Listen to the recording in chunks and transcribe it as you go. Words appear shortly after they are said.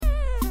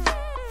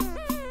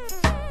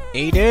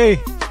AD.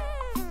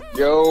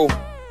 Yo.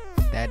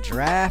 That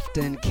draft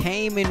and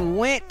came and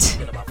went.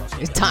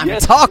 It's time to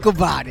talk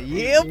about it.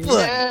 Yeah, buddy.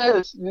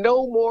 Yes.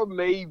 No more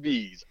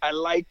maybes. I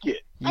like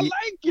it. I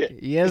like it.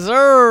 Yes,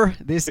 sir.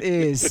 This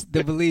is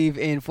the Believe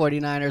in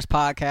 49ers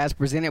podcast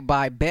presented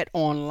by Bet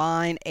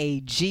Online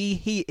AG.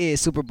 He is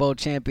Super Bowl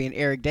champion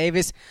Eric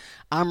Davis.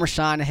 I'm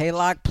Rashawn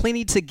Haylock.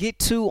 Plenty to get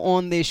to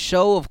on this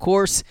show, of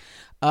course.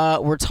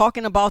 We're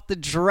talking about the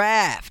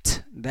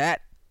draft.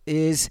 That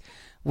is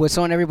what's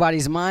on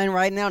everybody's mind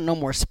right now. No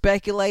more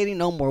speculating.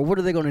 No more what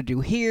are they going to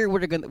do here?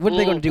 What are they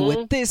going to do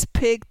with this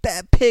pick,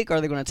 that pick?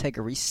 Are they going to take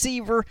a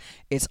receiver?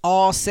 It's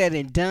all said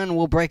and done.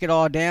 We'll break it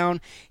all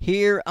down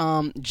here.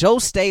 Joe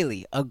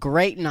Staley, a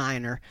great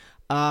Niner,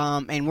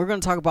 and we're going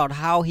to talk about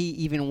how he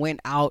even went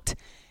out,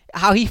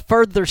 how he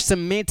further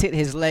cemented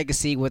his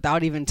legacy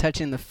without even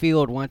touching the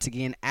field once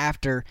again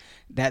after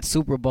that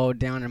Super Bowl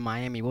down in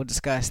Miami. We'll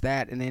discuss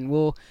that, and then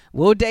we'll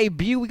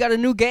debut. We got a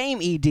new game,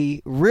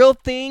 ED. Real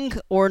thing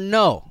or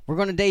no? We're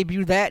going to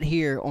debut that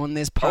here on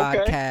this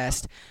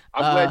podcast.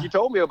 Okay. I'm glad you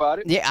told me about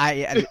it.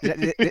 Yeah,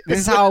 this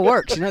is how it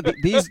works. You know,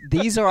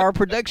 these are our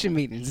production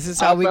meetings. This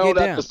is how we get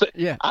down.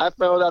 I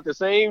found out the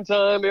same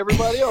time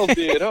everybody else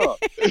did, huh?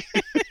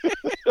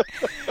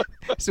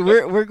 So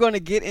we're going to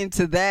get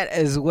into that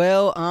as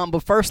well.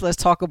 But first, let's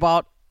talk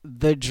about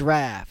the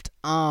draft.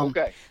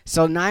 Okay.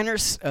 So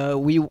Niners,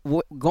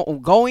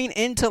 going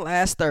into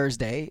last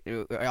Thursday,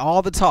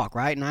 all the talk,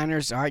 right?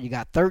 Niners, all right, you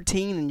got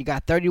 13 and you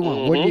got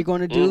 31. What are you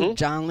going to do?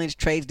 John Lynch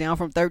trades down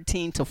from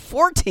 13 to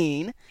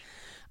 14,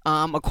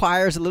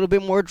 acquires a little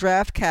bit more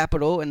draft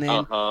capital, and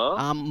then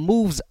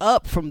moves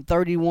up from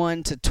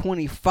 31 to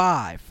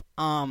 25.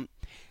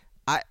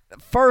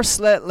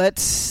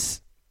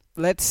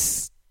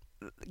 Let's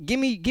give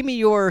me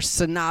your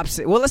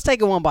synopsis. Well, let's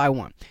take it one by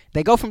one.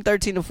 They go from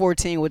 13 to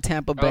 14 with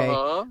Tampa Bay.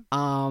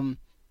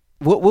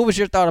 What was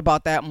your thought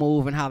about that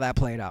move and how that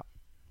played out?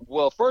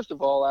 Well, first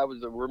of all,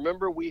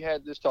 remember we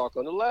had this talk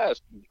on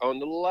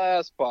the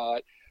last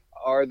pod.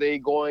 Are they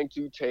going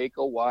to take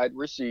a wide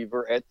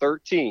receiver at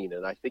 13?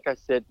 And I think I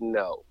said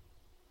no.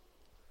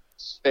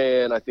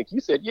 And I think you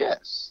said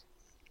yes.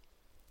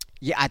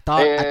 Yeah, I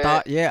thought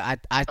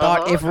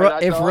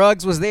if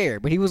Ruggs was there,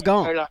 but he was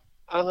gone.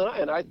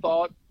 And I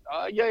thought,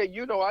 I'll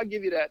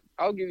give you that.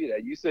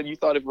 You said you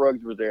thought if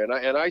Ruggs was there,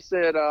 and I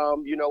said,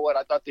 you know what?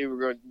 I thought they were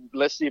going.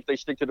 Let's see if they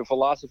stick to the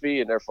philosophy,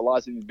 and their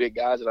philosophy is big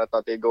guys, and I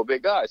thought they'd go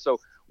big guys. So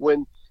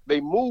when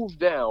they moved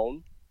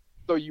down,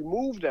 you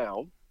move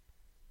down,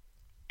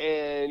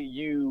 and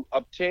you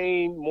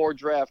obtain more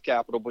draft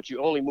capital, but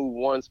you only move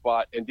one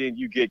spot, and then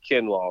you get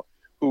Kinlaw,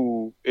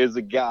 who is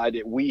a guy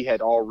that we had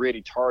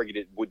already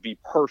targeted would be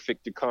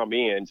perfect to come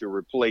in to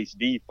replace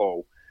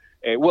Defoe.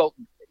 And well,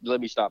 let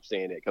me stop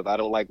saying it because I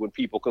don't like when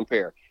people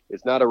compare.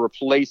 It's not a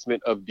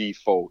replacement of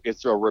Defoe.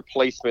 It's a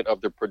replacement of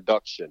the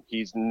production.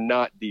 He's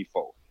not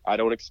Defoe. I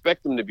don't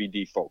expect him to be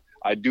Defoe.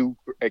 I do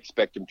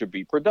expect him to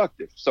be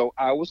productive. So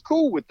I was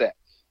cool with that.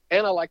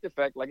 And I like the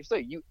fact, like I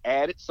say, you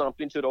added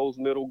something to those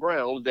middle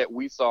grounds that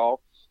we saw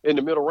in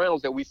the middle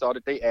rounds that we saw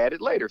that they added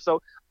later. So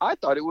I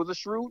thought it was a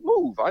shrewd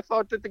move. I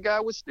thought that the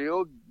guy was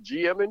still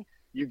GMing.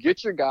 You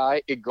get your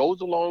guy. It goes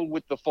along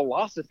with the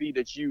philosophy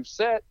that you've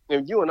set.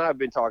 And you and I have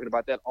been talking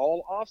about that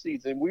all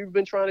offseason. We've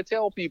been trying to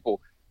tell people,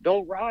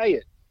 don't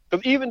riot.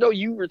 Because even though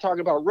you were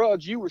talking about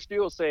Ruggs, you were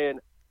still saying,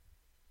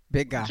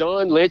 big guy.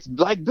 John Lynch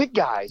like big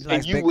guys.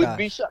 And you wouldn't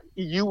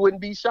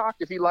be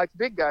shocked if he likes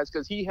big guys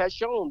because he has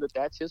shown that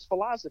that's his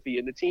philosophy.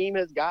 And the team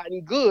has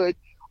gotten good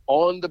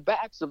on the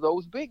backs of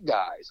those big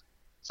guys.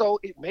 So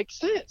it makes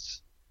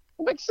sense.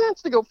 It makes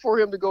sense to go for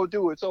him to go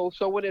do it. So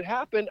when it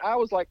happened, I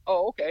was like,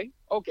 oh,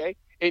 okay.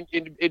 And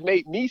it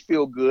made me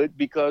feel good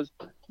because,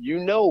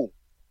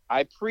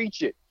 I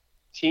preach it.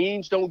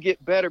 Teams don't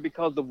get better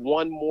because of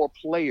one more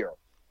player.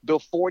 The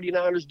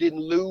 49ers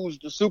didn't lose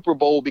the Super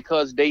Bowl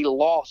because they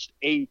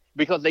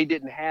because they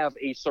didn't have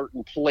a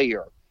certain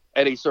player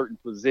at a certain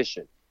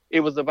position.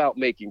 It was about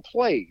making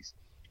plays.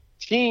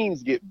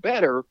 Teams get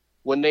better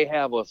when they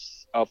have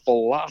a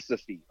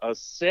philosophy, a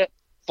set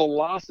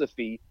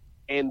philosophy,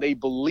 and they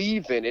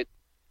believe in it,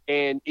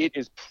 and it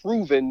is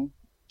proven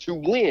to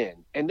win.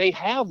 And they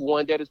have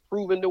one that is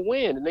proven to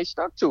win, and they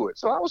stuck to it.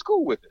 So I was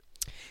cool with it.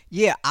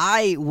 Yeah,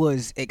 I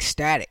was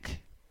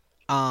ecstatic.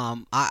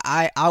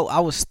 I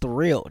was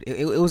thrilled.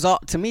 It was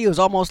to me, it was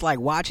almost like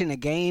watching a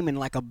game and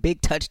like a big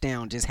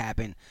touchdown just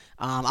happened.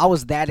 I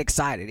was that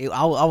excited.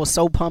 I was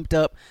so pumped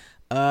up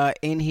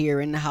in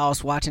here in the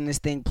house watching this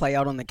thing play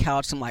out on the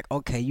couch. I'm like,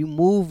 okay, you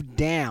move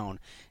down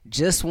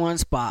just one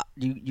spot.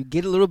 You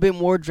get a little bit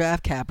more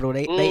draft capital.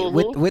 They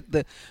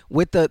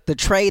with the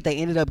trade, they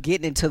ended up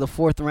getting into the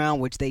fourth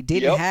round, which they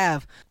didn't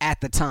have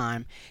at the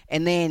time.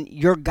 And then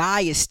your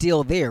guy is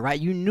still there, right?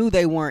 You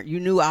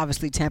knew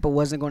obviously Tampa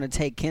wasn't going to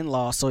take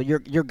Kinlaw, so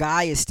your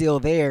guy is still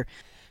there.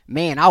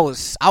 man, I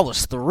was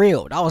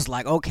thrilled. I was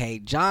like, okay,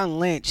 John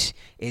Lynch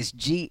is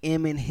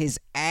GMing his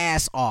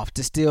ass off,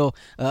 to steal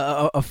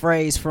a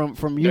phrase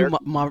from you,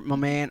 my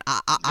man.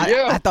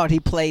 I thought he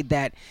played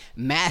that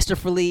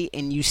masterfully,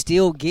 and you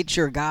still get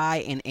your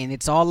guy, and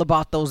it's all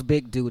about those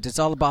big dudes. It's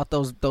all about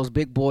those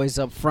big boys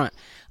up front.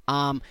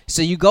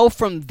 So you go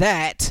from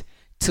that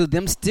to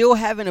them still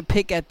having a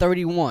pick at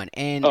 31,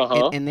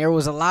 and there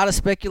was a lot of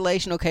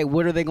speculation. Okay,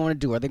 what are they going to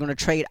do? Are they going to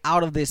trade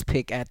out of this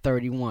pick at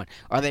 31?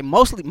 Are they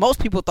most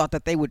people thought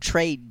that they would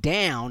trade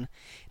down.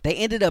 They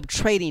ended up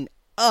trading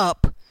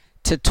up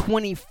to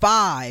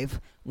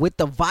 25 with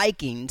the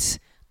Vikings,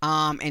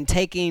 and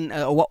taking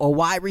a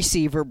wide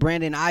receiver,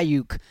 Brandon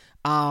Ayuk,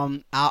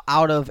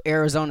 out of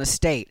Arizona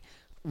State.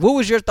 What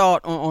was your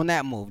thought on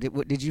that move?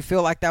 Did you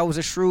feel like that was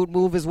a shrewd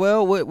move as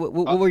well? What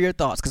were your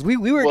thoughts? Because we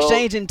were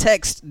exchanging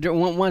texts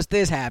once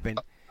this happened.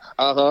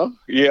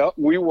 Yeah,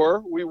 we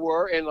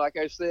were, and like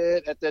I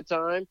said at that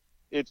time,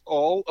 it's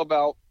all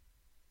about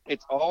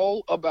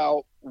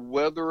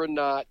whether or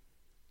not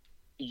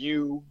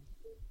you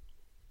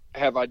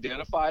have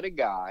identified a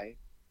guy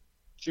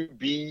to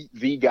be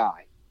the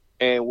guy.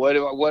 And what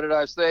did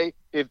I say?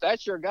 If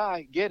that's your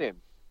guy, get him.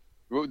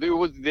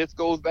 This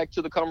goes back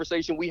to the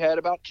conversation we had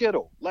about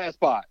Kittle last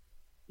pod.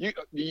 You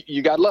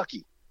got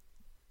lucky.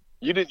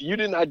 You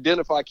didn't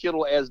identify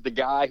Kittle as the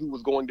guy who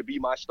was going to be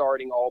my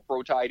starting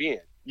All-Pro tight end.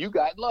 You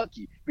got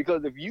lucky,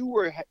 because if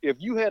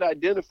you had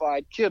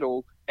identified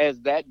Kittle as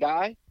that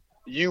guy,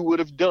 you would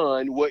have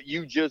done what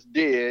you just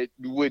did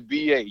with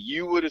BA.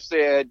 You would have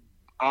said,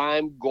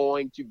 I'm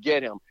going to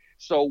get him.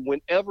 So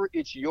whenever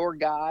it's your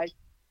guy,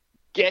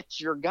 get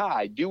your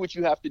guy. Do what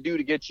you have to do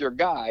to get your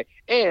guy.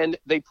 And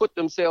they put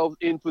themselves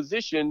in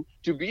position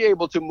to be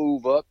able to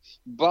move up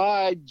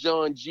by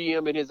John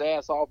GM and his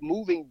ass off.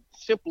 Moving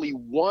simply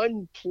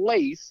one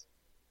place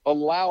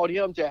allowed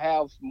him to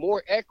have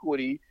more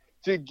equity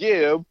to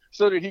give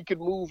so that he could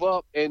move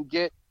up and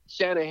get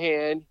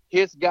Shanahan,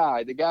 his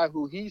guy, the guy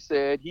who he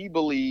said he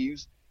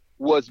believes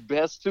was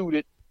best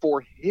suited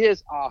for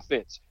his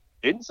offense.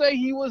 Didn't say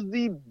he was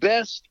the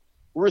best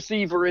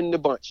receiver in the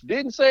bunch.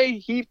 Didn't say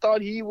he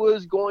thought he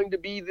was going to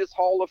be this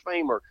Hall of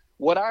Famer.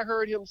 What I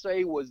heard him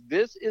say was,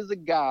 this is a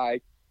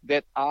guy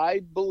that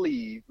I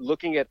believe,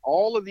 looking at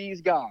all of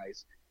these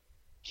guys,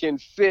 can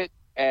fit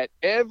at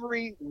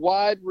every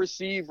wide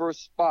receiver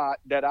spot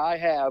that I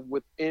have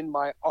within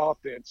my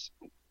offense.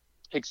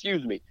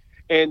 Excuse me.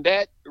 And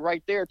that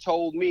right there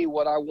told me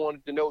what I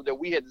wanted to know, that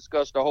we had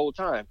discussed the whole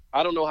time.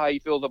 I don't know how he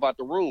feels about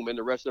the room and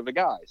the rest of the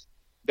guys.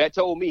 That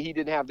told me he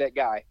didn't have that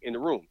guy in the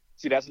room.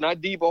 See, that's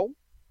not Debo.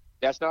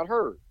 That's not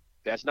Hurd.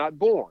 That's not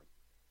Bourne.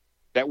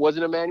 That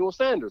wasn't Emmanuel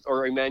Sanders,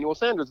 or Emmanuel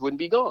Sanders wouldn't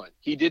be gone.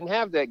 He didn't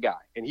have that guy.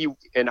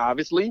 And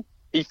obviously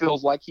he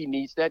feels like he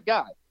needs that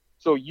guy.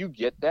 So you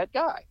get that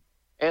guy.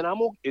 And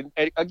I'm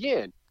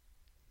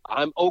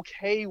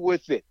okay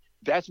with it.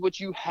 That's what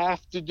you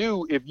have to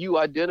do if you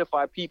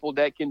identify people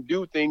that can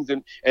do things.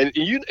 And I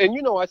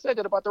said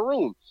that about the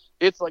room.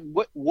 It's like,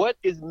 what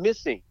is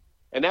missing?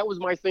 And that was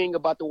my thing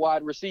about the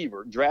wide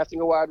receiver, drafting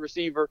a wide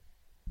receiver.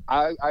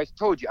 I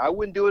told you I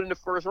wouldn't do it in the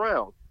first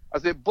round. I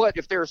said, but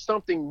if there's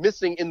something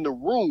missing in the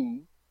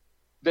room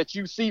that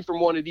you see from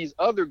one of these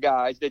other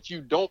guys that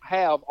you don't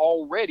have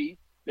already,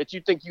 that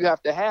you think you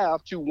have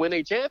to win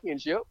a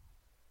championship,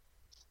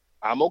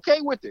 I'm okay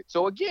with it.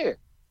 So again,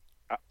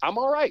 I'm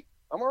all right.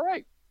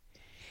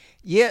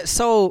 Yeah,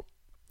 so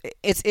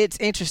it's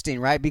interesting,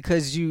 right?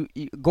 Because you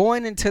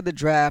going into the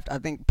draft, I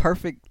think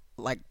perfect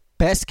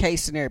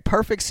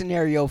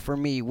scenario for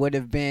me would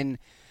have been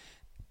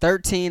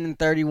 13 and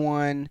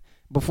 31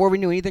 before we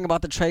knew anything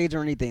about the trades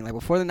or anything. Like,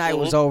 before the night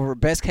was over,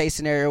 best case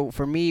scenario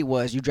for me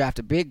was you draft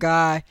a big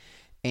guy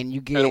and you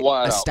get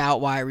a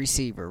stout wide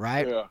receiver,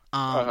 right?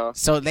 Yeah.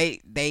 So they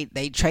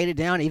traded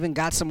down, even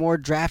got some more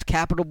draft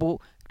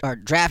capital.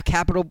 Okay,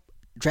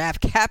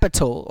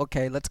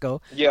 let's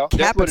go. Yeah, capital.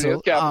 That's what it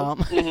is. Capital.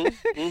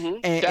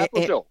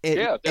 Capital.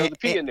 There's a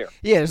P in there.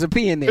 Yeah, there's a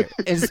P in there.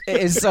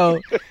 and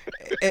so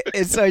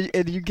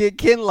you get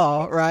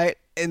Kinlaw, right?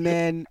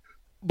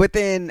 But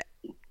then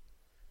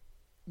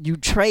you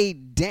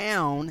trade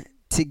down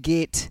to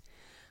get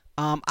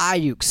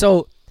Ayuk.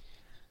 So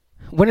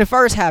when it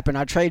first happened,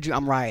 I trade you.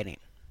 I'm rioting.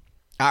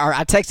 Or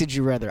I texted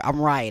you rather. I'm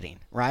rioting,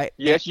 right?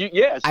 Yes,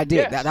 I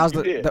did. Yes, that was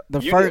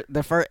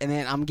the first, and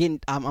then I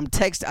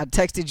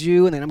texted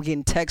you, and then I'm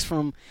getting texts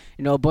from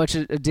a bunch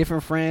of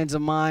different friends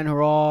of mine who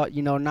are all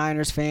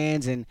Niners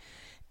fans,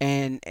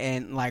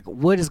 and like,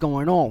 what is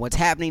going on? What's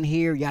happening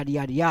here? Yada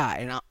yada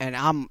yada. And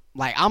I'm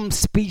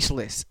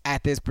speechless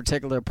at this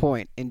particular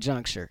point in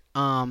juncture,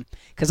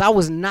 because I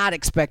was not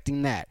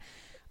expecting that.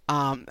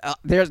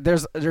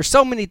 There's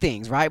so many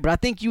things, right? But I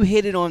think you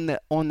hit it on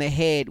the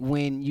head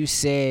when you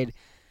said,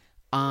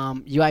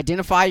 you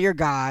identify your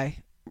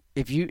guy.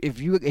 If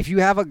you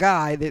have a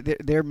guy,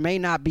 there may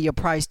not be a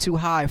price too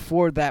high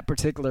for that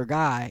particular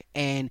guy,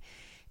 and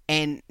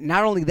And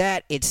not only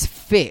that, it's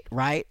fit,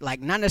 right? Like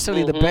not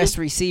necessarily the Mm-hmm. best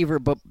receiver,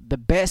 but the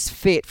best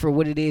fit for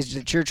what it is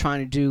that you're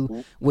trying to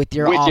do with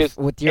your Which is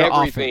with your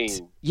offense.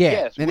 everything. Yeah,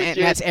 Yes, and, which and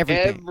is that's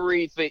everything.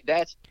 everything.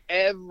 That's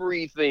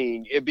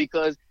everything.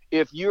 Because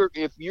if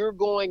you're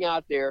going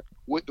out there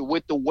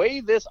with the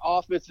way this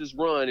offense is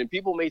run, and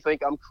people may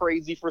think I'm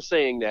crazy for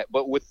saying that,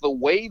 but with the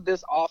way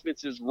this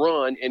offense is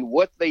run and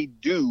what they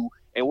do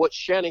and what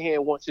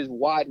Shanahan wants his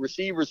wide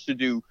receivers to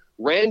do,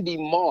 Randy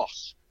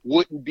Moss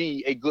wouldn't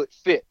be a good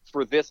fit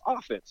for this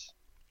offense.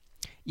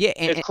 Yeah,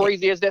 As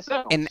crazy as that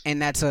sounds.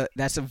 and that's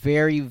a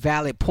very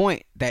valid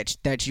point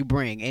that you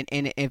bring.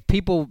 And if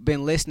people have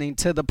been listening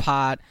to the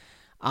pod,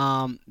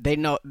 they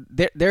know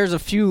there's a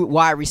few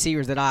wide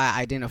receivers that I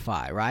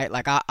identify, right?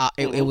 Like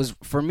it was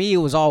for me, it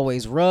was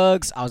always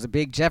Ruggs. I was a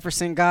big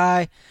Jefferson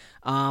guy,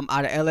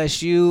 out of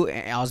LSU,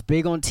 and I was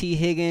big on T.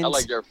 Higgins. I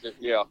like Jefferson,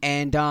 yeah.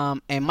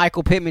 And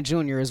Michael Pittman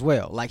Jr. as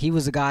well. Like he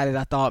was a guy that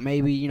I thought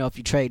maybe if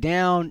you trade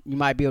down, you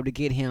might be able to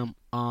get him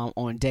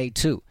on day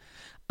 2.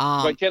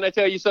 But can I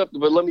tell you something?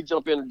 But let me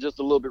jump in just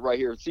a little bit right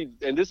here. See,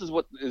 and this is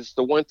what is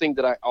the one thing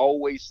that I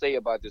always say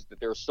about this: that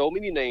there are so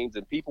many names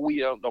and people we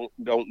don't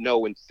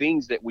know, and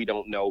things that we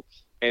don't know.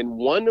 And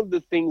one of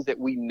the things that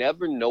we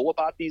never know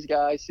about these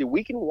guys, see,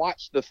 we can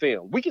watch the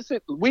film. We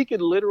can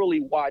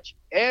literally watch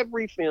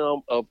every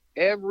film of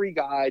every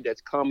guy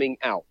that's coming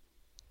out.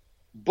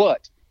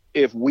 But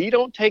if we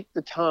don't take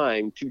the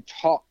time to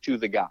talk to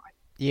the guy,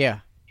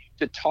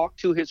 to talk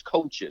to his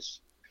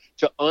coaches,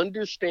 to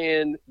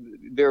understand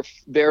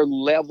their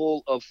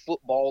level of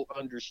football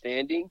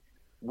understanding,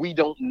 we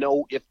don't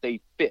know if they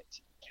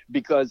fit.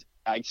 Because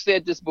I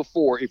said this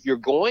before, if you're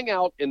going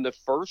out in the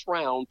first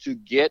round to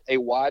get a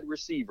wide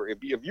receiver, if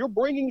you're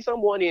bringing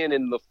someone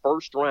in the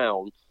first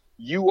round,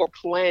 you are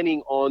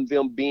planning on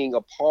them being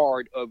a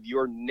part of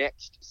your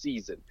next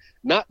season,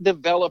 not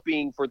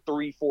developing for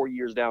 3-4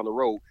 years down the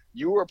road.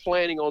 You are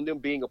planning on them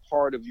being a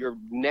part of your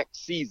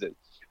next season,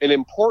 an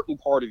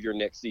important part of your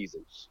next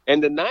season.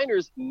 And the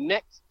Niners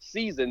next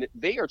season,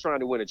 they are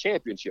trying to win a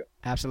championship.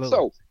 Absolutely.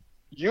 So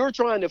you're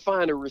trying to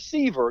find a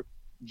receiver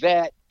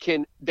that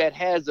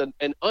has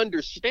an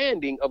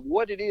understanding of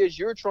what it is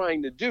you're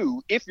trying to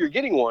do if you're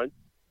getting one.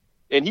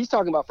 And he's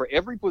talking about for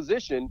every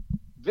position,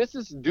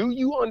 do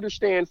you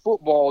understand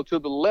football to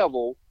the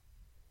level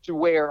to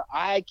where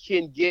I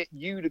can get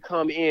you to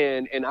come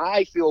in and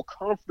I feel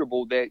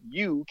comfortable that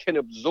you can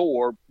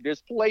absorb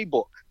this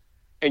playbook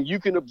and you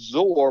can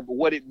absorb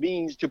what it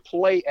means to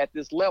play at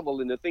this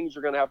level and the things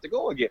you're going to have to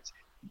go against.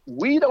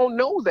 We don't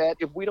know that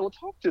if we don't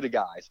talk to the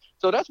guys.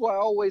 So that's why I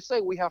always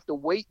say we have to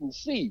wait and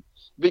see,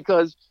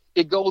 because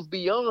it goes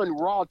beyond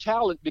raw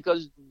talent,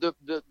 because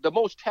the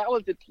most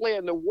talented player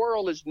in the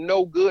world is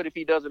no good if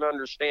he doesn't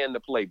understand the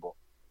playbook.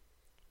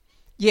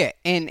 Yeah,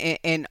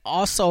 and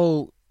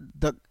also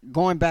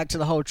going back to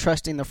the whole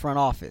trusting the front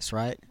office,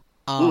 right?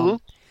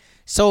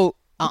 So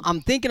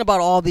I'm thinking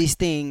about all these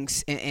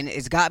things, and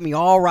it's got me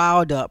all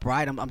riled up,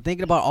 right? I'm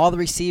thinking about all the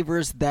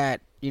receivers that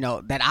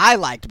that I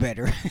liked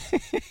better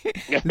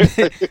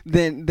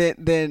than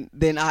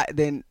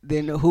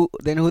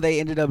who they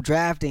ended up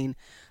drafting.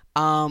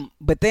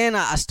 But then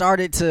I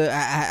started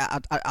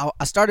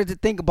to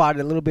think about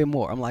it a little bit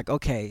more. I'm like,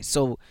 okay,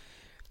 so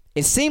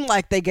it seemed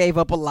like they gave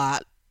up a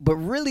lot, but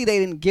really they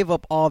didn't give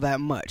up all that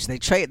much. They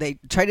traded the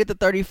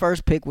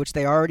 31st pick, which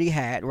they already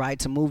had, right,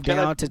 to move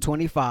down to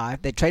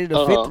 25. They traded a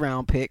 5th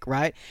round pick,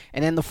 right,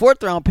 and then the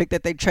 4th round pick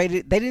that they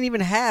traded, they didn't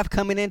even have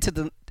coming into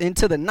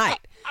the night.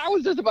 I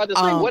was just about to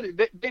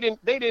say,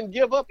 they didn't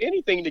give up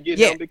anything to get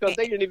him, because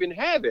they didn't even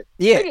have it.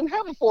 Yeah. They didn't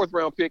have a 4th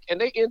round pick,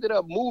 and they ended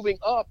up moving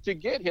up to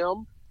get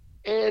him,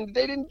 and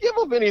they didn't give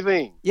up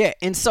anything. Yeah,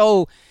 and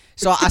so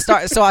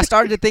I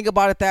started to think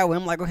about it that way.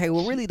 I'm like, okay,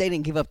 well, really, they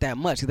didn't give up that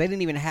much. They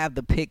didn't even have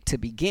the pick to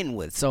begin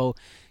with. So,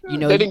 they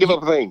didn't give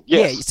up a thing.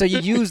 Yes. Yeah. So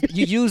you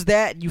use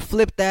that, you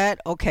flip that.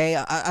 Okay,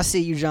 I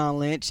see you, John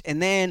Lynch, and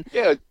then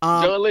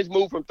John Lynch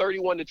moved from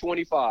 31 to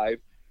 25,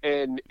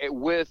 and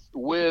with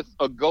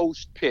a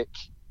ghost pick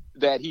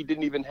that he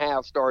didn't even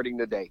have starting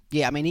the day.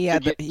 Yeah, I mean he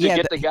had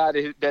the guy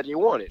that he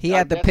wanted. He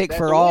had the pick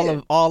for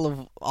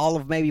all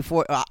of maybe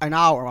an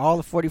hour, all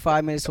of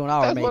 45 minutes to an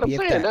hour. That's maybe, what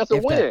I'm saying. That's a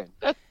win.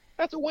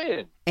 That's a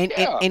win.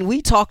 And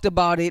we talked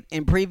about it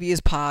in previous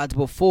pods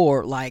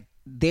before. Like,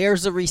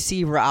 there's a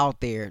receiver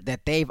out there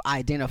that they've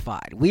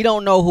identified. We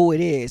don't know who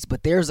it is,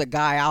 but there's a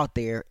guy out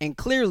there, and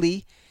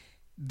clearly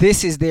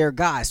this is their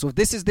guy. So if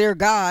this is their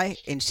guy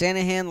and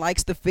Shanahan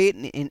likes the fit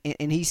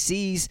and he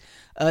sees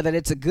that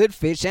it's a good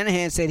fit,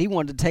 Shanahan said he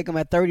wanted to take him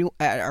at 30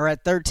 or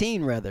at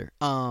 13 rather.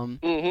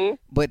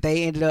 But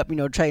they ended up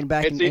trading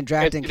back and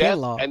drafting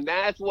Kinlaw. And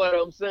that's what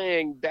I'm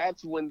saying.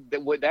 That's when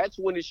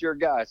it's your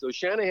guy. So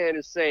Shanahan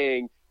is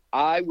saying,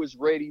 I was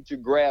ready to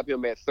grab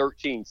him at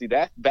 13. See,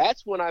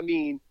 that's when I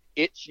mean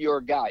it's your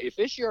guy. If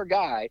it's your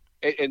guy,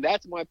 and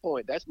that's my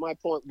point. That's my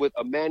point with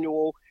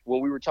Emmanuel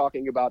when we were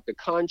talking about the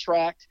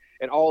contract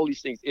and all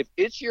these things. If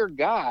it's your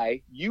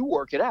guy, you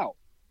work it out.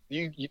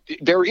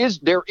 There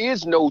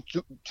is no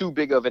too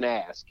big of an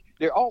ask.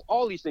 There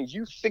all these things.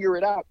 You figure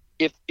it out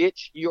if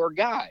it's your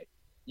guy.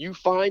 You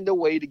find a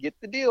way to get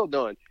the deal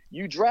done.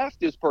 You draft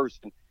this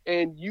person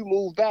and you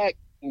move back.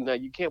 Now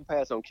you can't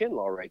pass on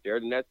Kinlaw right there,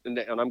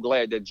 and I'm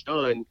glad that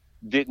John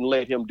didn't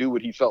let him do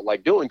what he felt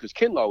like doing, because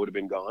Kinlaw would have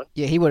been gone.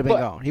 Yeah, he would have been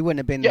gone. He wouldn't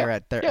have been there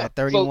at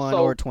 31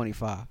 or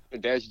 25.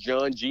 That's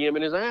John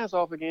GMing his ass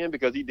off again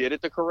because he did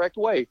it the correct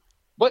way.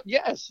 But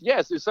yes,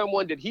 it's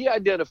someone that he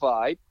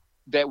identified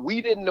that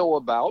we didn't know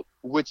about,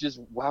 which is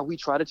why we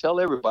try to tell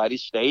everybody,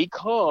 stay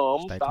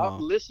calm, stop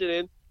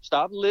listening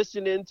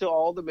to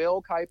all the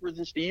Mel Kipers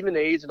and Stephen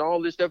A's and all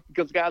this stuff,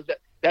 because guys,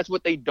 that's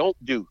what they don't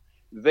do.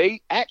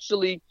 They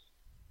actually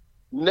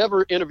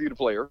never interview the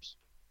players.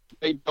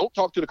 They don't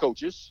talk to the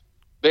coaches.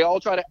 They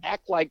all try to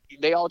act like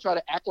they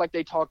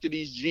talk to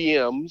these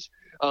GMs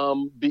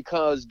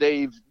because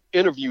they've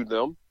interviewed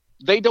them.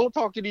 They don't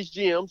talk to these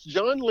GMs.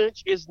 John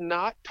Lynch is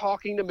not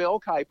talking to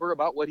Mel Kiper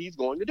about what he's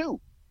going to do.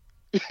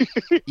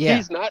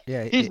 He's not.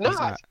 He's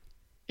not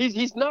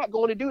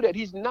going to do that.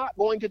 He's not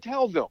going to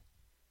tell them.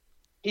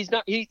 He's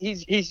not.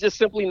 He's just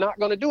simply not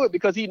going to do it,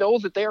 because he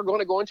knows that they are going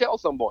to go and tell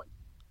someone.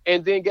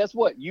 And then guess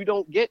what? You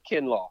don't get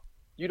Kinlaw.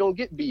 You don't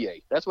get BA.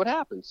 That's what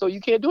happens. So you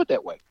can't do it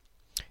that way.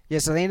 Yeah,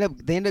 so they end up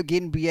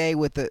getting BA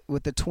with the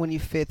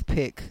 25th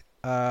pick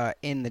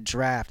in the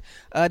draft.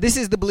 This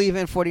is the Believe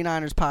in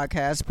 49ers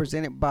podcast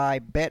presented by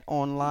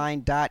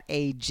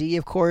betonline.ag.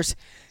 Of course,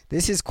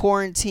 this is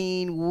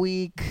quarantine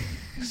week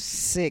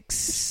 6.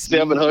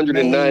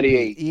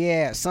 798.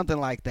 Yeah, something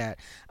like that.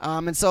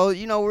 And so,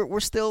 we're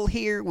still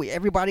here.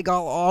 Everybody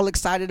got all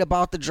excited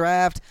about the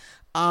draft.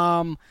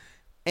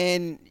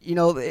 And,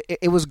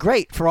 it was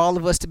great for all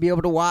of us to be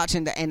able to watch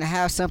and to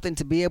have something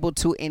to be able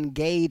to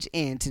engage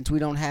in, since we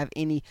don't have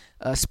any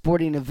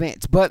sporting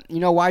events. But,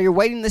 while you're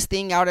waiting this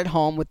thing out at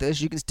home with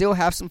us, you can still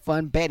have some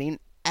fun betting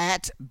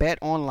at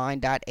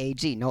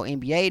betonline.ag. No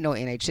NBA, no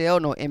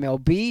NHL, no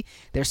MLB.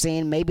 They're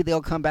saying maybe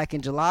they'll come back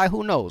in July.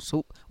 Who knows?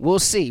 We'll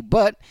see.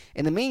 But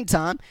in the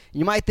meantime,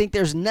 you might think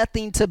there's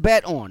nothing to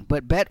bet on,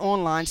 but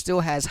BetOnline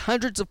still has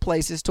hundreds of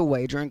places to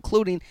wager,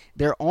 including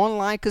their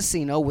online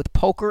casino with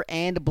poker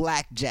and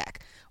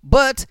blackjack.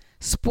 But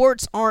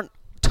sports aren't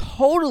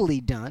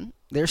totally done.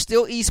 There's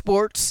still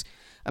esports,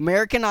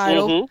 American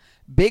Idol,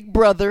 Big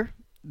Brother,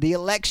 the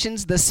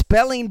elections, the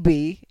spelling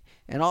bee,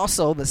 and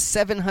also the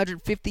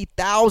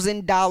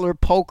 $750,000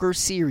 poker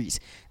series.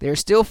 They're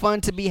still fun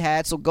to be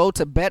had, so go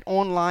to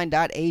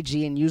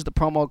betonline.ag and use the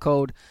promo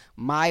code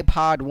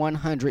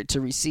MyPod100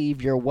 to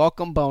receive your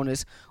welcome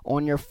bonus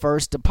on your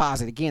first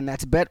deposit. Again,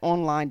 that's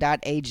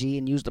betonline.ag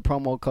and use the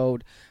promo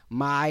code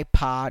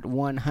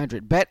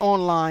MyPod100.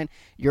 BetOnline,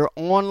 your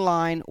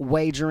online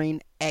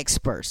wagering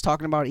experts.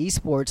 Talking about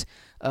esports,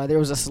 there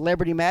was a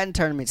Celebrity Madden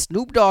tournament.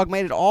 Snoop Dogg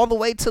made it all the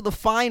way to the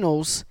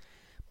finals,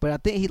 but I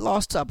think he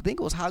lost to, I think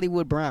it was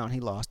Hollywood Brown. He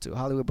lost to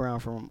Hollywood Brown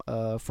from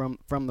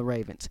the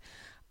Ravens.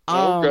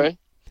 Okay.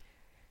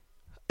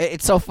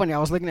 It's so funny. I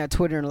was looking at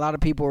Twitter, and a lot of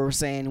people were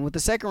saying, with the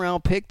second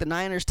round pick, the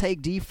Niners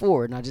take Dee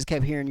Ford, and I just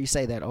kept hearing you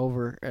say that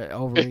over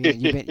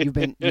again.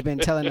 You've been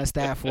telling us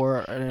that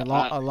for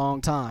a long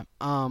time.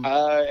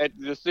 At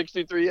the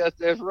 63, yes,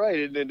 that's right.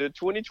 And then the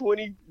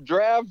 2020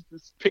 draft,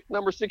 pick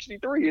number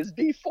 63 is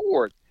Dee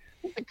Ford.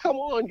 Come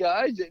on,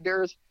 guys.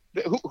 There's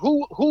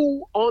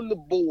who on the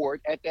board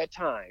at that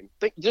time?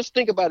 Just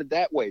think about it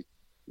that way.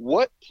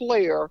 What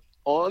player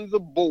on the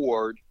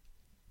board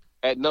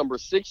at number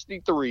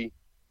 63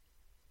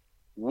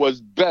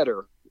 was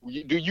better?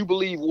 Do you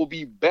believe will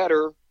be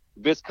better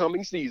this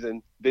coming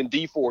season than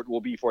Dee Ford will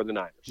be for the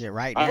Niners? Yeah,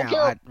 right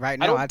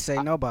now. I'd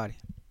say nobody.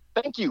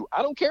 Thank you.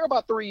 I don't care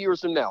about 3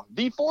 years from now.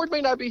 Dee Ford may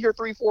not be here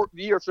 3-4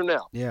 years from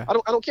now. Yeah. I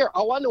don't care.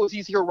 All I know is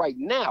he's here right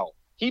now.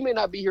 He may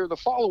not be here the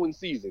following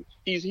season.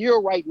 He's here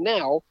right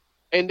now,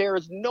 and there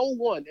is no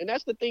one. And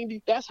that's the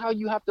thing. That's how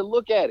you have to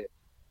look at it.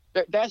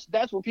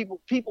 That's when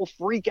people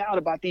freak out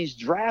about these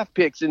draft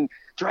picks and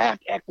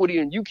draft equity,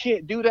 and you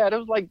can't do that. It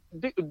was like,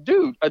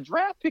 dude, a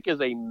draft pick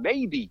is a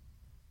maybe.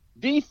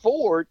 Dee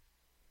Ford,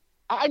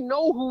 I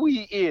know who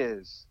he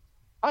is.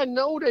 I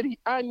know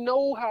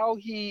how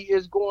he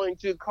is going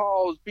to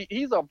cause.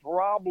 He's a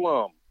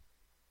problem,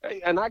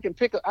 and I can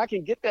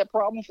get that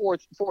problem for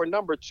a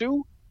number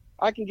 2.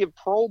 I can give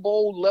Pro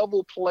Bowl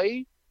level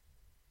play.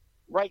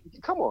 Right?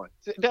 Come on.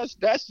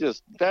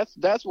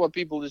 That's what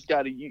people just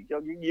got to you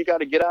got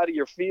to get out of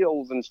your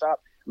fields and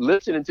stop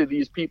listening to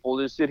these people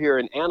that sit here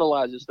and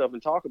analyze this stuff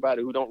and talk about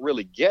it who don't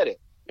really get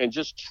it, and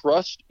just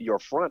trust your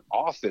front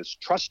office.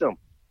 Trust them.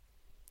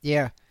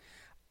 Yeah.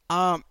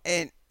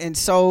 And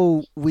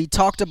so we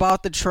talked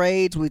about the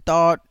trades. We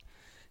thought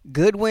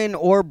Goodwin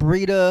or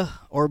Breida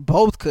or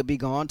both could be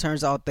gone.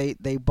 Turns out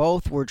they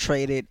both were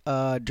traded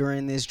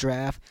during this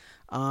draft.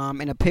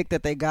 And a pick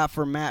that they got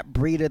for Matt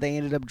Breida, they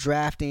ended up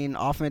drafting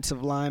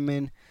offensive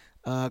lineman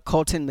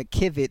Colton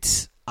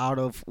McKivitz out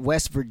of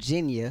West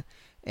Virginia.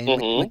 And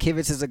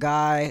McKivitz is a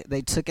guy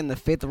they took in the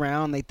 5th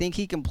round. They think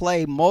he can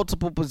play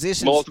multiple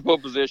positions.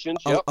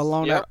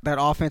 Along that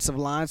offensive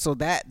line. So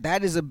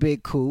that is a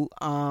big coup.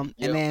 And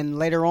then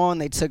later on,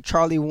 they took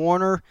Charlie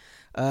Warner,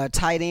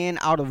 tight end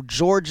out of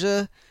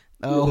Georgia,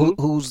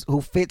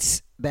 who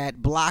fits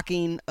that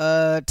blocking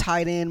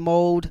tight end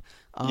mold.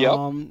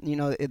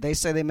 Yep. They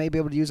say they may be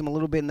able to use him a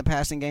little bit in the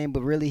passing game,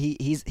 but really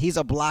he's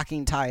a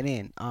blocking tight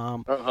end.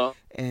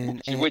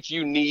 And which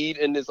you need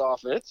in this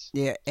offense.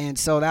 Yeah, and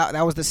so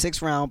that was the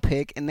 6th round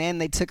pick, and then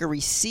they took a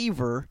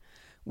receiver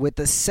with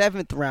the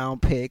 7th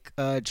round pick,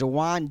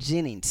 Jawan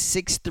Jennings,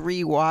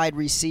 6'3" wide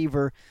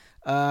receiver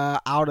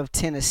out of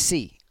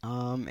Tennessee.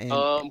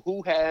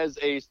 Who has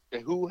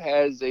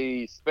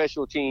a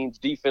special teams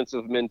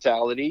defensive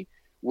mentality,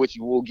 which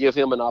will give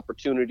him an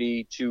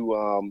opportunity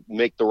to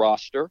make the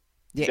roster.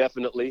 Yeah.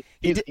 Definitely.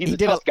 He's a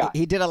tough guy.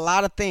 He did a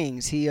lot of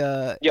things. He's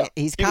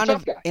kind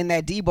of in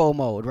that Debo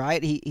mode,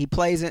 right? He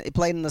played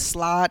in the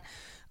slot.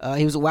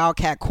 He was a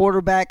wildcat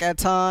quarterback at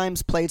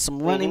times, played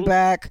some running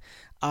back.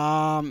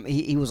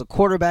 He was a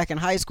quarterback in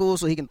high school,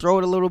 so he can throw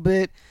it a little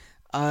bit.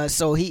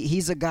 So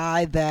he's a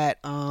guy that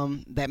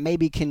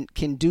maybe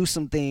can do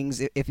some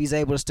things if he's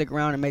able to stick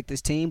around and make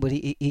this team, but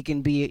he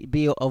can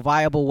be a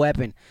viable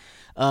weapon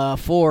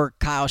for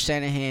Kyle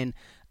Shanahan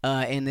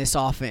in this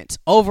offense.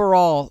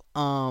 Overall,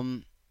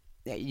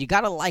 you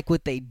gotta like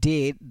what they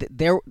did.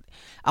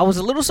 I was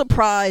a little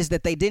surprised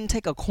that they didn't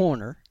take a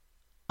corner,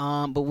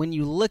 but when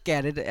you look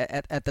at it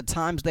at the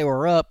times they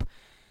were up,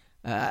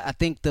 I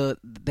think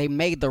they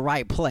made the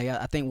right play.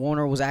 I think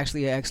Warner was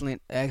actually an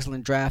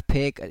excellent draft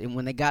pick. And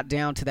when they got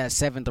down to that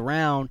 7th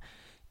round,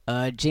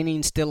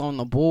 Jennings still on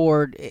the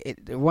board.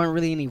 There weren't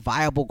really any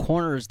viable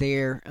corners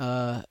there,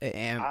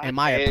 in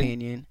my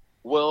opinion.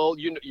 Well,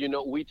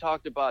 we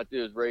talked about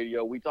this,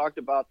 Radio. We talked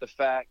about the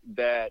fact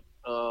that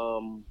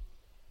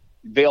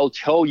they'll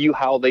tell you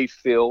how they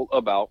feel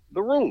about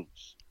the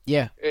rooms.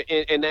 Yeah.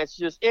 And that's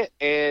just it.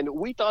 And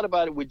we thought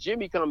about it with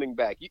Jimmy coming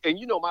back. And,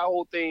 my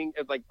whole thing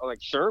is like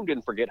Sherm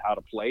didn't forget how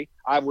to play.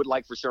 I would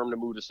like for Sherm to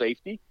move to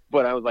safety,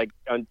 but I was like,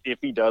 if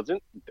he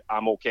doesn't,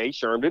 I'm okay.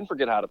 Sherm didn't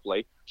forget how to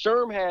play.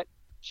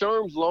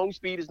 Sherm's long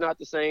speed is not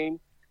the same.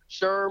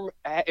 Sherm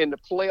in the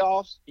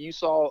playoffs, you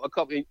saw a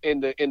couple in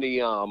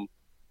the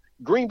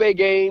Green Bay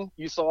game,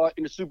 you saw it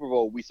in the Super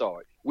Bowl. We saw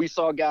it. We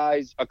saw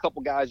a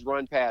couple guys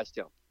run past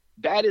him.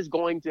 That is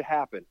going to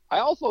happen. I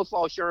also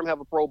saw Sherm have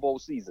a Pro Bowl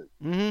season.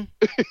 Mm-hmm.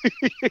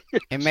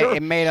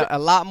 It made a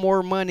lot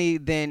more money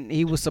than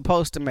he was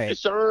supposed to make.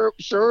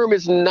 Sherm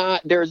is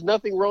not. There's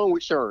nothing wrong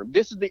with Sherm.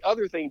 This is the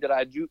other thing that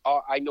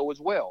I know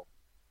as well,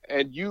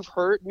 and you've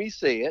heard me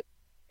say it,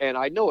 and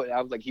I know it. I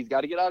was like, he's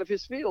got to get out of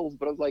his fields,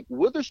 but I was like,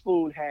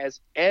 Witherspoon has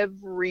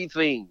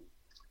everything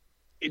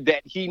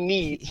that he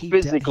needs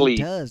physically.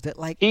 He does.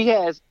 He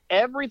has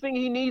everything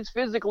he needs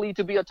physically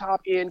to be a top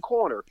end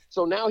corner.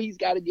 So now he's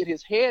got to get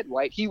his head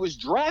right. He was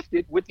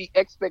drafted with the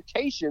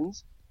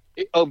expectations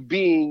of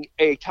being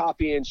a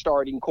top end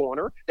starting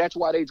corner. That's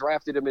why they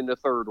drafted him in the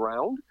 3rd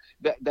round.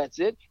 That's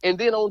it. And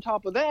then on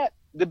top of that,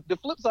 the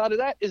flip side of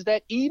that is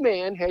that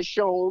E-Man has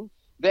shown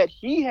that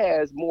he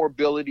has more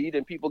ability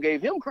than people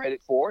gave him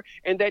credit for,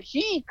 and that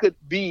he could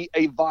be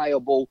a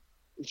viable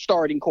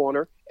starting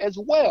corner as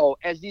well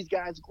as these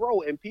guys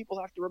grow. And people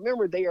have to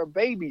remember they are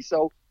babies.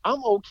 So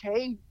I'm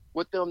okay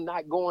with them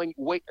not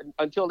wait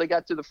until they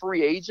got to the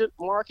free agent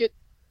market.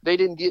 They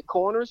didn't get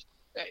corners.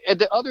 And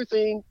the other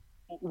thing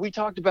we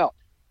talked about,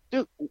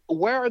 dude,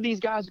 where are these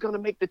guys going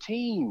to make the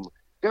team?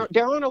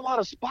 There aren't a lot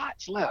of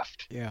spots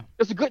left. Yeah.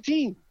 It's a good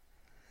team.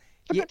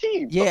 It's a good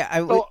team.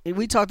 Yeah,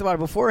 we talked about it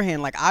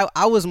beforehand. Like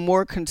I was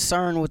more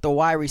concerned with the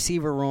wide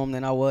receiver room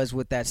than I was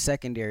with that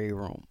secondary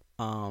room.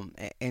 And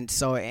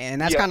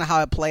that's kind of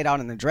how it played out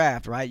in the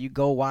draft, right? You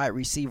go wide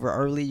receiver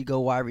early, you go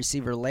wide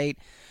receiver late.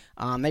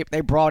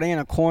 They brought in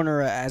a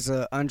corner as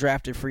an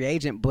undrafted free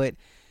agent, but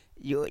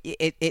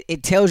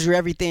it tells you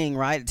everything,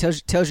 right?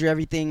 It tells you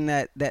everything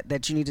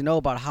that you need to know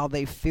about how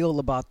they feel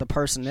about the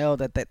personnel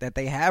that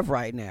they have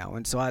right now.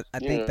 And so I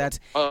think that's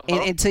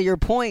and to your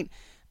point,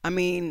 I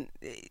mean,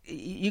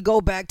 you go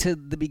back to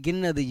the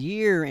beginning of the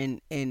year and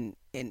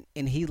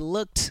he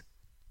looked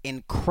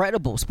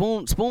incredible.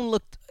 Spoon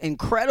looked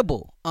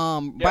incredible.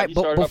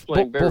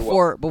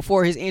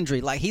 Before his injury,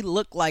 like he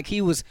looked like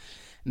he was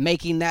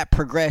making that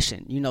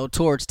progression,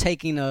 towards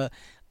taking a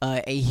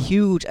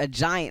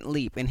giant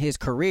leap in his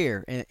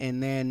career,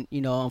 and then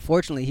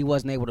unfortunately he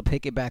wasn't able to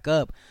pick it back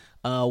up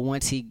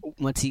once he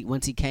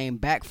came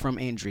back from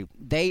injury.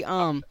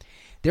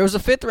 There was a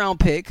 5th round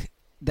pick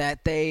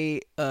that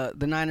the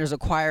Niners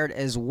acquired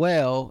as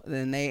well,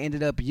 and they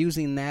ended up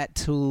using that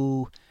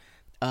to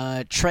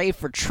trade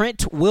for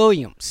Trent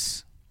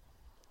Williams.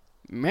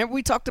 Remember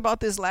we talked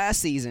about this last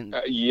season.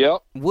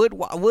 Yep.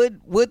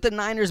 Would the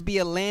Niners be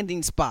a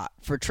landing spot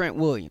for Trent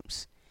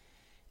Williams?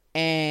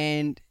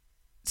 And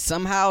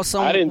somehow,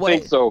 I didn't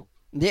think so.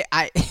 Yeah,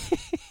 I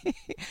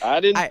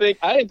didn't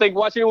think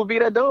Washington would be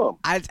that dumb.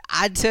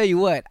 I tell you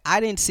what, I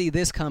didn't see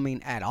this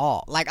coming at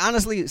all. Like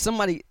honestly,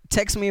 somebody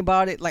text me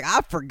about it. Like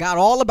I forgot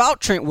all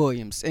about Trent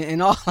Williams.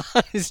 In all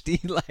honesty,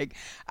 like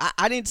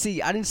I didn't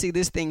see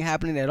this thing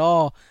happening at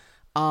all.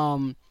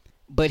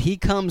 But he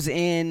comes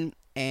in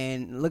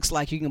and looks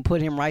like you can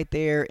put him right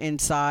there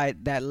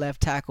inside that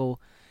left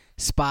tackle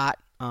spot.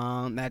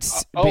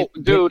 That's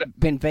dude,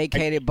 been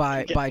vacated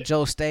by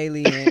Joe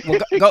Staley. And,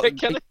 well,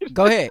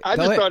 go ahead. I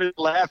just started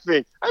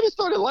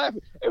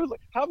laughing. It was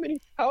like how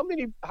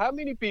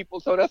many people?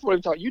 So that's what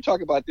I'm talking. You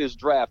talk about this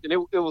draft, and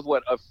it was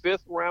what, a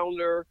fifth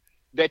rounder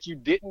that you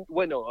didn't.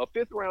 Well, no, a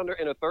fifth rounder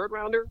and a third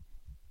rounder.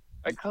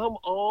 Like, come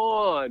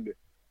on.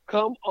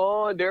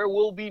 There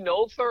will be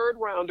no third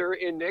rounder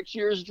in next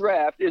year's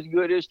draft as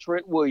good as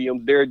Trent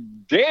Williams. There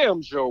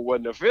damn sure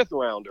wasn't a fifth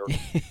rounder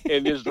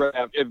in this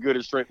draft as good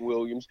as Trent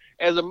Williams.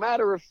 As a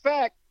matter of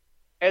fact,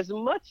 as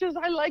much as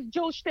I like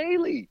Joe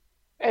Staley,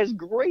 as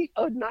great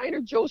a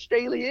Niner Joe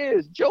Staley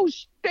is, Joe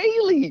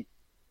Staley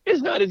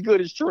is not as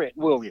good as Trent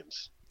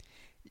Williams.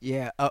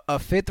 Yeah, a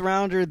fifth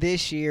rounder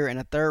this year and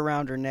a third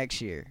rounder next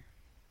year.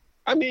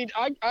 I mean,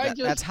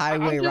 that's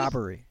highway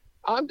robbery.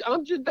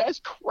 I'm just, that's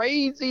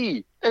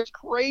crazy. That's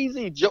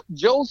crazy.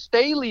 Joe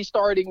Staley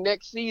starting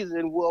next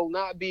season will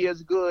not be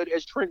as good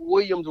as Trent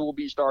Williams will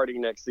be starting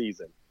next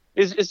season.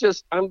 It's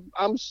just,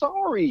 I'm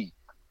sorry.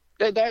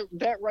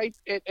 That right.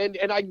 And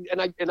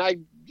I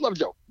love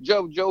Joe.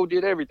 Joe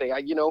did everything.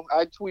 I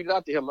tweeted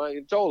out to him. I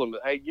told him,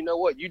 hey, you know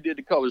what? You did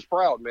the colors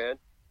proud, man.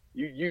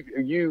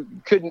 You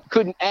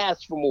couldn't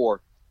ask for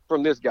more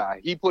from this guy.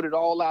 He put it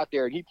all out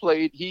there, and he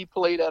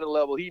played at a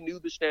level. He knew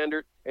the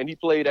standard, and he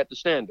played at the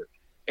standard.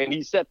 And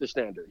he set the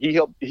standard. He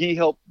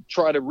helped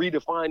try to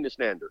redefine the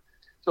standard.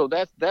 So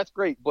that's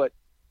great. But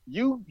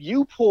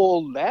you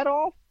pull that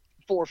off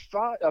for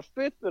a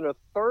fifth and a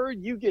third.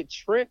 You get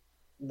Trent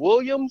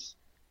Williams,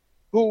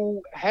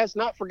 who has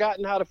not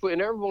forgotten how to put.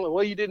 And everyone,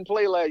 well, he didn't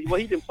play last. Well,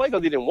 he didn't play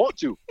because he didn't want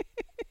to.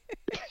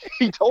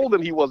 He told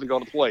them he wasn't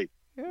going to play.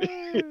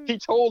 He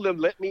told them,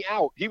 let me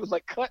out. He was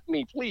like, cut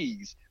me,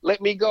 please.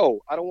 Let me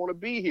go. I don't want to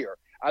be here.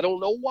 I don't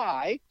know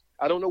why.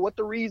 I don't know what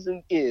the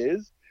reason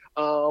is.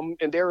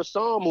 And there are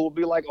some who will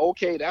be like,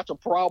 okay, that's a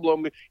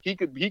problem. He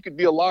could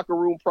be a locker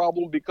room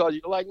problem because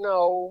you're like,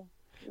 no.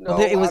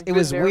 Well, it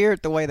was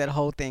weird the way that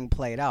whole thing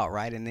played out,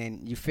 right? And then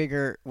you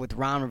figure with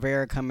Ron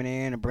Rivera coming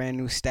in, a brand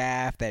new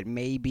staff, that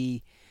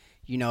maybe,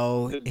 his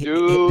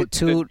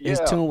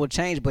tune will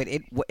change. But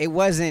it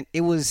wasn't.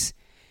 It was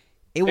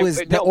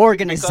the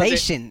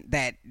organization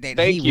that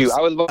thank you. I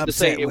was about to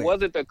say it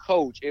wasn't the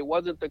coach. It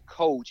wasn't the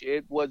coach.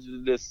 It was the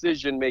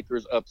decision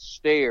makers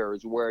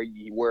upstairs where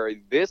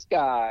this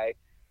guy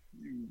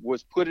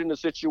was put in a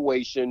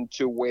situation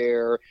to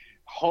where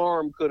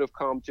harm could have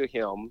come to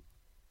him,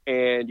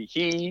 and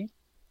he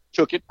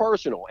took it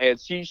personal,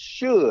 as he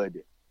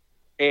should.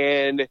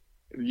 And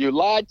you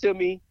lied to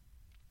me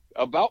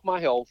about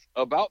my health,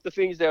 about the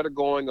things that are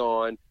going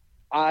on.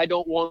 I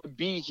don't want to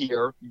be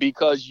here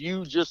because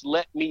you just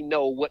let me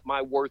know what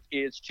my worth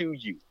is to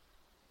you.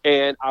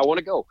 And I want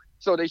to go.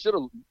 So they should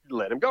have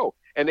let him go.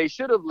 And they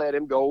should have let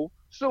him go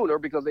sooner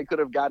because they could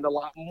have gotten a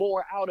lot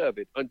more out of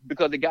it.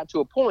 Because it got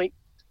to a point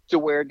to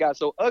where it got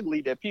so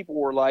ugly that people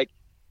were like,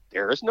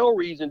 there is no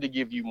reason to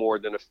give you more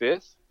than a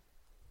fifth.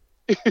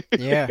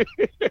 Yeah.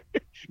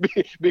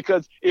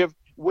 Because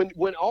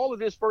when all of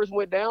this first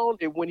went down,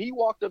 when he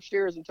walked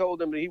upstairs and told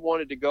them that he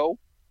wanted to go,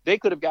 they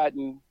could have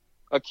gotten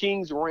a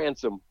king's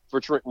ransom for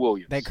Trent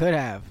Williams. They could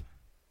have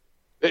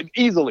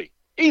easily.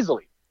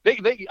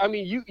 I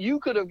mean, you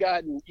could have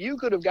gotten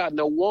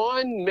a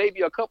 1,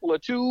 maybe a couple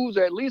of 2s,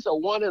 at least a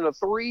 1 and a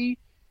 3,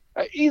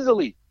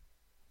 easily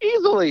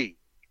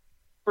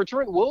for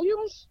Trent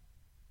Williams.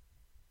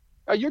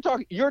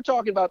 You're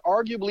talking about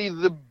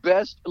arguably the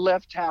best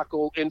left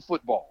tackle in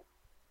football.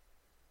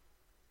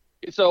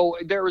 So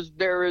there is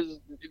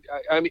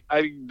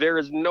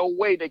no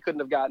way they couldn't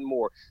have gotten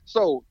more.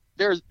 So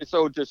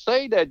to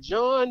say that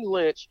John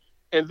Lynch,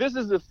 and this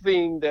is the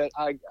thing that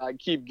I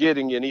keep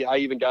getting, and I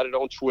even got it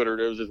on Twitter.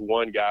 There was this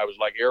one guy who was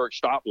like, Eric,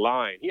 stop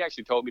lying. He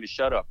actually told me to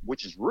shut up,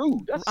 which is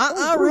rude. That's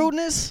so rude.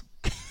 Rudeness.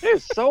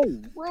 It's so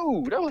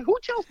rude. I'm like, who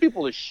tells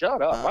people to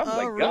shut up? I'm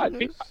like, God, I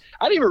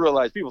didn't even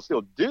realize people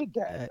still did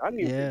that. I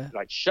mean,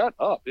 like, shut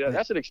up. Yeah,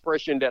 that's an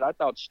expression that I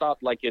thought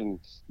stopped like in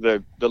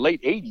the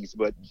late 80s.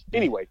 But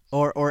anyway.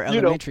 Or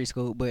elementary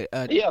school. But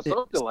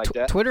something like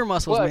that. Twitter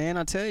muscles, man,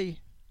 I tell you.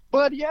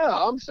 But yeah,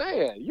 I'm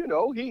saying,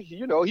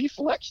 he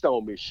flexed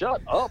on me.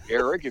 Shut up,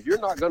 Eric. If you're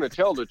not going to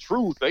tell the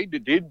truth, they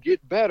did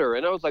get better.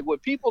 And I was like,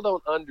 what people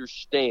don't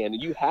understand,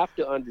 and you have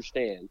to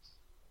understand,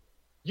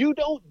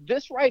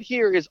 this right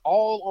here is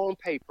all on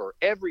paper.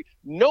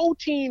 No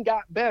team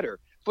got better.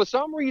 For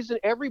some reason,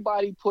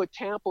 everybody put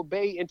Tampa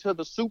Bay into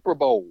the Super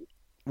Bowl.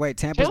 Wait,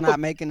 Tampa's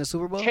not making the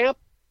Super Bowl?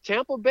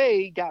 Tampa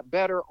Bay got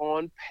better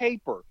on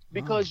paper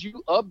because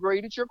you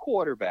upgraded your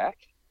quarterback.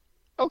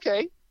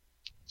 Okay.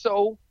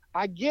 So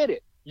I get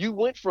it. You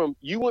went from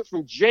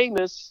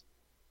Jameis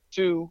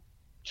to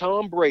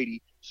Tom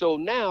Brady. So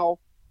now,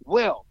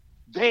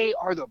 they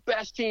are the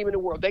best team in the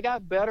world. They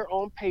got better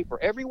on paper.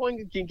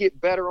 Everyone can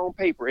get better on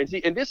paper.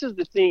 And this is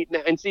the thing.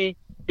 And see,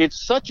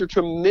 it's such a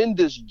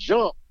tremendous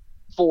jump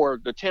for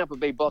the Tampa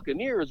Bay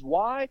Buccaneers.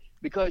 Why?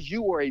 Because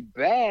you were a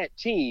bad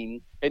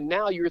team, and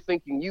now you're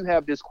thinking you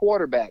have this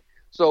quarterback.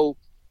 So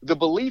the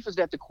belief is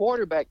that the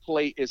quarterback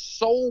play is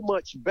so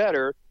much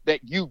better that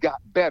you got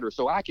better.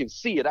 So I can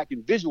see it. I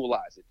can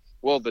visualize it.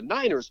 Well, the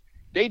Niners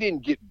They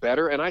didn't get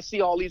better. And I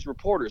see all these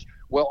reporters.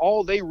 Well,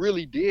 all they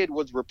really did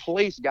was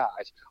replace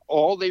guys.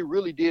 All they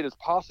really did is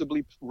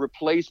possibly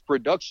replace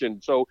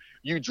production. So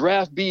you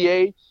draft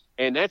BA,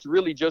 and that's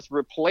really just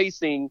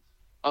replacing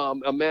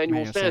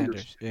Emmanuel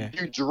Sanders. Yeah.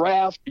 You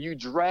draft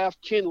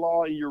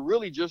Kinlaw, and you're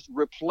really just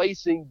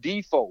replacing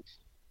Defoe.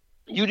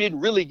 You didn't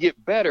really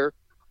get better.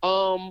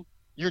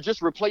 You're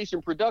just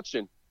replacing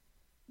production.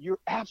 You're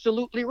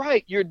absolutely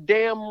right. You're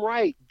damn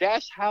right.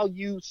 That's how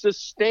you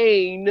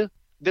sustain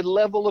the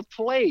level of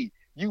play.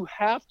 You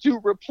have to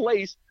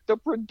replace the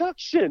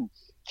production.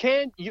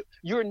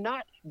 You're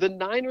not, the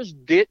Niners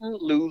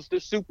didn't lose the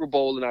Super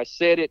Bowl, and I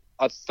said it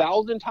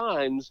 1,000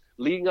 times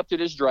leading up to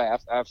this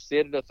draft. I've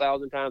said it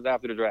 1,000 times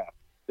after the draft.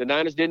 The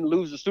Niners didn't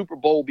lose the Super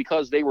Bowl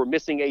because they were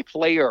missing a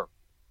player.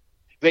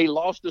 They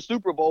lost the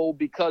Super Bowl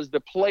because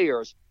the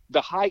players,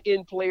 the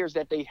high-end players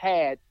that they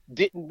had,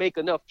 didn't make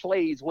enough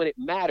plays when it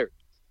mattered.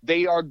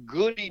 They are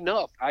good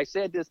enough. I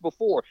said this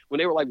before when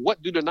they were like,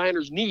 what do the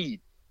Niners need?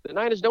 The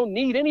Niners don't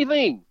need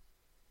anything.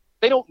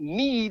 They don't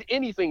need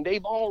anything.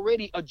 They've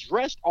already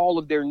addressed all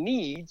of their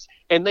needs,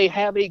 and they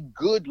have a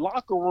good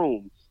locker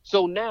room.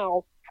 So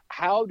now,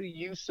 how do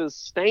you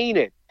sustain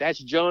it? That's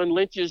John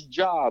Lynch's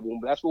job.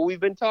 That's what we've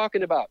been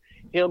talking about.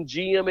 Him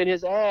GMing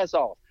his ass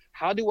off.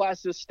 How do I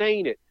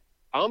sustain it?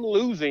 I'm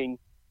losing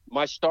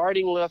my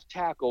starting left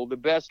tackle, the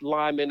best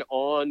lineman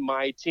on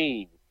my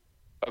team.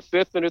 A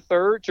fifth and a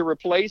third to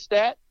replace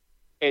that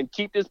and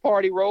keep this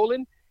party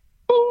rolling.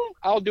 Boom,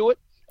 I'll do it.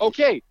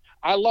 Okay,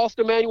 I lost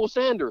Emmanuel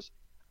Sanders.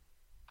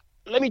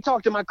 Let me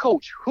talk to my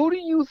coach. Who do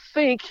you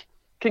think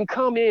can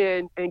come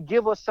in and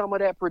give us some of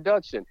that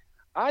production?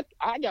 I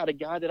got a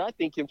guy that I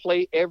think can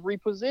play every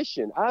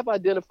position. I've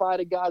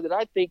identified a guy that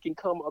I think can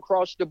come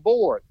across the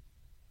board.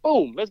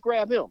 Boom, let's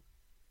grab him.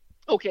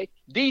 Okay,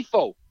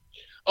 Defoe.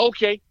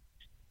 Okay.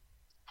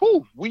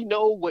 Whew, we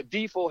know what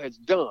Defoe has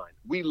done.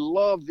 We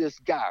love this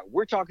guy.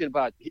 We're talking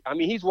about, I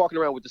mean, he's walking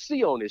around with the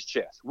C on his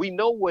chest. We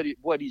know what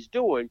he's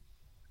doing.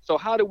 So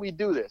how do we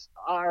do this?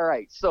 All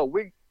right. So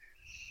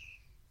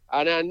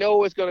and I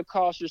know it's going to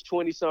cost us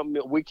 20-something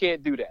million. We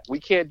can't do that. We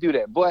can't do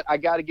that. But I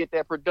got to get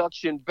that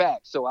production back.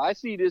 So I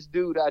see this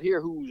dude out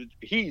here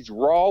he's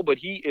raw, but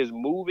he is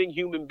moving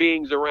human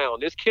beings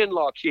around. This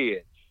Kinlaw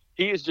kid,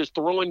 he is just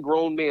throwing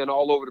grown men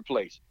all over the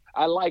place.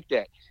 I like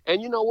that.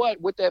 And you know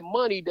what? With that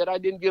money that I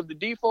didn't give the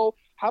Defoe,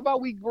 how about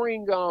we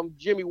bring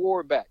Jimmy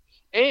Ward back?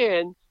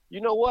 And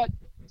you know what?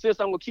 Since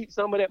I'm going to keep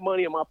some of that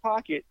money in my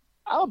pocket,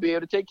 I'll be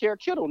able to take care of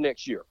Kittle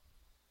next year.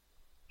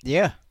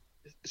 Yeah.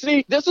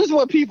 See, this is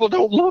what people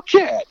don't look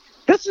at.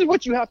 This is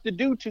what you have to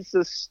do to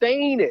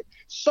sustain it.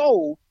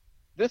 So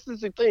this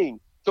is the thing.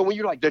 So when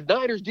you're like, the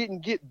Niners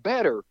didn't get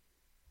better,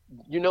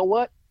 you know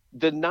what?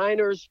 The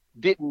Niners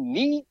didn't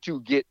need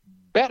to get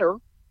better.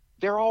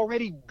 They're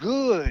already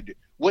good.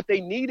 What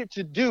they needed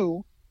to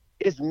do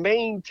is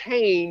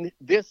maintain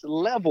this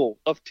level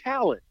of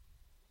talent.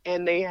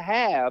 And they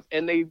have,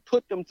 and they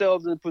put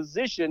themselves in a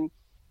position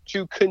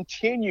to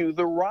continue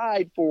the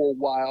ride for a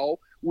while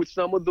with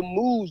some of the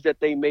moves that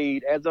they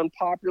made, as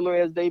unpopular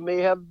as they may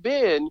have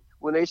been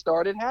when they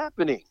started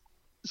happening.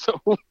 So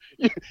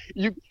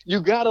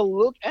you got to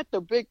look at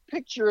the big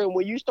picture. And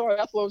when you start,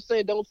 that's what I'm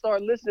saying, don't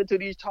start listening to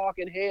these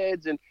talking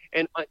heads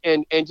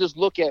and just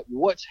look at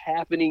what's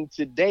happening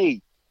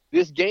today.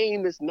 This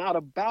game is not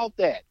about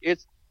that.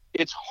 It's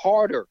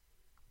harder.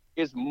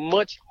 It's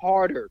much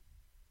harder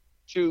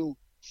to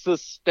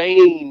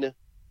sustain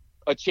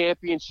a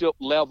championship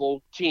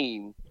level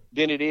team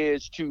than it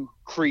is to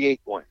create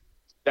one.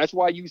 That's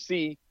why you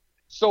see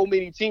so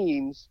many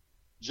teams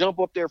jump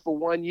up there for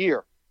 1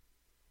 year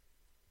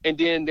and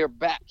then they're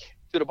back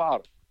to the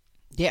bottom.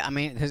 Yeah, I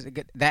mean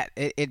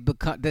it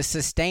become the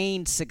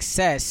sustained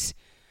success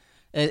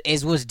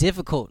is what's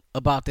difficult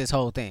about this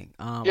whole thing.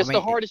 It's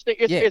the hardest thing.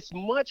 It's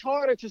much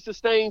harder to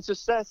sustain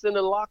success in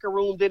the locker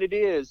room than it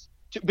is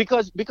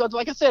because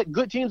like I said,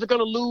 good teams are going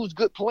to lose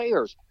good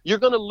players. You're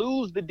going to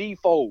lose the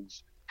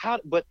Defoes.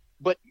 But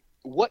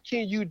what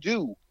can you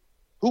do?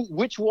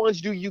 Which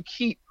ones do you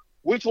keep?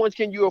 Which ones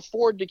can you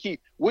afford to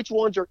keep? Which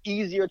ones are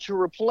easier to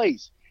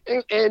replace?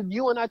 And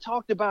you and I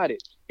talked about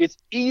it. It's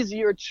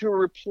easier to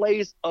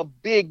replace a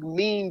big,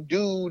 mean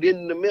dude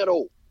in the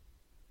middle.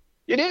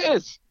 It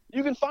is.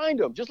 You can find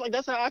them. Just like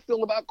that's how I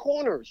feel about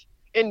corners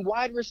and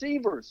wide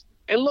receivers.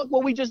 And look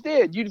what we just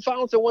did. You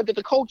found someone that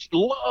the coach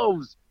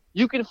loves.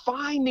 You can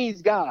find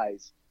these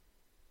guys.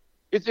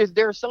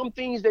 There are some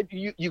things that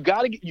you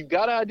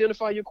gotta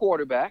identify your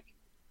quarterback,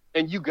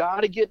 and you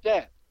gotta get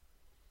that.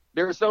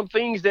 There are some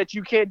things that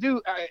you can't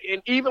do,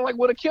 and even like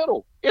with a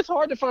Kittle, it's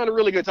hard to find a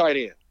really good tight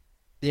end.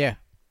 Yeah,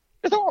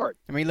 it's hard.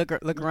 I mean, look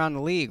around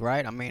the league,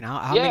 right? I mean,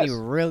 how many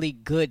really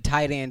good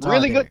tight ends really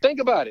are there? Good? Think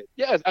about it.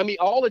 Yes, I mean,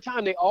 all the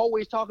time they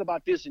always talk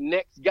about this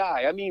next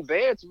guy. I mean,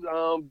 Vance,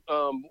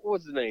 what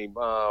was his name?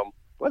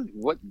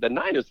 What the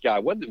Niners guy?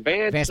 What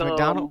Vance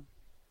McDonald?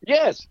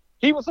 Yes,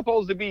 he was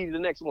supposed to be the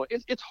next one.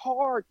 It's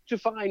hard to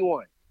find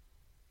one,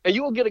 and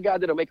you will get a guy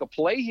that'll make a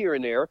play here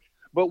and there.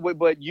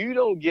 But you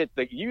don't get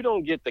the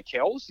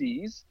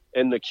Kelceys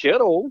and the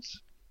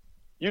Kittles.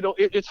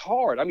 It's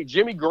hard. I mean,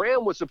 Jimmy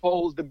Graham was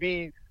supposed to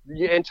be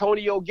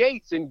Antonio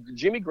Gates, and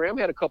Jimmy Graham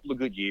had a couple of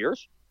good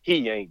years.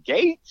 He ain't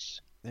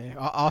Gates. Yeah,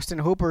 Austin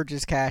Hooper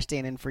just cashed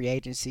in free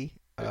agency.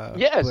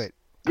 Yes. But,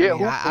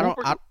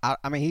 yeah,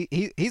 I mean,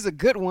 he's a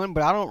good one,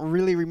 but I don't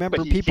really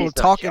remember people he's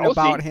talking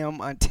about him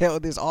until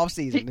this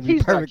offseason, to be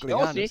perfectly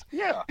honest.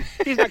 Yeah,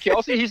 he's not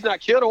Kelsey. He's not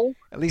Kittle.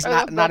 At least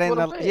not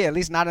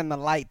in the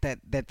light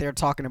that they're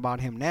talking about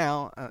him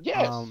now.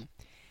 Yes.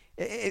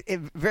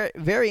 Very,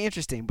 very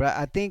interesting. But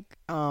I think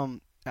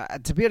to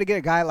be able to get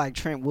a guy like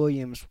Trent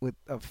Williams with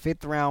a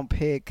 5th-round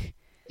pick.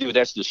 Dude,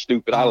 that's just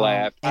stupid. I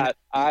laughed.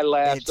 I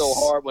laughed so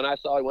hard when I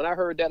saw it. When I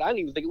heard that, I didn't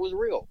even think it was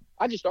real.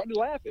 I just started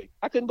laughing.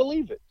 I couldn't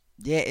believe it.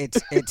 Yeah,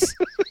 it's.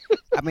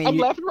 I mean, I'm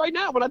laughing right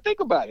now when I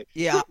think about it.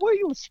 Yeah, Trent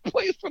Williams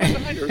plays for the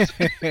Niners.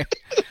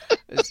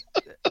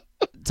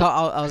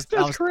 I was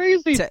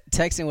crazy.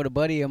 Texting with a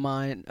buddy of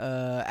mine,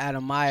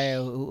 Adam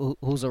Maya,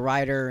 who's a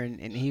writer,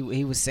 and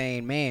he was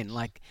saying, man,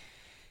 like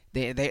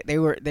they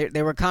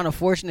were kind of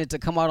fortunate to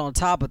come out on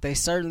top, but they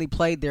certainly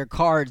played their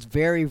cards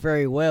very,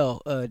 very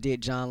well.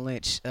 Did John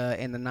Lynch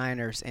and the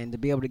Niners, and to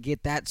be able to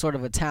get that sort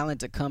of a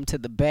talent to come to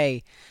the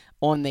Bay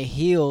on the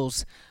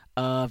heels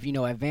of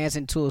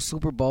advancing to a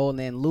Super Bowl and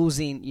then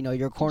losing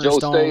your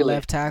cornerstone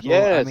left tackle.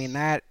 Yes. I mean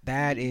that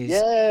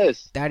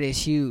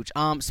is huge.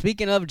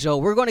 Speaking of Joe,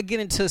 we're going to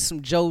get into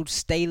some Joe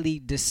Staley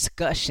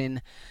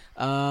discussion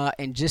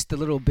in just a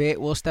little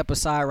bit. We'll step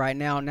aside right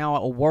now. Now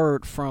a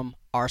word from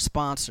our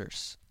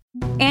sponsors.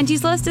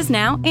 Angie's List is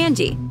now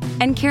Angie,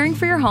 and caring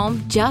for your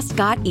home just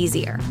got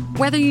easier.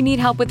 Whether you need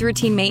help with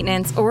routine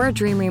maintenance or a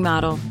dream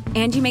remodel,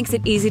 Angie makes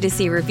it easy to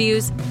see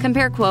reviews,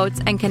 compare quotes,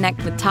 and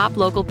connect with top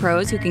local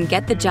pros who can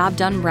get the job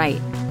done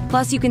right.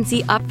 Plus, you can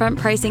see upfront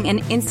pricing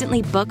and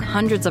instantly book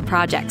hundreds of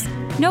projects.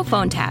 No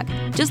phone tag,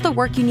 just the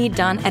work you need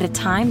done at a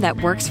time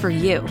that works for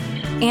you.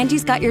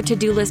 Angie's got your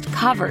to-do list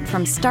covered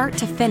from start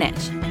to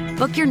finish.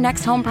 Book your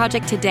next home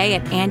project today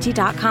at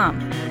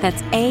Angie.com.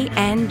 That's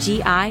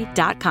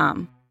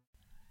ANGI.com.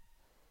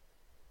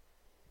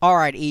 All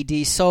right,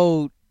 ED.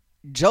 So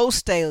Joe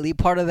Staley,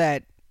 part of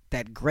that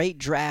great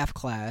draft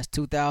class,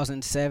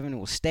 2007, it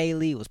was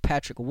Staley, it was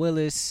Patrick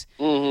Willis,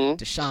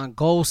 Deshaun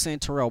Golson,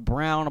 Terrell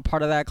Brown, a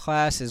part of that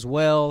class as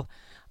well.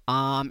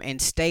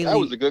 And Staley. That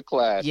was a good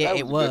class. Yeah,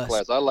 it was a good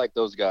class. I like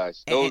those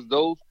guys.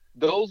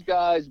 Those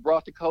guys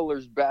brought the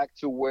colors back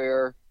to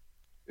where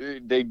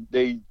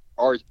they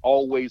are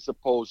always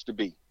supposed to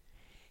be.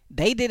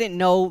 They didn't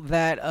know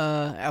that,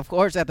 of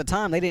course, at the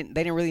time they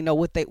didn't really know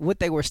what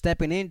they were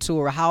stepping into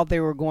or how they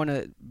were going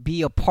to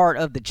be a part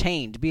of the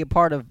change, be a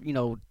part of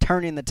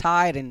turning the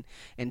tide and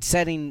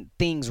setting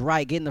things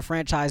right, getting the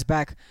franchise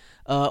back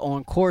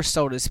on course,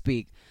 so to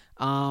speak.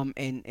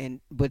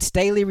 But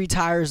Staley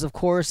retires, of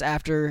course,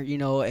 after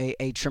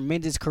a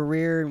tremendous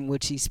career in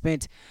which he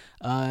spent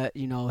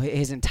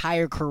his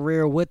entire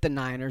career with the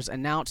Niners.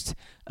 Announced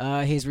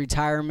his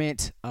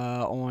retirement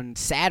on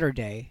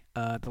Saturday,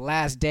 the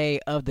last day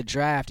of the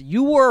draft.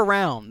 You were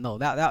around, no,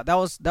 that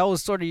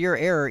was sort of your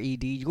era,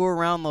 ED. You were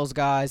around those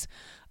guys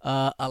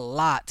a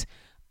lot.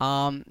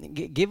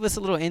 Give us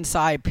a little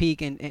inside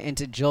peek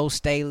into Joe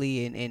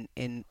Staley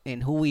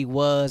and who he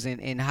was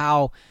and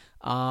how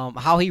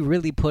he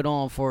really put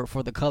on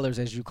for the colors,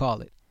 as you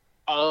call it.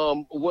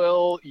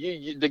 Well,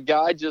 the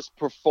guy just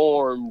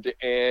performed,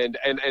 and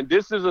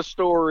this is a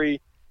story.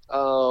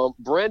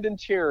 Brandon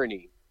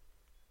Tierney,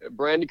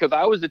 because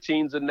I was the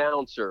team's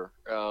announcer,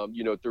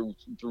 through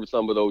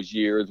some of those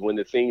years when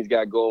the things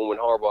got going when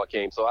Harbaugh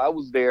came. So I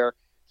was there.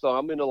 So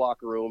I'm in the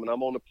locker room and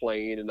I'm on the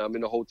plane and I'm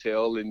in the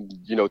hotel and,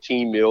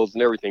 team meals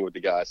and everything with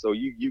the guys. So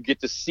you get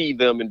to see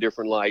them in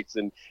different lights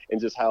and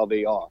just how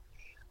they are.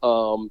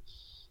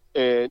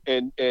 And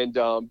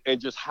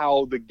just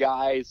how the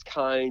guys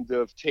kind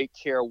of take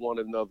care of one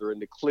another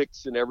and the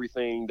cliques and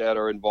everything that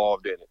are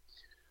involved in it.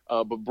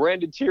 But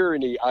Brandon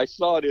Tierney, I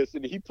saw this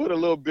and he put a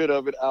little bit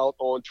of it out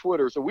on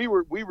Twitter. So we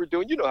were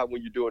doing, how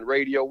when you're doing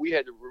radio, we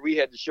had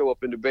to show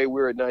up in the Bay.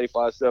 We were at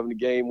 95.7 The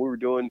Game. We were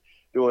doing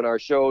our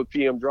show,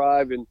 PM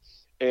Drive,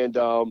 and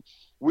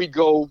we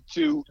go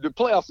to the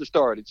playoffs that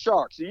started.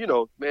 Sharks,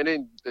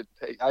 man.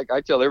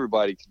 I tell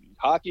everybody,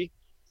 hockey.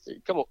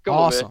 Come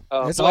awesome.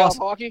 on, man. It's playoff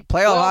awesome. hockey.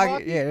 Playoff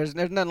hockey. Yeah, there's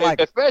nothing like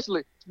it.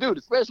 Especially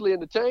in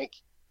the tank.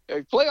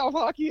 Playoff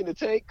hockey in the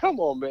tank. Come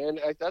on, man.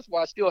 That's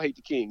why I still hate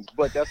the Kings.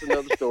 But that's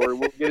another story.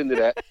 We'll get into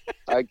that.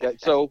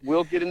 So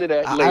we'll get into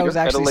that later. I was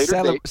actually at a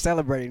later date.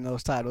 celebrating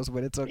those titles,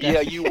 but it's okay. Yeah,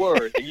 you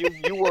were.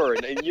 You were.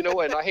 And you know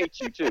what? And I hate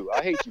you too.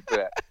 I hate you for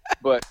that.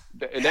 But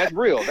and that's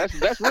real. That's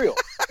real.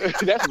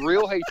 That's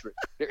real hatred.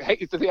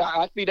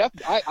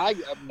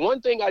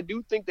 One thing I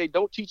do think they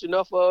don't teach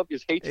enough of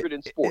is hatred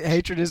in sports.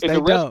 Hatred is they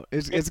don't.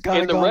 It's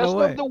kind of gone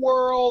away. In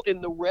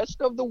the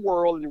rest of the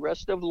world, in the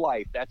rest of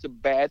life, that's a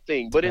bad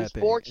thing. But in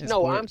sports,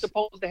 I'm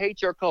supposed to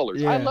hate your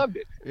colors. Yeah. I loved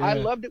it. Yeah. I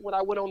loved it when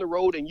I went on the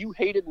road and you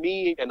hated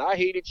me and I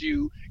hated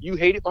you. You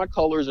hated my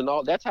colors and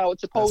all. That's how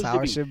it's supposed to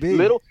be. It should be.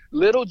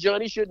 Little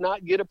Johnny should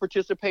not get a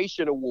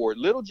participation award.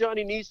 Little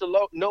Johnny needs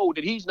to know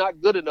that he's not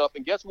good enough.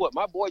 And guess what?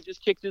 My boy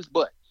just kicked his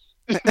butt.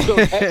 So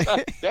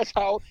that's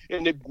how.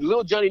 And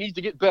little Johnny needs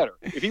to get better.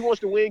 If he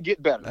wants to win,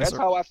 get better. That's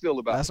how I feel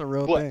about it. That's a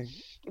real thing.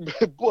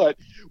 But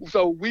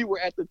so we were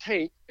at the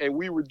tank and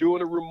we were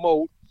doing a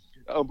remote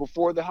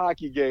before the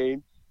hockey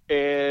game,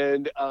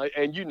 and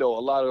you know, a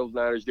lot of those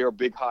Niners, they're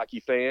big hockey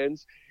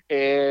fans.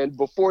 And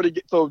before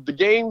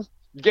the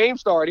game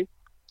started,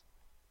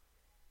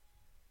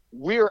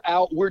 we're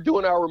out. We're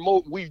doing our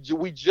remote. We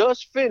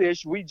just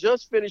finished. We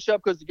just finished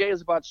up because the game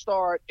is about to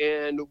start,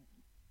 and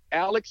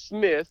Alex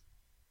Smith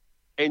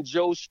and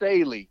Joe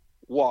Staley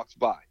walks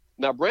by.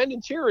 Now,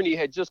 Brandon Tierney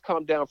had just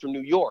come down from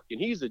New York, and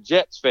he's a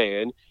Jets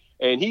fan,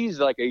 and he's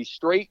like a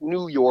straight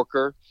New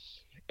Yorker,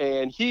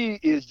 and he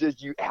is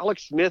just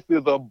Alex Smith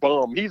is a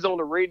bum. He's on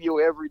the radio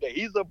every day.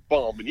 He's a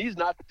bum, and he's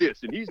not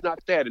this, and he's not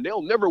that, and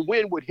they'll never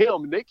win with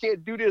him, and they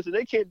can't do this, and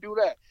they can't do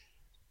that.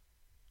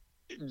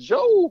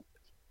 Joe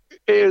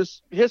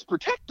is his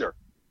protector.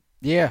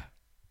 Yeah.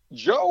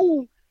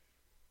 Joe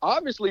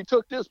obviously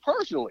took this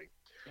personally.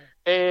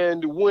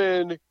 And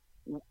when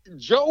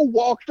Joe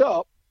walked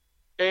up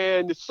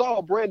and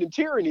saw Brandon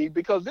Tierney,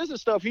 because this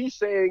is stuff he's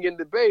saying in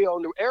the Bay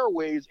on the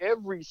airways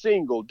every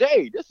single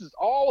day. This is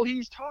all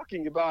he's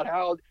talking about,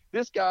 how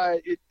this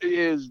guy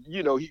is,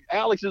 you know,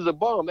 Alex is a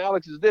bum.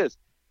 Alex is this.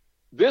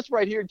 This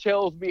right here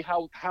tells me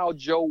how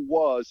Joe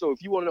was. So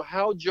if you want to know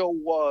how Joe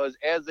was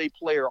as a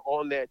player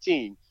on that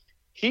team,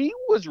 he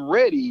was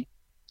ready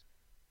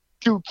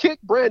to kick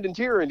Brandon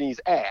Tierney's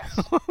ass.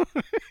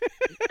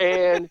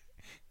 And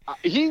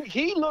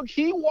he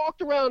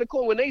walked around the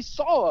corner. When they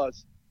saw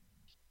us,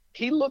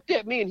 he looked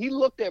at me and he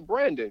looked at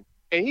Brandon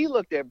and he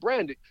looked at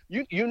Brandon.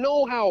 You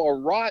know how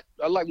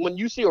like when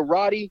you see a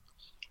Roddy,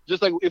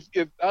 just like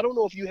if I don't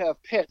know if you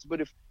have pets,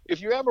 but if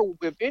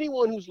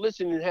anyone who's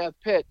listening have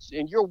pets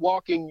and you're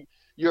walking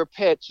your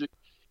pets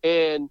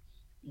and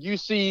you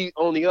see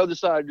on the other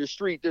side of the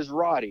street there's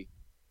Roddy,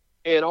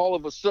 and all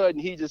of a sudden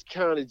he just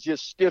kind of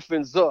just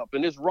stiffens up,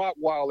 and this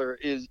Rottweiler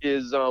is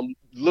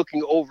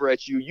looking over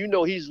at you. You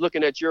know he's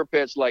looking at your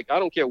pets like, I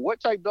don't care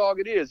what type dog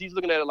it is, he's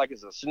looking at it like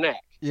it's a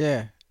snack.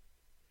 Yeah.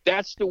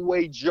 That's the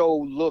way Joe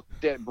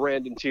looked at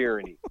Brandon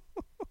Tierney.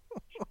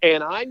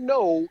 And I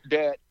know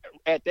that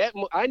at that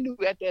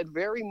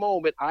very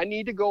moment, I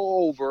need to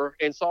go over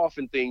and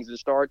soften things and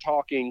start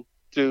talking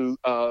to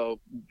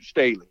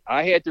Staley.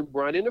 I had to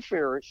run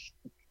interference,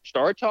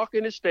 start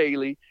talking to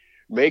Staley,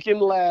 make him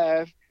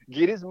laugh,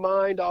 get his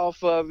mind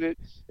off of it,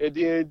 and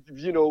then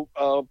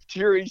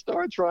Tierney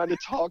started trying to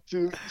talk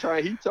to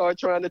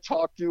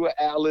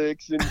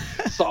Alex and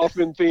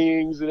soften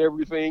things and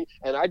everything,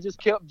 and I just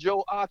kept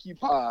Joe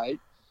occupied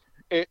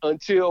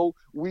until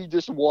we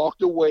just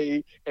walked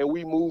away and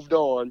we moved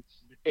on.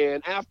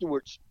 And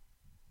afterwards,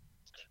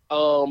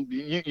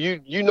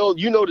 you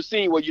know the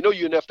scene where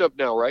you're effed up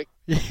now, right?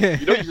 Yeah.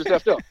 You know you just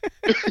effed up.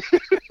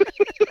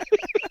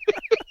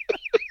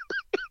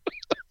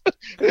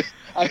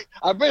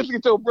 I basically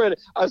told Brandon,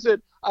 I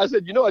said, I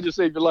just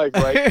saved your life,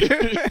 right?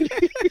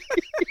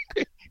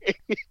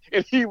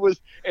 and he was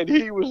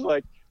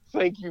like,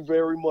 thank you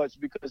very much,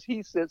 because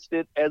he sensed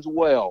it as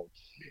well.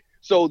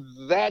 So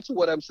that's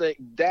what I'm saying.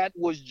 That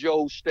was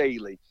Joe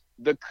Staley.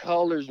 The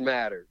colors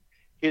mattered.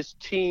 His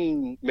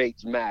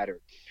teammates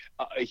mattered.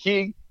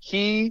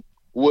 He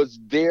was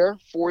there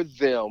for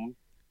them.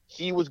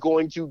 He was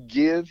going to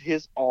give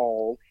his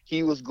all.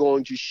 He was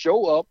going to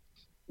show up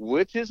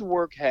with his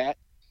work hat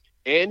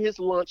and his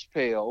lunch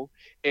pail,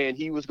 and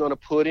he was going to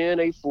put in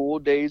a full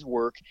day's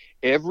work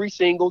every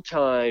single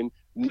time,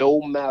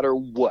 no matter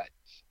what,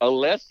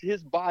 unless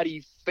his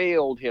body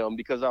failed him.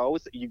 Because I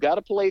always say, you got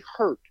to play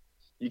hurt.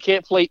 You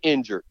can't play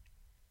injured.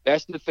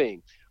 That's the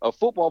thing. A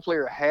football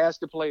player has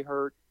to play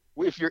hurt.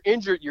 If you're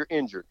injured, you're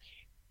injured.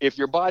 If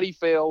your body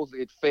fails,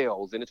 it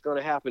fails, and it's going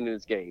to happen in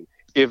this game.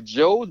 If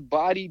Joe's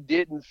body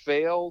didn't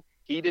fail,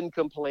 he didn't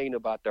complain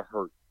about the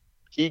hurt.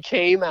 He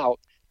came out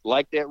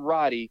like that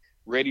Roddy,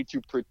 ready to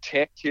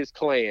protect his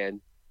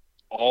clan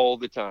all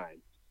the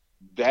time.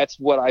 That's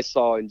what I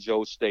saw in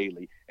Joe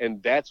Staley,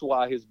 and that's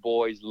why his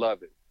boys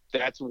love it.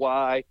 That's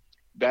why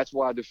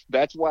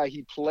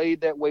he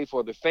played that way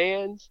for the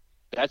fans.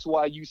 That's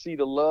why you see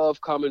the love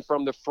coming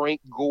from the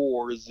Frank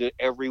Gores and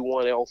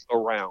everyone else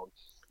around.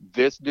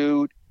 This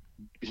dude,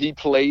 he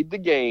played the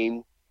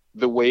game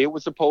the way it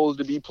was supposed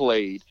to be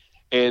played,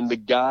 and the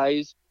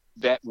guys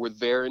that were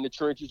there in the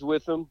trenches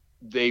with him,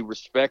 they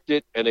respect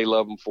it and they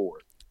love him for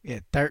it. Yeah,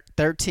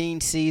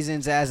 13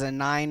 seasons as a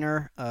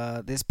Niner.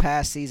 This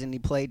past season, he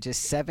played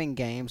just 7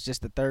 games,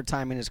 just the third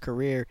time in his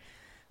career.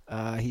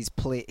 He's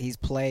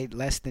played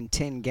less than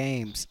 10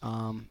 games.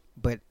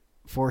 But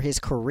for his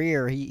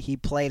career, he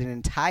played an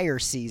entire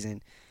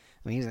season.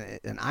 I mean, he's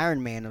an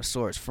Iron Man of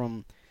sorts.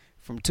 From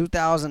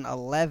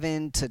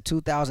 2011 to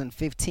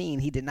 2015,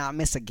 he did not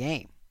miss a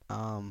game.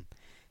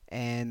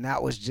 And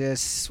that was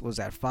just, was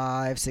that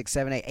 5, 6,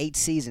 7, 8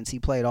 seasons he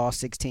played all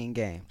 16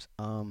 games.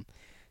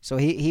 So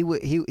he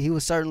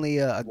was certainly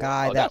a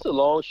guy that's a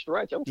long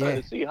stretch. I'm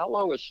trying to see how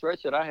long a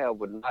stretch that I have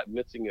with not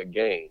missing a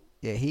game.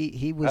 Yeah,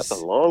 he was.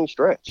 That's a long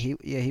stretch.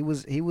 He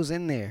was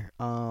in there.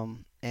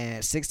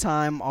 And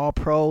 6-time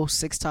All-Pro,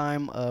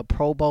 6-time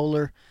Pro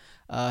Bowler.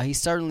 He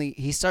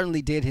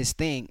certainly did his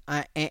thing.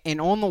 And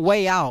on the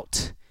way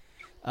out,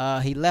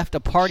 he left a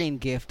parting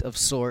gift of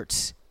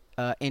sorts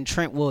in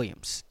Trent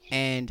Williams.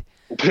 And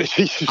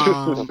thank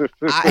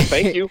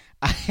you.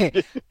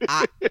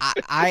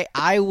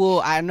 I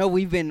will. I know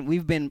we've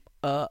been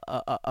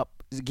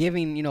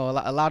giving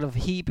a lot of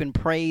heap and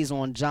praise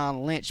on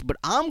John Lynch, but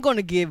I'm going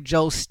to give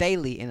Joe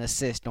Staley an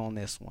assist on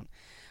this one.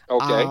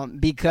 Okay.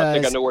 Because I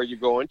think I know where you're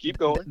going. Keep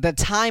going. The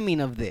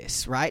timing of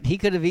this, right? He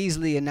could have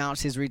easily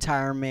announced his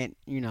retirement,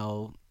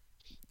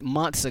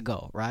 months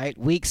ago, right?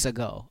 Weeks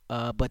ago.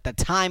 But the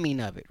timing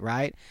of it,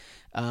 right?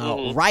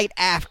 Right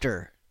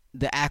after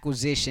the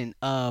acquisition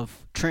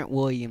of Trent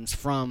Williams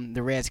from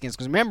the Redskins.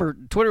 Because remember,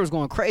 Twitter was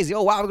going crazy.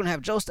 Oh, wow, we're going to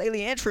have Joe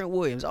Staley and Trent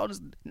Williams.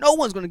 No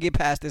one's going to get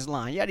past this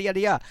line. Yada, yada,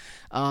 yada.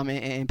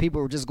 And people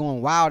were just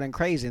going wild and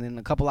crazy. And then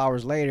a couple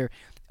hours later,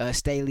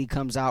 Staley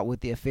comes out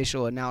with the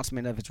official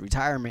announcement of his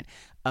retirement.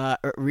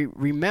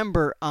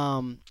 Remember,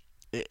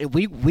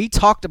 we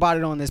talked about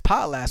it on this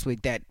pod last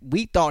week that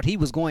we thought he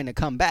was going to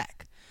come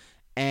back.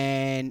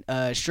 And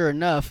sure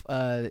enough,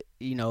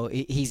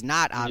 he's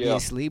not,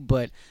 obviously. Yeah.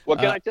 But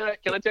can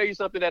I tell you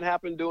something that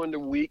happened during the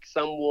week?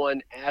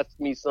 Someone asked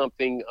me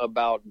something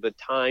about the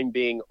time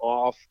being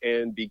off,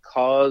 and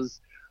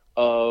because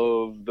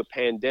of the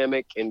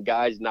pandemic and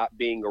guys not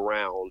being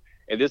around.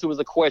 And this was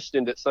a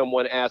question that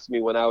someone asked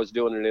me when I was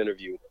doing an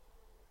interview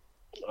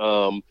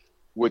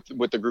with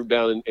the group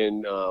down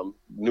in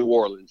New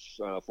Orleans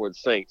for the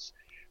Saints.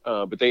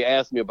 But they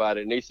asked me about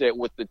it, and they said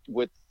with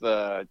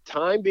the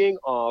time being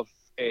off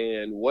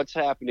and what's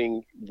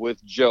happening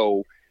with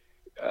Joe,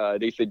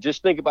 they said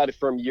just think about it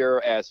from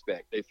your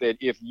aspect. They said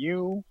if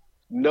you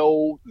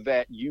know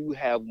that you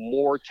have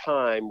more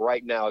time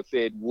right now, it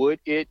said would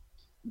it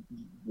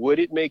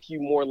make you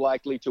more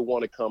likely to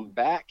want to come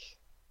back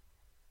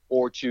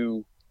or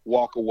to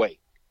walk away?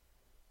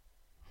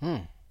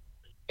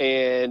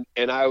 And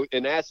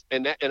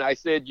I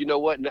said, you know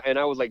what? And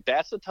I was like,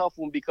 that's a tough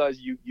one, because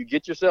you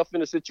get yourself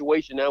in a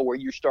situation now where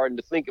you're starting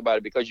to think about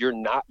it, because you're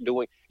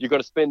going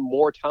to spend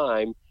more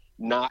time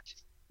not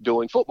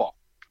doing football.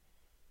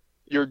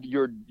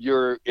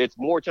 It's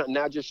more time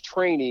now just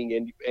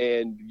training,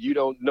 and you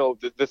don't know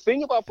the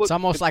thing about football. It's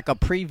almost like a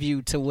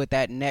preview to what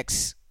that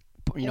next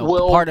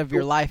part of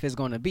your life is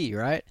going to be,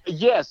 right?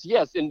 Yes.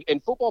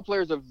 And football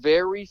players are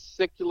very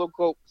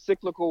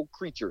cyclical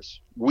creatures.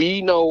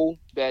 We know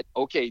that,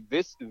 okay,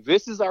 this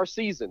is our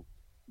season.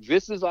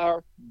 This is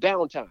our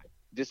downtime.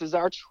 This is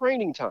our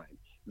training time.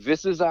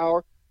 This is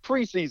our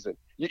preseason.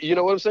 You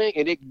know what I'm saying?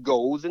 And it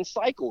goes in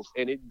cycles,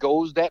 and it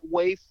goes that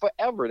way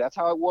forever. That's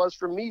how it was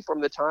for me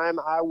from the time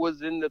I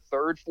was in the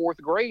 3rd, 4th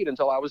grade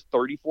until I was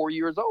 34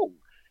 years old.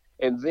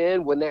 And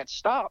then when that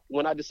stopped,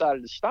 when I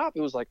decided to stop,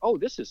 it was like, oh,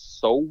 this is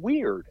so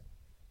weird.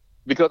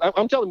 Because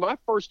I'm telling you, my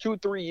first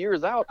 2-3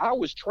 years out, I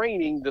was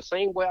training the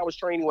same way I was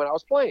training when I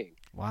was playing.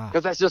 Wow.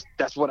 Because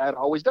that's what I'd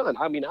always done.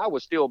 I mean, I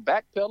was still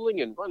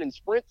backpedaling and running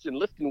sprints and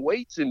lifting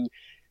weights and,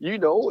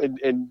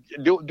 and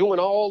doing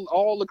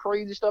all the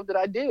crazy stuff that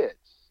I did.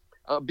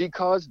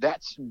 Because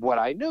that's what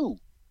I knew.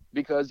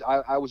 Because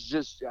I was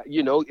just,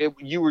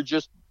 you were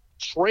just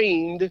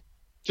trained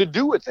to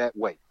do it that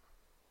way.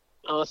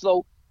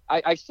 So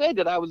I said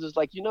that I was just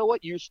like, you know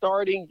what, you're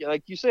starting,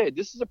 like you said,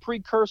 this is a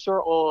precursor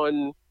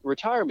on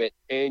retirement,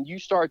 and you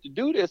start to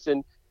do this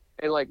and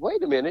like,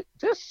 wait a minute,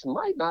 this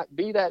might not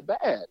be that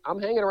bad. I'm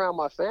hanging around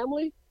my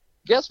family.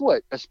 Guess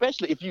what?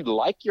 Especially if you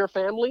like your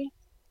family.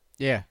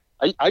 Yeah.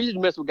 I used to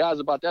mess with guys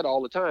about that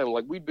all the time.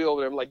 Like, we'd be over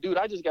there. I'm like, dude,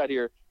 I just got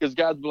here. Because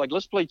guys would be like,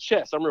 let's play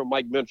chess. I remember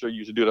Mike Mentor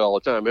used to do that all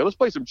the time. Man, let's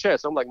play some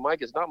chess. I'm like,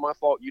 Mike, it's not my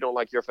fault you don't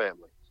like your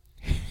family.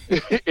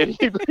 and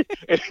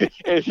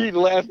he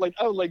laughed. Like,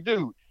 I was like,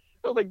 dude,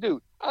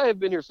 I have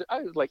been here.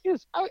 I was like,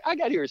 I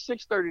got here at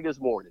 6:30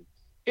 this morning.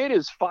 It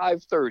is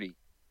 5:30.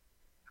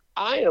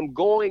 I am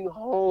going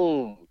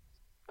home.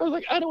 I was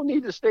like, I don't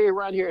need to stay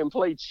around here and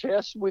play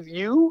chess with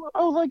you.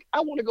 I was like, I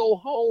want to go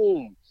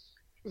home.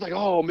 He was like,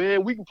 oh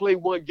man, we can play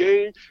one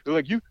game. They're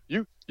like, you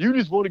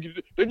just want to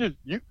get. They just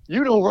you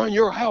don't run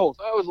your house.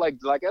 I was like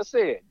I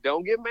said,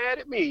 don't get mad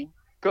at me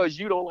because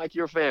you don't like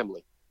your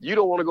family. You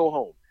don't want to go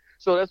home.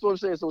 So that's what I'm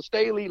saying. So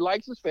Staley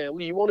likes his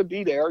family. You want to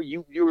be there.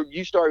 You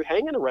start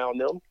hanging around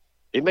them.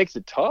 It makes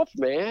it tough,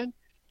 man.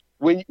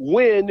 When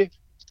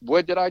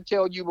what did I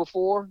tell you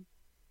before?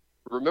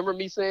 Remember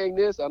me saying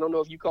this? I don't know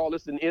if you call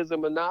this an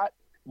ism or not,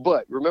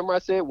 but remember I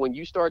said when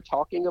you start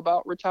talking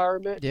about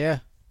retirement, yeah,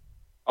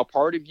 a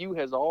part of you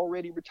has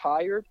already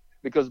retired,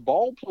 because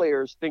ball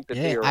players think that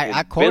they are invincible.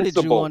 I quoted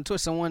you on Twitter.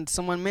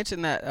 Someone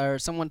mentioned that, or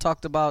someone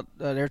talked about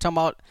they were talking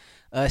about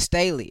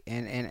Staley,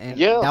 and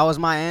yeah, that was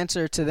my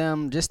answer to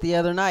them just the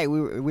other night.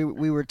 We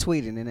were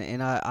tweeting,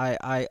 and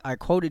I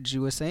quoted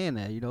you as saying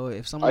that,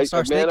 if someone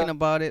starts thinking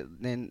about it,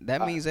 then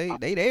that means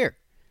they there.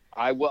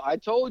 I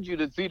told you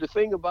to see the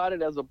thing about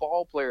it as a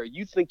ball player.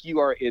 You think you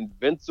are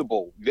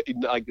invincible,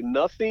 like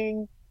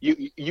nothing.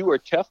 You are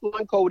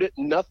Teflon coated.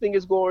 Nothing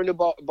is going to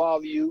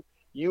bother you.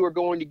 You are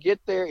going to get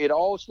there. It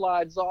all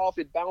slides off.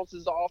 It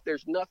bounces off.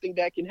 There's nothing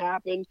that can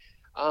happen.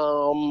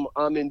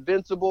 I'm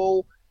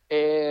invincible.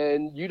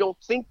 and you don't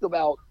think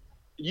about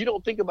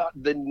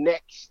the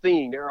next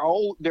thing. There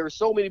are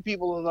so many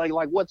people who are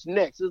like what's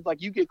next? It's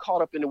like you get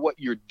caught up into what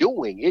you're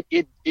doing.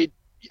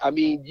 I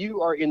mean,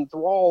 you are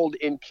enthralled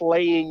in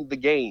playing the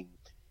game.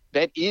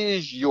 That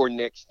is your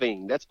next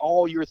thing. That's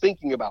all you're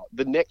thinking about.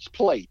 The next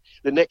play,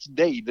 the next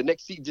day, the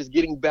next seat, just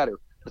getting better.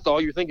 That's all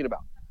you're thinking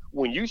about.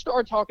 When you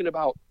start talking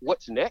about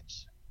what's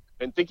next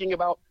and thinking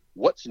about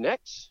what's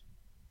next,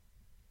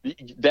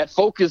 that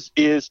focus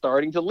is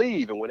starting to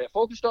leave. And when that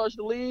focus starts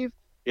to leave,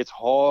 it's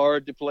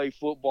hard to play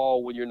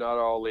football when you're not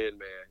all in,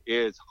 man.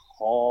 It's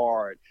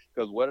hard.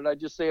 Because what did I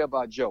just say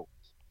about Joe?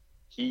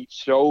 He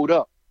showed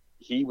up.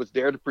 He was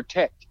there to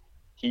protect.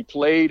 He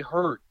played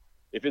hurt.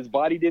 If his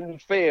body didn't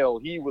fail,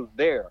 he was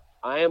there.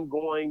 I can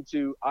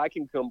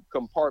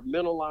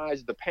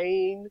compartmentalize the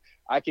pain.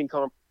 I can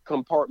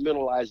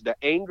compartmentalize the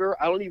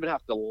anger. I don't even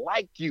have to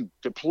like you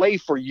to play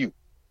for you.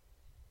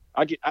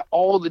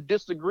 All the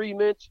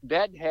disagreements,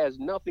 that has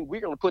nothing.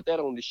 We're going to put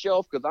that on the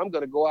shelf because I'm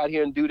going to go out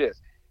here and do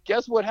this.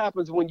 Guess what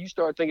happens when you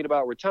start thinking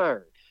about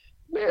retiring?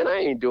 Man, I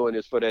ain't doing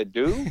this for that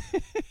dude.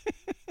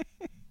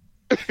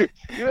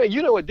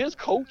 You know what? This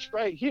coach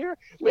right here,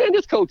 man,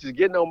 this coach is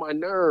getting on my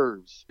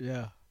nerves.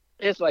 Yeah.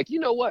 It's like, you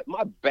know what?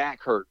 My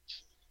back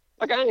hurts.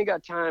 Like, I ain't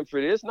got time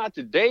for this. Not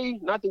today.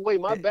 Not the way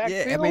my back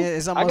feels. I mean,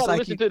 it's almost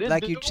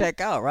like you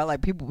check out, right?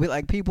 Like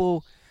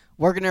people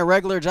working their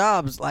regular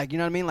jobs. Like, you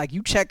know what I mean? Like,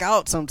 you check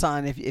out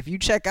sometime. If you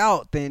check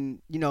out,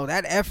 then, you know,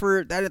 that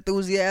effort, that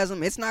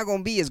enthusiasm, it's not going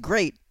to be as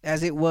great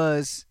as it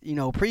was, you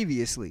know,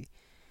 previously.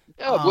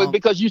 Yeah,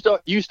 because you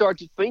start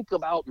to think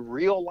about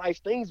real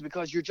life things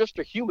because you're just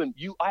a human.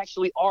 You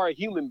actually are a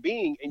human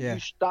being, and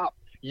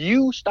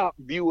you stop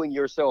viewing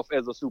yourself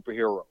as a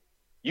superhero.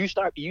 You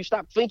stop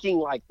thinking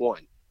like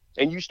one,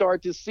 and you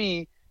start to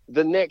see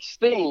the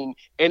next thing,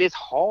 and it's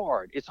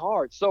hard. It's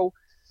hard. So,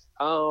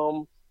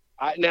 now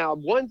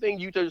one thing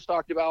you just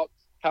talked about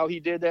how he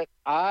did that.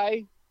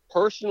 I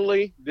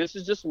personally, this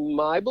is just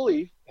my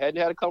belief.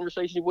 Hadn't had a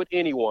conversation with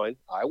anyone.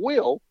 I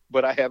will,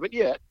 but I haven't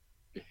yet.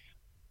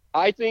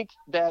 I think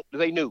that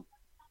they knew.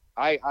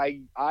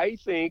 I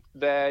think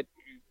that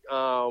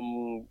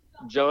John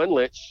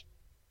Lynch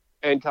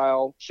and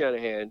Kyle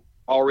Shanahan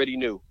already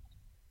knew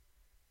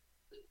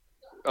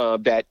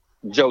that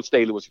Joe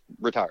Staley was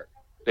retired,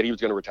 that he was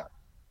going to retire.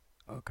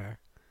 Okay.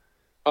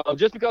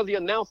 Just because the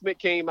announcement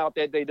came out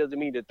that day doesn't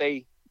mean that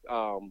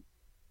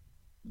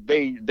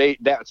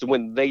that's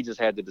when they just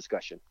had the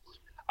discussion.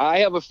 I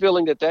have a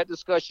feeling that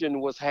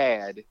discussion was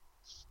had,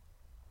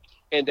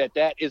 and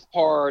that is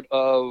part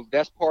of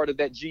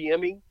that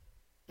GMing.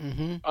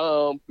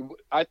 Mm-hmm.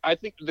 I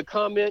think the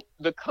comment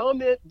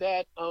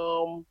that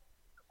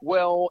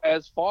well,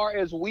 as far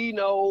as we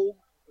know,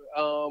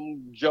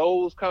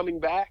 Joe's coming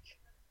back.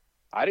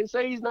 I didn't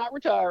say he's not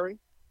retiring.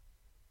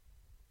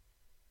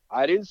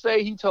 I didn't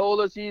say he told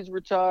us he's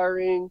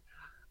retiring.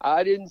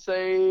 I didn't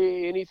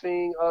say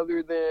anything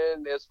other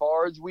than, as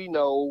far as we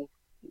know,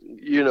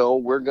 you know,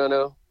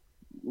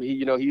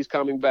 he's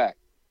coming back.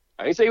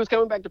 I didn't say he was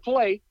coming back to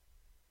play.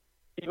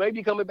 He may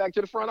be coming back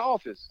to the front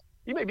office.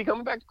 He may be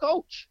coming back to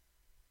coach.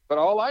 But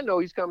all I know,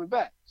 he's coming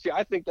back. See,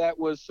 I think that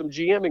was some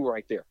GMing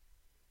right there.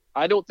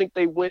 I don't think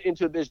they went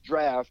into this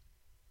draft.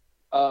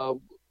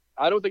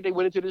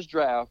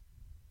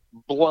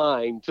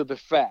 Blind to the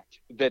fact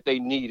that they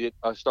needed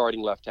a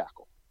starting left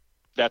tackle.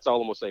 That's all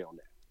I'm going to say on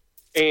that.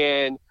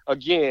 And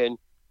again,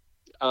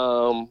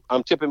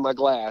 I'm tipping my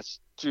glass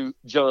to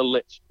John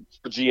Lynch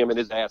for GMing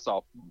his ass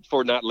off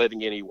for not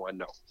letting anyone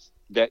know.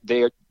 That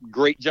their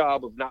great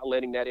job of not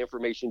letting that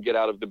information get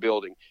out of the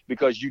building,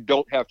 because you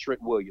don't have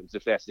Trent Williams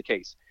if that's the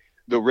case.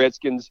 The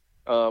Redskins,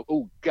 that's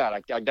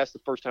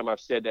the first time I've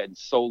said that in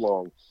so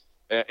long,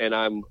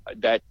 and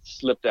that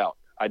slipped out.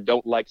 I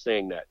don't like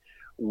saying that.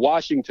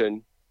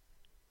 Washington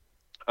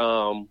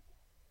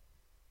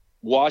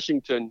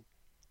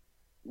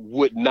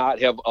would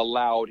not have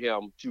allowed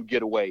him to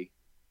get away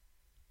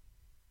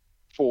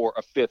for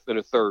a fifth and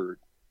a third,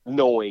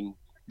 knowing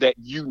that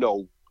you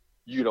don't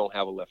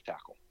have a left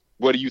tackle.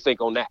 What do you think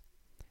on that?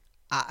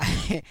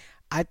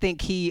 I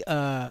think he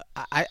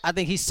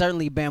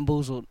certainly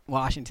bamboozled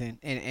Washington,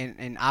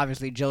 and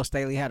obviously Joe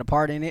Staley had a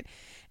part in it,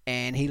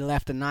 and he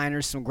left the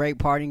Niners some great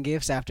parting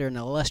gifts after an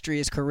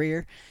illustrious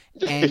career.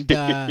 And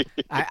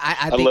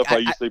I love how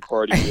you say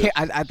parting gifts.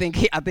 I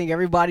think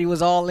everybody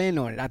was all in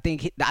on it. I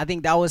think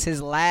that was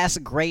his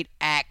last great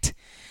act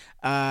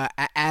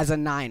as a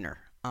Niner.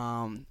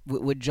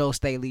 What Joe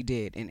Staley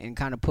did and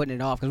kind of putting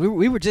it off, because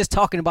we were just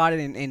talking about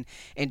it,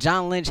 and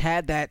John Lynch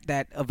had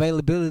that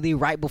availability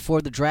right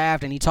before the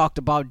draft, and he talked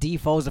about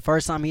Defoe's the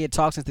first time he had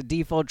talked since the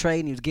Defoe trade,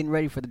 and he was getting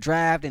ready for the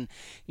draft, and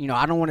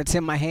I don't want to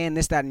tip my hand,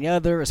 this, that, and the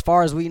other. As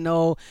far as we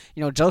know,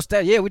 Joe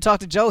Staley, we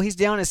talked to Joe, he's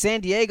down in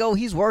San Diego,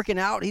 he's working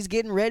out, he's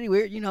getting ready,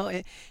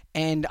 less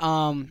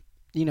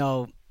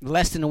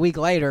than a week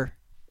later,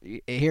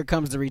 here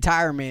comes the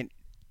retirement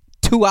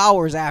 2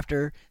 hours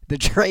after the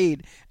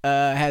trade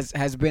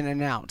has been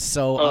announced.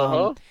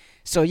 So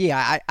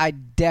I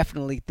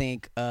definitely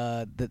think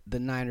the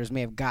Niners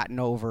may have gotten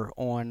over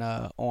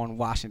on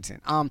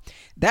Washington.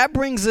 That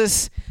brings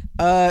us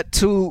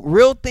To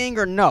real thing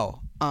or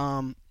no?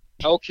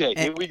 Okay,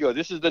 here we go.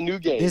 This is the new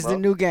game. This is the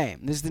new game.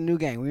 This is the new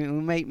game.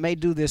 We may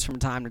do this from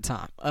time to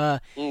time.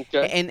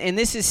 Okay. And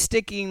this is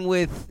sticking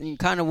with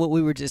kind of what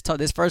we were just talking.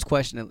 This first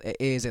question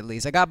is, at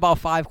least I got about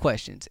 5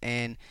 questions,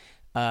 and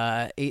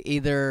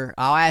either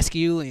I'll ask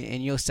you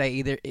and you'll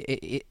say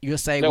you'll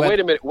say. Now wait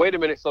a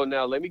minute. So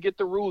now let me get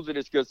the rules of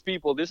this, because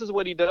people, this is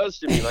what he does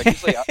to me. Like you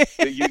say,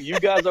 you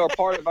guys are a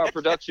part of our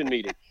production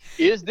meeting.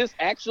 Is this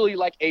actually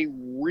like a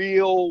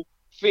real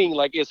thing?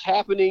 Like it's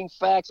happening,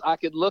 facts, I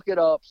could look it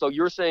up. So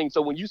you're saying, so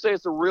when you say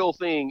it's a real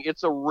thing,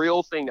 it's a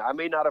real thing. I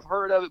may not have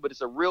heard of it, but it's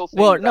a real thing.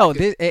 Well, no,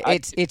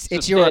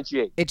 it's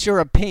your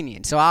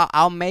opinion. So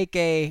I'll make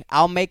a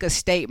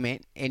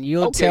statement, and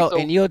you'll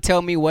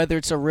tell me whether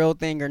it's a real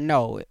thing or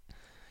no,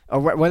 or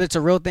whether it's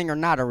a real thing or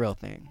not a real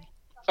thing.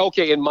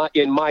 Okay, in my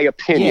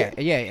opinion.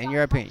 Yeah, in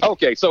your opinion.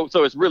 Okay, so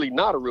it's really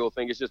not a real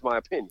thing. It's just my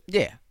opinion.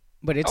 Yeah,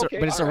 but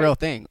it's a real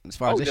thing as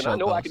far as this show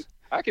goes.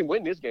 I can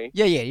win this game.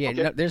 Yeah.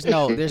 Okay.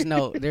 No,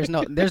 there's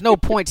no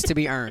points to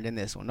be earned in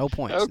this one. No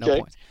points.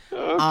 Okay.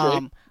 No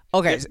points.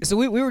 Okay. So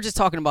we were just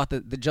talking about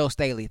the Joe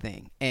Staley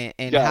thing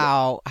and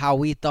how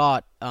we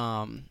thought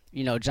John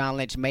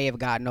Lynch may have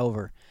gotten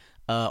over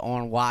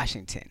on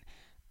Washington.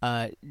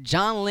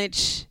 John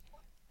Lynch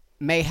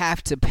may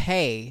have to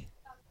pay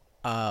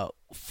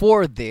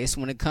for this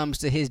when it comes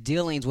to his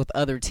dealings with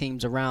other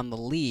teams around the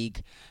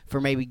league for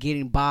maybe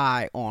getting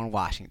by on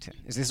Washington.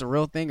 Is this a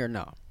real thing or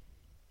no?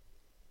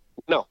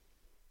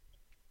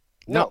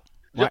 No.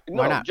 Why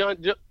not?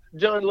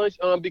 John Lynch,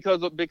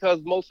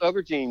 because most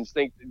other teams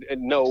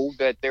know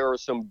that there are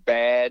some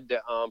bad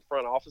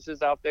front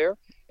offices out there,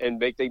 and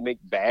they make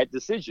bad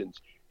decisions,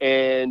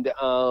 and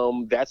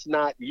that's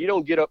not. You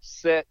don't get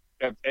upset.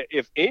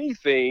 If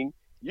anything,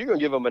 you're gonna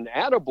give him an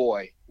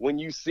attaboy when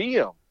you see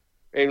him,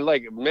 and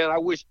like, man, I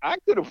wish I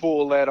could have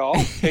pulled that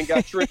off and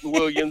got Trenton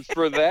Williams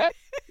for that.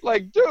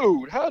 Like,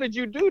 dude, how did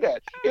you do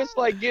that? It's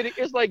like getting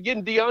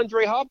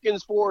DeAndre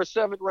Hopkins for a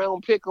 7th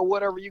round pick or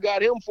whatever you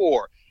got him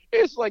for.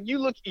 It's like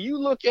you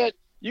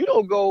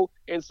don't go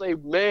and say,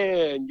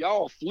 man,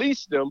 y'all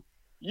fleeced them.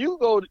 You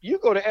go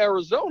to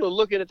Arizona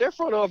looking at their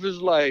front office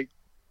like,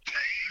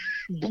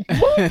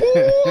 my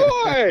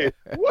boy,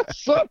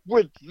 what's up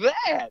with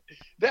that?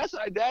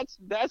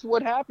 That's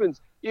what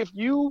happens. If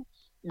you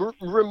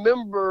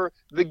remember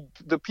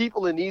the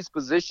people in these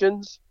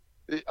positions,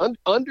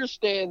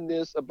 understand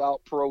this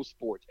about pro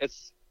sports,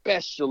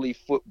 especially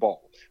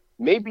football,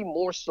 maybe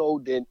more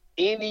so than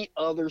any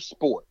other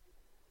sport.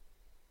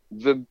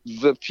 The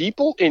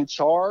people in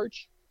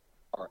charge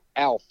are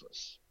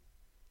alphas.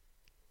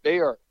 They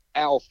are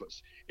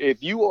alphas.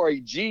 If you are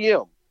a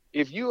GM,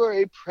 if you are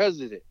a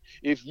president,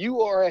 if you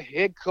are a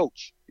head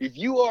coach, if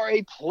you are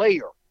a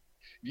player,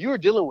 you're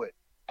dealing with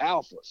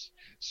alphas.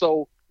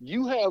 So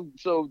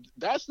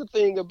that's the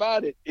thing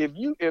about it.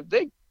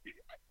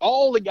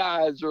 All the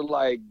guys are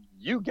like,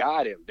 you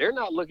got him. They're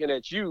not looking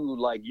at you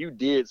like you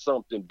did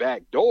something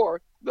backdoor.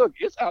 Look,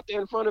 it's out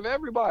there in front of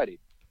everybody.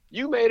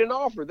 You made an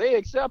offer. They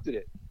accepted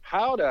it.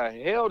 How the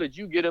hell did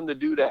you get him to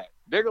do that?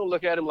 They're going to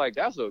look at him like,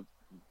 that's a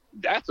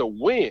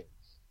win.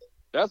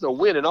 That's a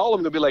win. And all of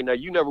them going to be like, now,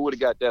 you never would have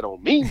got that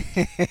on me.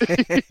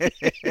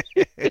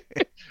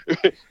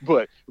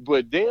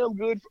 but damn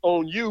good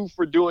on you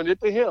for doing it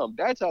to him.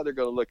 That's how they're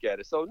going to look at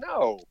it. So,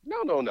 no.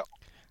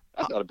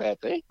 That's not a bad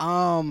thing.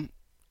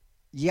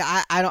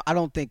 Yeah, I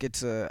don't think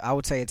I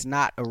would say it's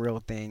not a real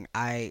thing.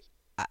 I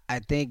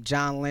think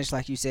John Lynch,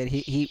 like you said,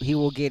 he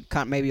will get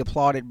maybe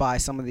applauded by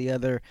some of the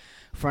other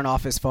front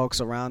office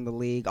folks around the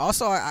league.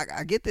 Also,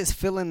 I get this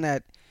feeling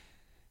that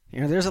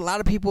there's a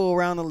lot of people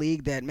around the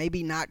league that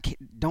maybe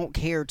don't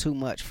care too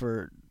much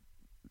for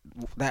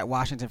that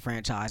Washington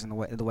franchise and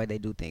the way they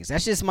do things.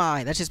 That's just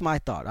my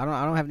thought. I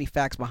don't have any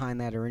facts behind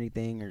that or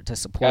anything or to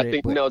support it. I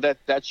think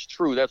that's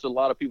true. That's a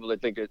lot of people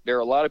that think there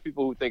are a lot of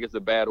people who think it's a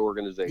bad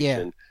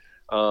organization.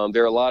 Yeah.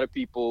 There are a lot of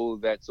people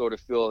that sort of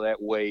feel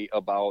that way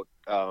about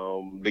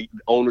the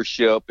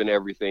ownership and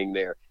everything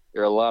there.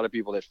 There are a lot of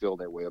people that feel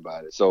that way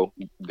about it. So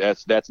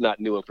that's not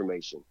new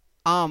information.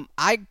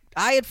 I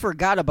had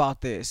forgot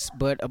about this,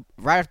 but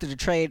right after the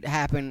trade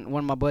happened,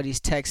 one of my buddies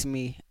texted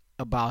me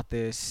about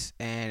this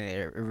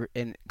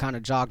and kind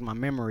of jogged my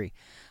memory.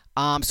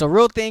 So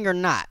real thing or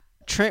not,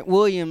 Trent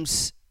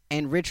Williams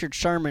and Richard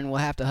Sherman will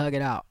have to hug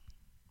it out.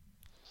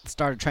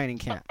 Start a training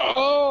camp.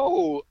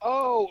 Oh,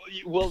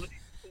 well,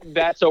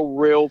 that's a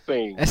real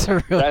thing. That's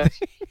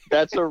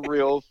a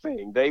real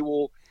thing. They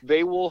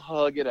will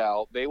hug it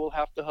out. They will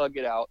have to hug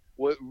it out.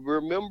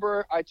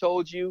 Remember, I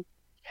told you,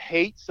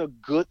 hate's a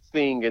good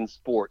thing in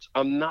sports.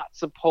 I'm not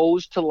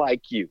supposed to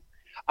like you.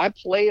 I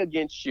play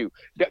against you.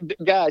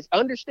 Guys,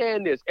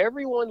 understand this.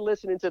 Everyone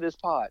listening to this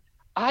pod,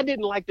 I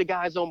didn't like the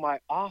guys on my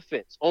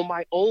offense, on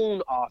my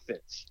own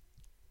offense,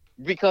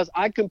 because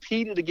I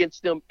competed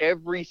against them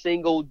every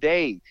single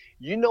day.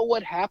 You know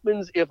what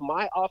happens if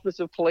my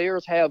offensive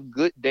players have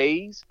good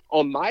days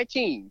on my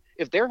team?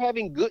 If they're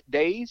having good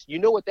days, you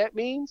know what that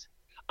means?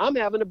 I'm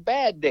having a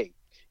bad day.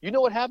 You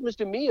know what happens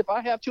to me if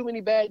I have too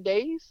many bad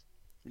days?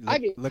 I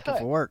get looking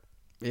cut. For work.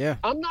 Yeah.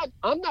 I'm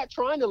not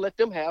trying to let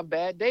them have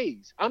bad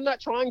days. I'm not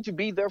trying to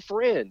be their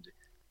friend.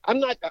 I'm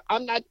not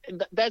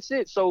that's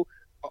it. So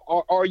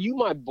are you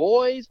my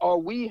boys? Are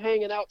we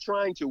hanging out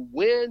trying to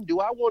win? Do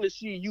I want to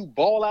see you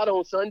ball out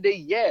on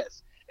Sunday?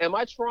 Yes. Am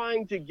I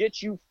trying to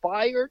get you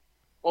fired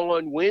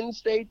on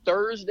Wednesday,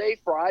 Thursday,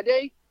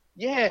 Friday?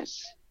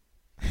 Yes.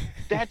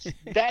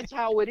 That's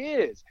how it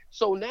is.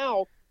 So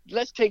now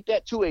let's take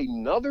that to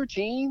another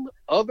team,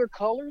 other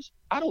colors.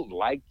 I don't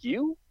like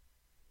you.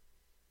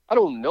 I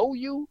don't know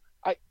you.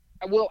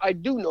 Well, I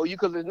do know you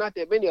because there's not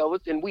that many of us,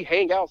 and we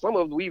hang out. Some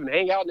of us we even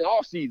hang out in the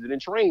off season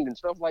and train and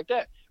stuff like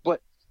that.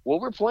 But when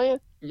we're playing,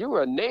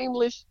 you're a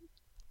nameless,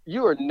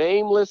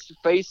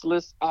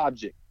 faceless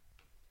object.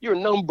 You're a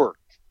number.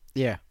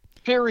 Yeah.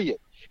 Period.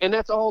 And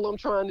that's all I'm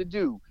trying to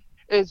do.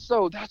 And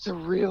so that's a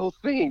real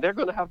thing. They're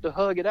going to have to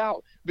hug it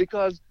out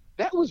because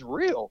that was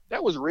real.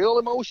 That was real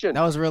emotion.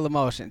 That was real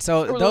emotion.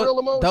 So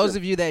those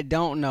of you that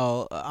don't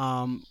know,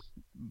 I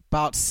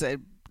want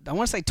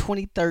to say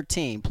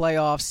 2013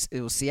 playoffs.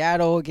 It was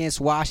Seattle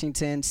against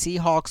Washington.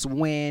 Seahawks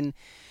win,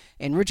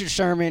 and Richard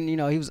Sherman, you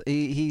know,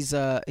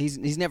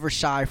 he's never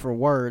shy for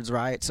words,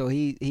 right? So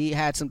he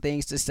had some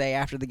things to say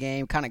after the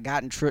game, kind of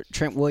got in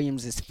Trent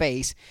Williams'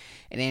 face,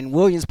 and then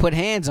Williams put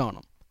hands on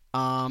him.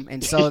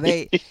 And so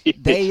they he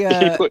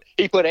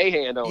put a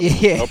hand on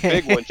him, a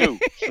big one too.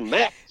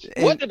 Smack.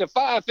 What did the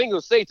 5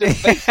 fingers say to the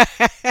face?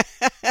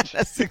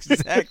 That's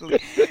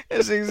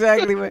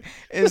exactly what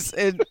it's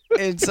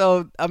and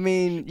so I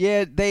mean,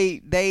 yeah,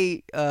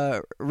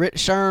 Rich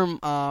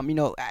Sherm, you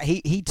know,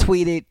 he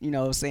tweeted, you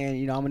know, saying,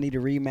 you know, I'm gonna need a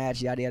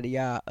rematch, yada yada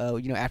yada,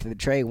 you know, after the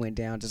trade went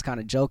down, just kind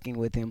of joking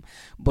with him.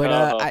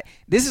 But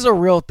this is a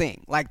real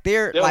thing. Like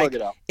they'll like hug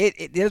it out.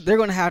 They're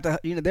gonna have to,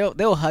 you know,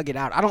 they'll hug it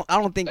out. I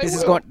don't think this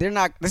is going. They're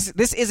not.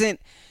 This isn't.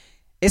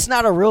 It's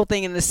not a real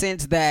thing in the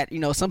sense that, you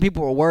know, some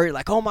people are worried,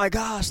 like, oh my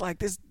gosh, like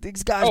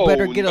these guys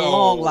better get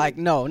along. Like,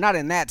 no, not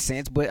in that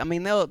sense. But I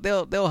mean,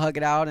 they'll hug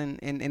it out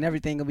and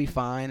everything will be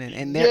fine.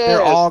 And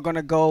they're all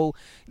gonna go.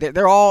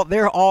 They're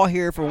all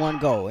here for one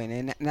goal,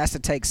 and that's to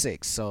take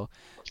 6. So.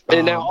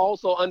 And now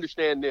also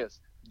understand this.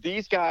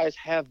 These guys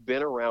have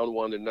been around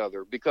one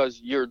another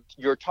because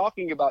you're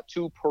talking about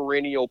 2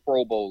 perennial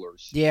Pro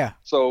Bowlers. Yeah.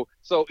 So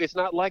it's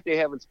not like they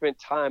haven't spent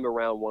time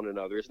around one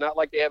another. It's not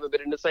like they haven't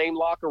been in the same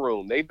locker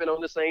room. They've been on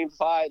the same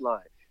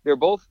sideline. They're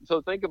both. So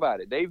think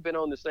about it. They've been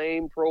on the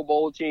same Pro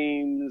Bowl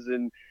teams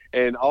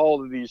and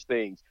all of these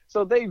things.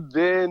 So they've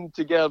been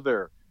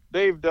together.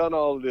 They've done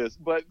all of this.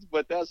 But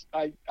that's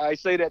I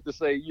say that to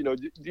say, you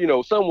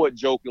know, somewhat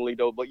jokingly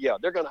though. But yeah,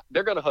 they're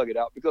gonna hug it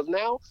out because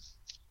now.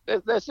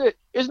 That's it.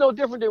 It's no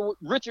different than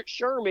Richard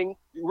Sherman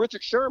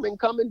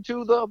coming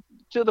to the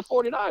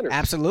 49ers.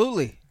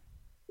 Absolutely.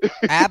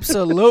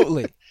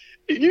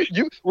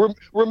 You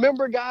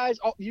remember, guys,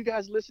 you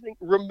guys listening,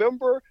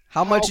 remember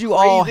how much you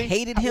all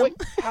hated him?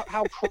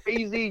 How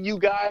crazy you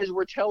guys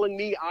were telling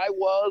me I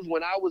was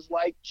when I was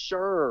like,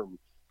 Sherm,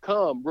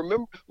 come.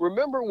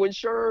 Remember when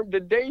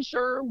the day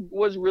Sherm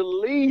was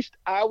released,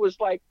 I was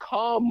like,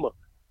 come.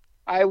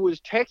 I was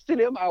texting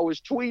him. I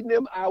was tweeting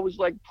him. I was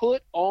like,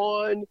 put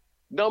on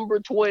number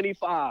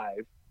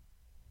 25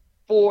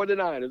 for the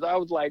Niners. I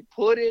was like,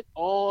 put it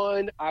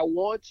on.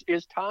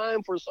 It's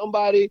time for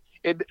somebody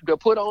to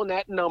put on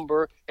that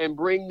number and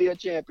bring me a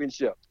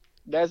championship.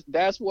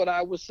 That's what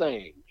I was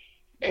saying.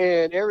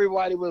 And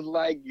everybody was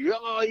like,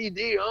 oh, he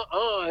did,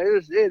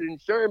 it's it, and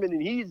Sherman,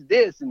 and he's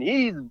this, and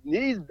he's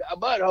a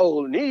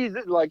butthole, and he's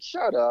like,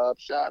 shut up.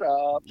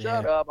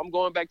 I'm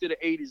going back to the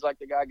 80s like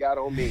the guy got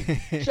on me.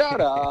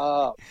 Shut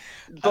up.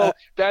 So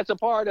that's a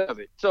part of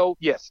it. So,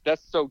 yes,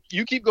 so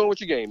you keep going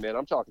with your game, man.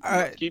 I'm talking to you.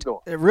 Right. Keep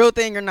going. Real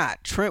thing or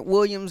not, Trent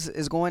Williams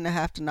is going to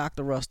have to knock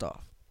the rust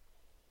off.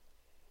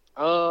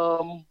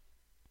 Oh,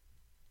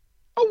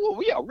 well,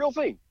 yeah, real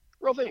thing.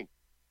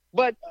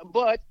 But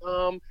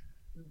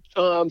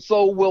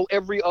so will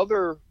every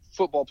other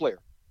football player.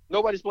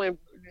 Nobody's playing.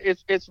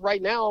 It's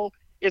right now.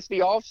 It's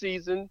the off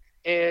season,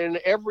 and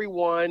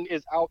everyone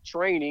is out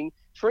training.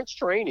 Trent's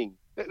training.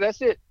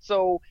 That's it.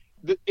 So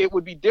it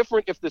would be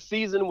different if the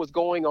season was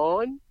going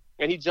on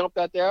and he jumped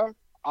out there,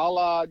 a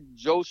la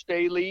Joe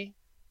Staley,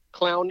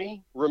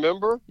 Clowney.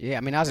 Remember? Yeah,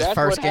 I mean that was his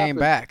first game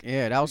back.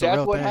 Yeah, that was a real thing.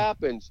 That's what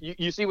happens.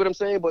 You see what I'm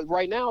saying? But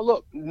right now,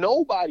 look,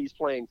 nobody's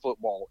playing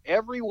football.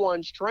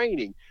 Everyone's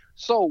training.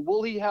 So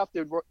will he have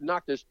to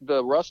knock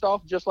the rust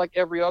off just like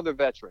every other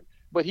veteran?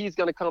 But he's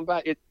going to come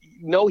back.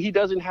 No, he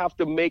doesn't have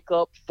to make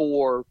up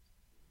for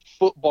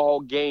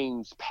football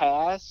games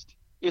past.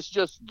 It's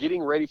just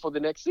getting ready for the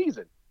next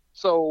season.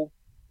 So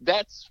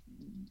it's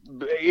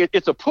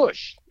a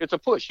push. It's a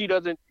push. He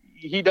doesn't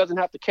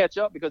have to catch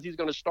up because he's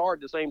going to start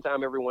at the same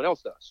time everyone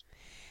else does.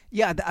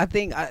 Yeah, I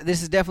think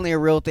this is definitely a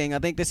real thing. I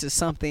think this is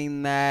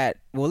something that,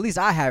 well, at least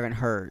I haven't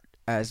heard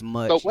as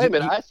much. So wait a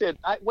minute. Wait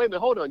a minute.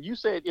 Hold on. You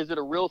said, is it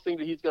a real thing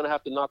that he's going to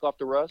have to knock off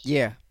the rust?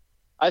 Yeah.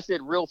 I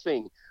said real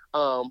thing.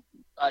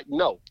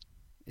 No.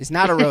 It's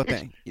not a real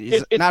thing.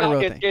 It's not a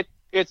real thing.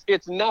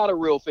 It's not a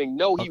real thing.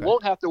 No, he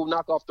won't have to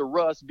knock off the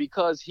rust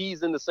because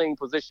he's in the same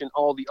position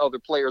all the other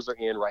players are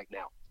in right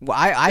now. Well,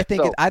 I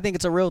think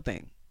it's a real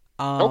thing.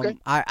 Okay.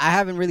 I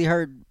haven't really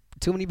heard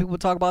too many people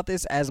talk about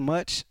this as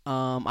much.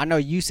 I know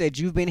you said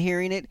you've been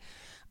hearing it.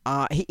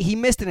 He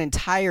missed an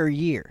entire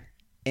year,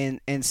 and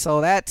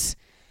so that's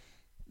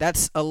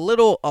a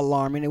little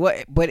alarming.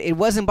 But it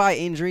wasn't by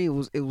injury.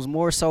 It was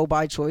more so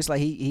by choice.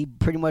 Like he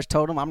pretty much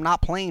told him, "I'm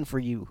not playing for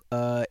you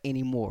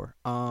anymore."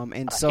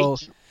 And so.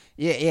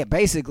 Yeah,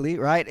 basically,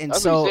 right? And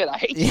That's so, what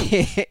he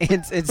said. I hate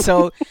you. and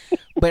so,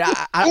 but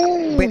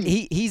but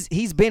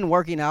he's been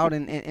working out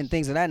and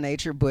things of that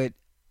nature. But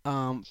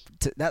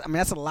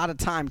that's a lot of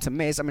time to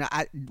miss. I mean,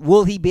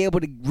 will he be able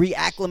to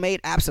reacclimate?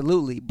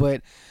 Absolutely,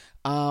 but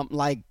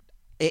like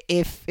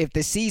if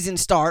the season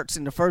starts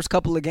in the first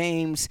couple of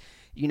games,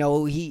 he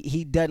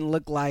doesn't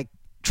look like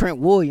Trent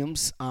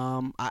Williams.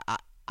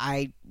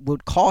 I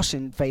would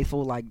caution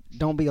faithful, like,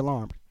 don't be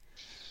alarmed.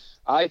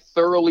 I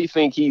thoroughly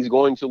think he's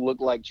going to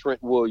look like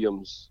Trent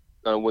Williams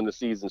when the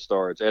season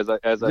starts. As I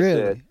really?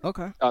 said,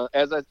 Okay.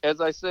 As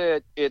I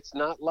said, it's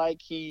not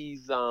like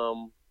he's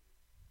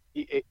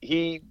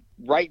he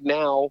right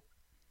now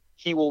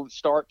he will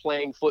start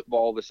playing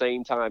football the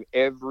same time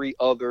every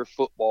other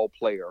football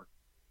player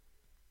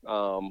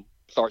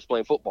starts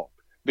playing football,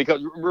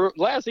 because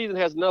last season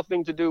has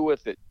nothing to do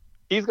with it.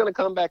 He's going to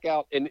come back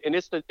out, and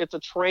it's a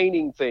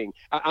training thing.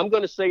 I'm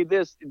going to say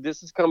this.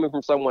 This is coming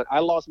from someone.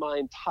 I lost my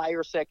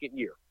entire second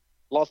year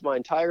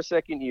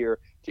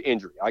to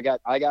injury. I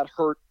got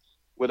hurt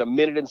with a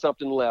minute and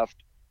something left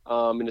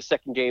in the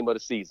second game of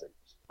the season.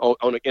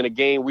 In a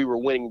game we were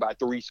winning by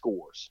 3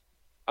 scores.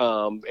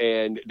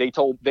 And they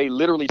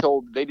literally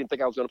told they didn't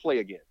think I was going to play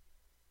again.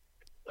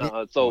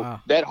 Wow.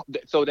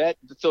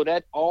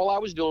 that all I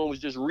was doing was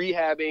just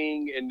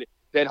rehabbing, and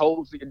that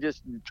whole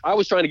I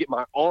was trying to get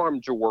my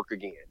arm to work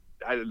again.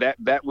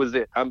 That was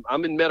it.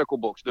 I'm in medical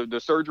books.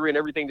 The surgery and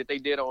everything that they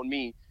did on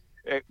me.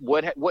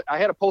 What I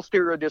had a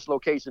posterior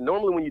dislocation.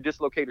 Normally, when you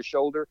dislocate a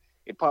shoulder,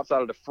 it pops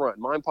out of the front.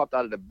 Mine popped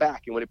out of the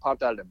back, and when it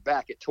popped out of the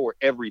back, it tore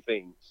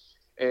everything,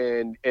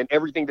 and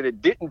everything that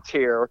it didn't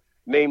tear.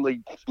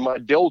 Namely, my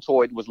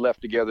deltoid was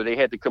left together. They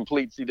had to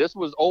complete. See, this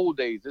was old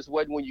days. This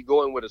wasn't when you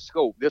go in with a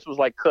scope. This was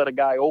like cut a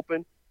guy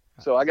open.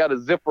 So I got a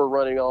zipper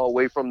running all the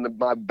way from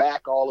my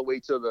back all the way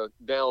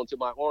down to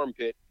my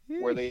armpit,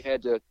 where they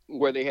had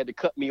to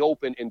cut me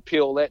open and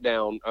peel that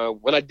down.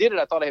 When I did it,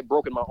 I thought I had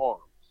broken my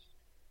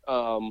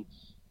arm.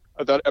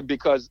 I thought,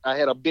 because I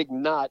had a big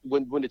knot.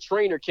 When the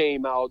trainer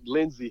came out,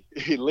 Lindsey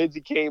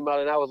came out,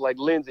 and I was like,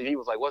 Lindsey. He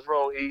was like, "What's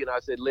wrong, E?" And I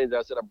said, "Lindsey,"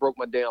 I said, "I broke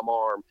my damn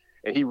arm."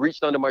 And he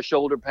reached under my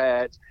shoulder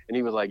pads, and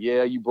he was like,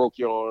 "Yeah, you broke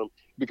your arm,"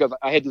 because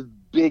I had this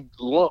big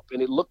lump,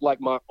 and it looked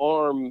like my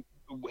arm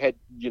had,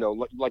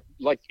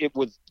 like it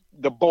was,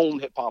 the bone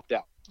had popped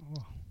out.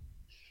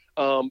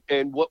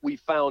 And what we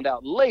found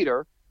out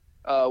later,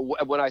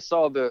 when I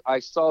saw the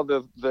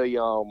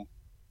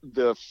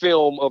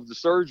film of the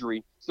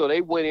surgery, so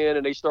they went in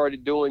and they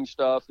started doing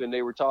stuff, and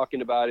they were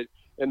talking about it,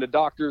 and the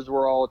doctors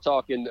were all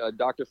talking.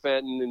 Dr.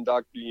 Fenton and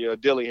Dr.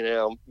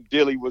 Dillingham.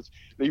 He was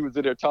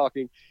in there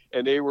talking,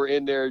 and they were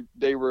in there.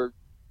 They were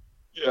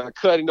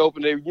cutting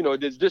open. They,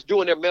 just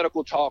doing their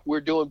medical talk.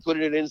 We're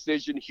putting an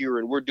incision here,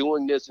 and we're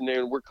doing this, and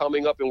then we're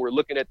coming up, and we're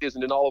looking at this,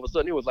 and then all of a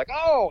sudden it was like,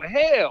 oh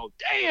hell,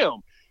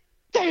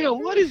 damn,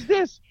 what is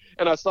this?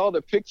 And I saw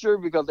the picture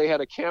because they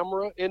had a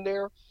camera in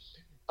there,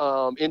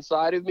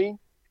 inside of me,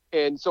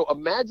 and so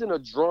imagine a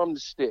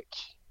drumstick.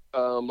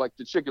 Like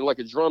the chicken, like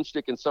a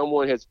drumstick, and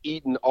someone has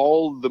eaten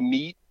all the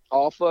meat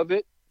off of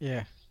it.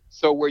 Yeah.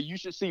 So where you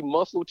should see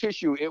muscle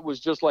tissue, it was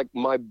just like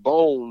my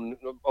bone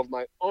of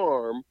my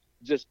arm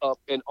just up,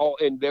 and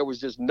there was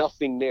just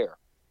nothing there.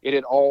 It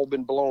had all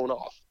been blown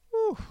off.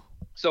 Whew.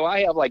 So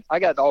I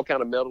got all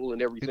kind of metal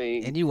and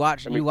everything. And you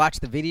watched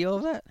the video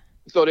of that?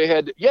 So they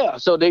had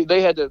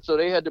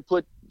to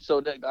put,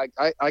 so that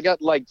I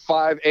got like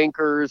 5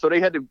 anchors. So they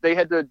had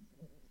to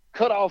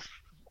cut off.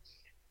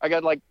 I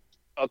got like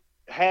a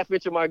half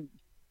inch of my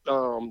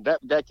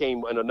that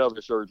came in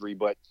another surgery,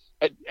 but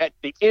at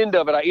the end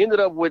of it, I ended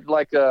up with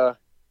like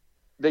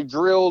they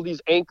drilled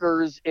these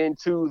anchors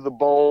into the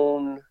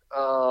bone.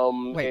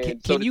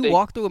 Wait, can you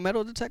walk through a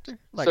metal detector?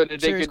 Like, so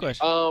that serious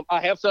question.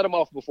 I have set them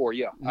off before.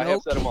 Yeah, I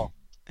have set them off.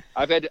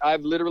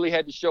 I've literally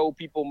had to show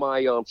people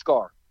my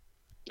scar.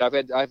 I've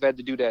had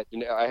to do that,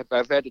 and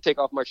I've had to take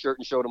off my shirt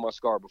and show them my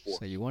scar before.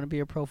 So you want to be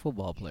a pro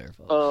football player,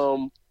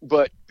 folks.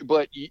 But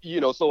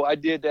so I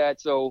did that.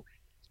 So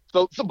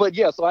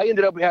I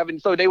ended up having,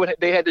 so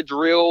they had to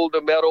drill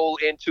the metal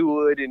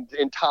into it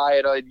and tie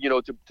it,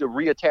 to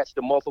reattach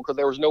the muscle, because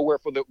there was nowhere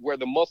where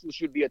the muscle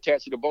should be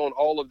attached to the bone.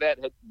 All of that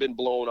had been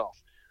blown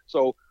off.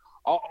 So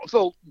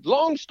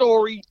long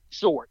story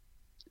short,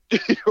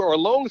 or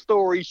long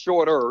story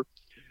shorter,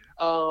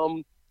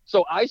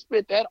 so I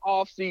spent that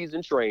off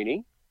season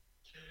training.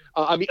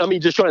 I mean,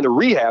 just trying to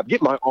rehab,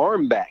 get my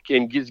arm back,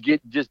 and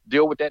just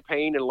deal with that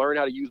pain and learn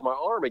how to use my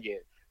arm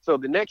again. So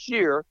the next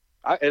year,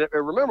 and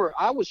remember,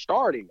 I was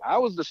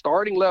the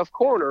starting left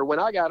corner when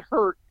I got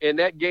hurt in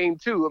that game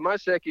too. In my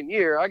second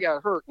year, I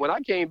got hurt. When I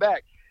came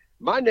back,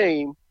 my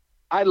name,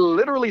 I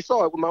literally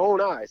saw it with my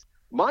own eyes.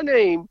 My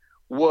name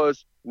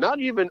was not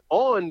even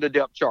on the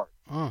depth chart.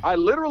 I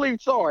literally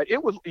saw it.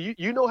 It was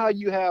you know how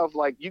you have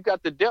like you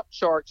got the depth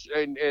charts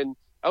and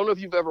I don't know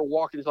if you've ever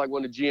walked into like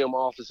one of the GM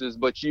offices,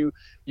 but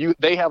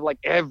they have like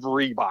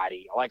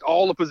everybody, like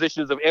all the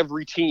positions of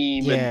every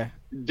team and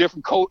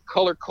different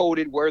color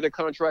coded where the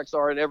contracts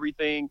are and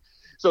everything.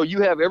 So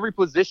you have every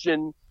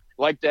position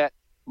like that.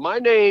 My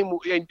name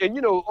and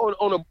you know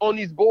on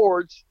these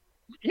boards,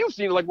 you've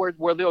seen like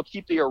where they'll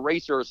keep the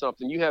eraser or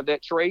something. You have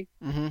that tray.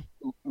 Mm-hmm.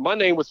 My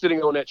name was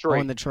sitting on that tray.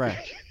 On the tray.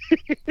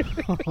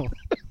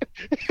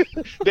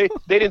 they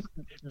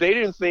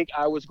didn't think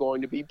I was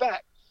going to be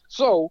back.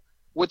 So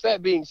with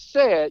that being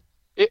said,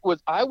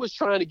 I was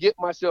trying to get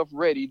myself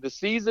ready. The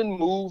season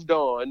moved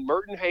on.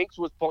 Merton Hanks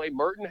was playing.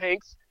 Merton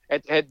Hanks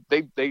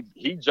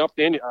he jumped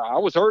in. I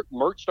was hurt.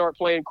 Mert started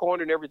playing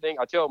corner and everything.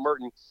 I tell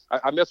Merton,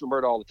 I mess with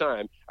Mert all the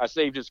time. I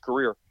saved his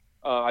career.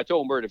 I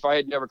told Mert, if I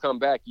had never come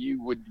back,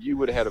 you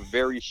would have had a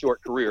very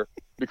short career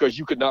because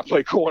you could not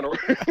play corner.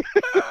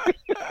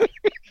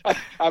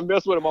 I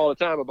mess with him all the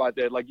time about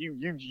that. Like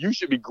you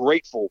should be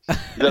grateful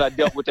that I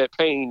dealt with that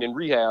pain in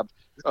rehab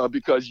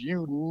because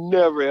you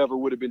never ever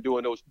would have been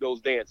doing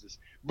those dances.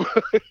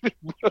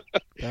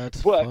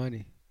 That's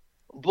funny.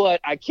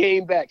 But I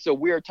came back. So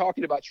we're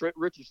talking about Trent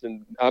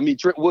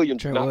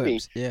Williams, not me.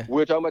 Yeah.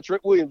 We're talking about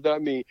Trent Williams,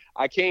 not me.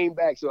 I came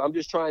back. So I'm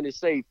just trying to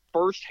say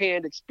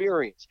firsthand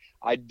experience.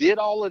 I did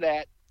all of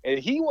that, and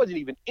he wasn't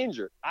even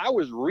injured. I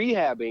was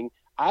rehabbing.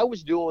 I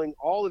was doing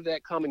all of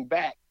that coming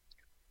back.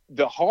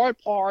 The hard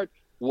part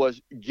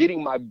was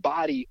getting my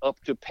body up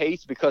to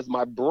pace because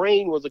my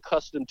brain was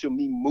accustomed to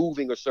me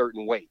moving a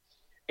certain way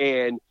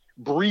and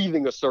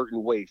breathing a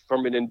certain way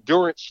from an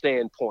endurance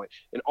standpoint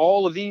and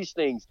all of these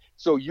things.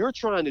 So you're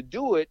trying to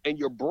do it and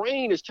your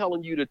brain is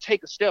telling you to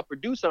take a step or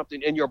do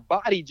something and your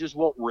body just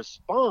won't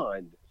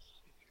respond.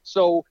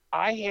 So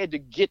I had to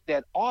get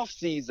that off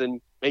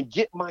season and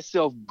get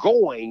myself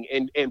going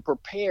and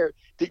prepared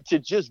to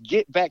just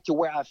get back to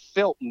where I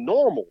felt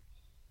normal.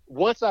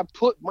 Once I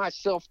put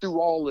myself through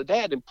all of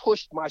that and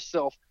pushed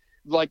myself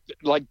like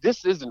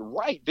this isn't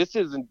right. This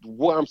isn't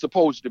where I'm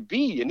supposed to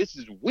be. And this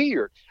is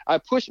weird. I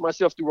pushed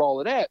myself through all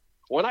of that.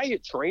 When I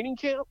hit training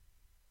camp,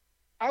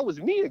 I was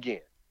me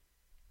again.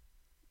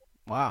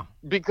 Wow.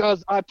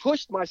 Because I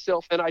pushed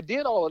myself and I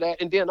did all of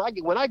that. And then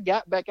when I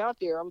got back out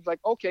there, I was like,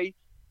 okay,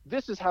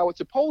 this is how it's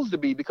supposed to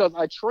be because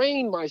I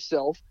trained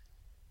myself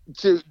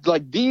to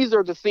like, these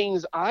are the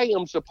things I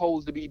am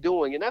supposed to be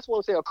doing. And that's what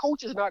I'm saying. A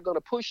coach is not going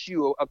to push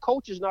you. A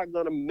coach is not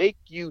going to make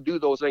you do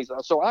those things.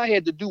 So I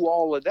had to do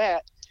all of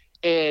that.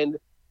 And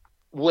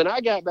when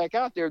I got back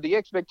out there, the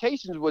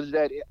expectations was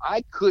that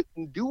I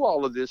couldn't do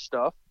all of this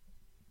stuff.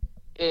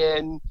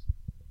 And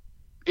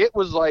it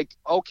was like,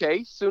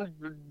 okay, soon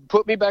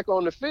put me back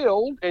on the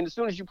field. And as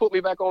soon as you put me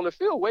back on the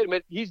field, wait a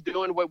minute, he's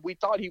doing what we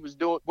thought he was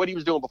doing, what he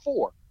was doing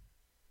before.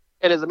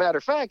 And as a matter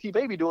of fact, he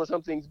may be doing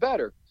some things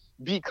better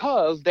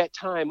because that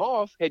time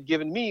off had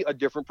given me a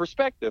different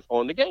perspective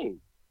on the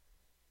game.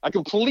 I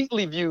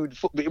completely viewed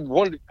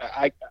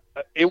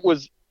it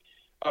was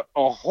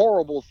a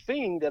horrible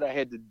thing that I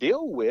had to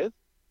deal with,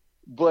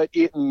 but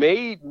it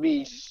made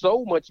me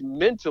so much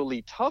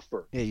mentally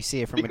tougher. Yeah, you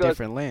see it from a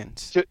different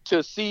lens.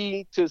 To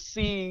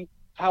see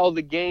how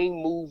the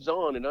game moves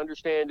on and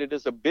understand it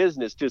as a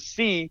business, to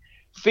see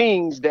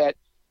things that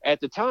at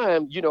the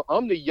time, you know,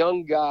 I'm the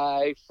young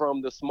guy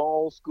from the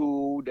small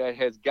school that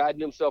has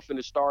gotten himself in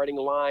the starting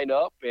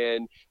lineup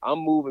and I'm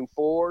moving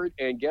forward.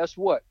 And guess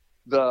what?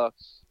 The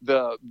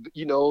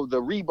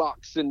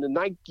Reeboks and the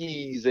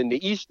Nikes and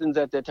the Eastons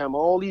at that time,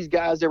 all these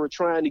guys that were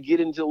trying to get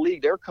into the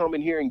league, they're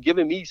coming here and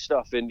giving me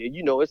stuff. And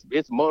you know,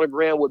 it's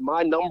monogrammed with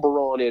my number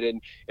on it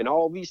and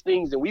all these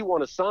things. And we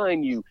want to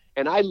sign you.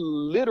 And I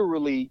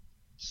literally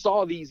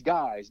saw these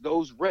guys,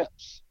 those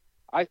reps.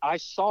 I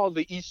saw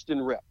the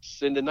Easton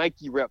reps and the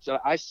Nike reps.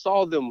 I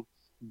saw them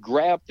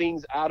grab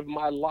things out of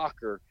my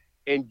locker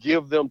and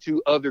give them to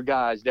other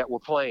guys that were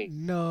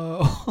playing.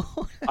 No.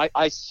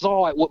 I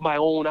saw it with my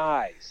own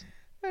eyes.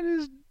 That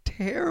is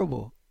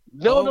terrible.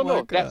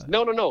 No.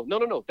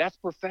 That's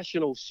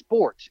professional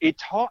sports. It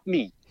taught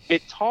me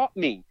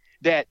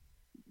that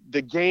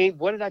the game,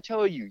 what did I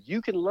tell you?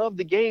 You can love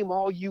the game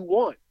all you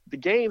want. The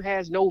game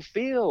has no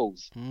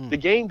feels. The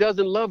game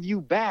doesn't love you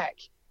back.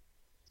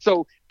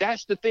 So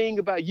that's the thing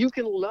about, you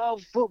can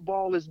love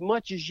football as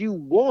much as you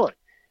want.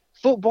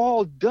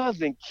 Football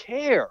doesn't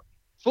care.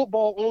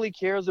 Football only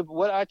cares about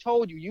what I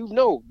told you. You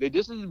know that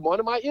this is one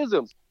of my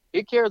isms.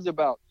 It cares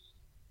about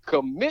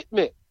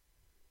commitment,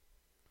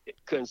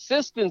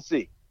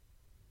 consistency,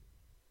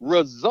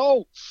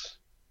 results.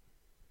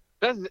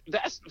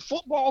 That's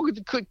football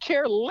could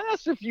care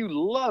less if you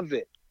love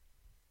it.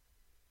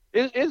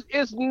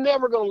 It's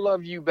never going to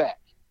love you back.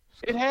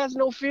 It has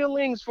no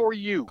feelings for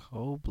you.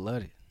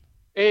 Cold-blooded.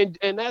 And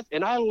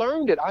I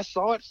learned it. I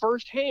saw it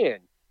firsthand.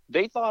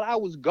 They thought I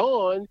was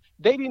gone.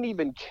 They didn't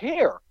even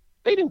care.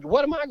 They didn't.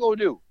 What am I going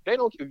to do? They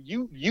don't.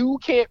 You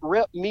can't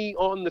rep me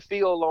on the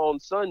field on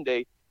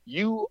Sunday.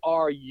 You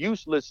are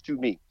useless to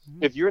me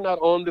if you're not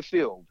on the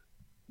field.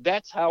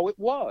 That's how it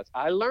was.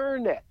 I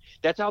learned that.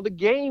 That's how the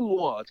game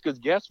was. Because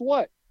guess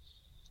what?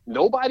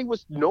 Nobody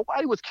was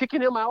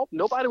kicking him out.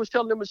 Nobody was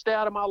telling him to stay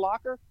out of my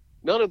locker.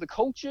 None of the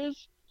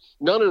coaches,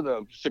 none of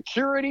the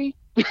security,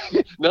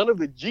 none of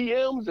the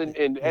GMs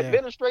and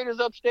administrators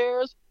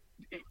upstairs.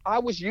 I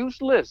was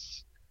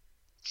useless.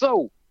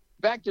 So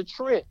back to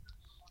Trent.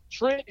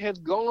 Trent has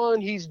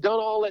gone. He's done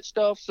all that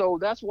stuff. So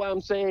that's why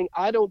I'm saying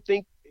I don't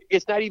think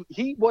he's not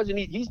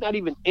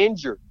even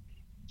injured.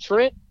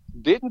 Trent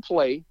didn't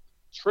play.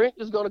 Trent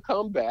is going to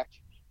come back.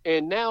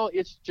 And now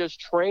it's just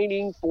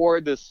training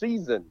for the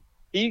season.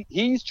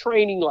 He's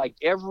training like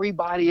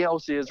everybody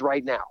else is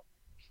right now.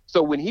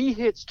 So when he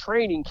hits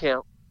training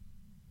camp,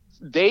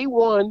 day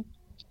one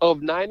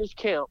of Niners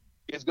camp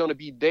is going to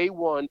be day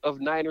one of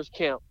Niners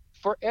camp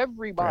for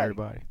everybody.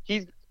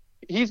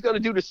 He's going to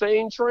do the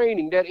same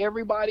training that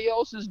everybody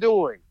else is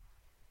doing.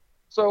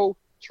 So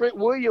Trent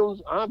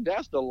Williams,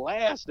 that's the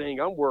last thing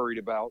I'm worried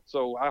about.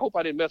 So I hope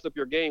I didn't mess up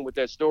your game with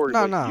that story.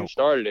 No. You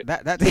started it.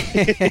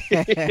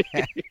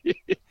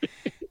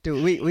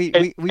 Dude, we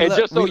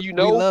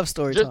love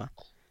story time.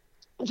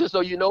 Just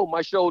so you know,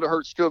 my shoulder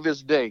hurts to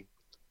this day.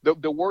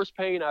 The worst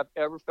pain I've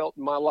ever felt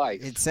in my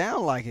life. It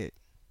sounds like it.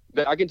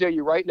 I can tell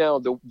you right now,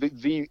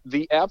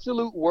 the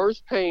absolute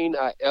worst pain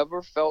I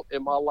ever felt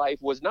in my life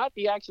was not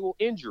the actual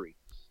injury.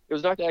 It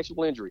was not the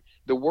actual injury.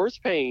 The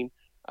worst pain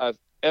I've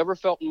ever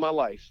felt in my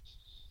life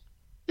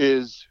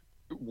is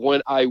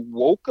when I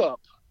woke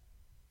up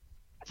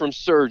from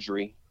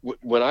surgery.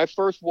 When I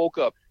first woke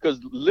up, because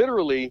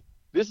literally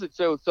this is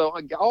so.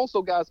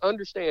 Also, guys,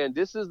 understand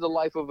this is the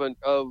life of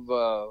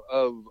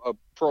a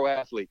pro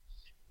athlete.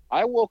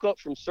 I woke up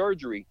from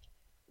surgery,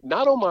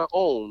 not on my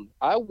own.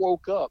 I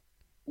woke up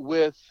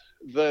with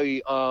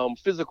the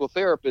physical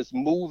therapist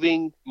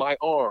moving my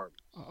arm.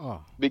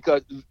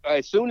 Because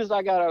as soon as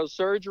I got out of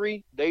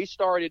surgery, they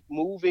started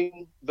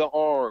moving the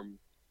arm,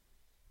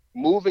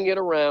 moving it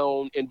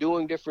around and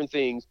doing different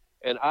things.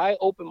 And I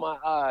opened my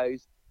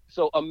eyes.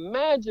 So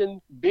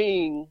imagine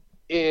being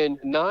in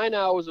 9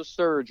 hours of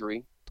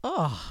surgery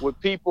with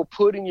people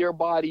putting your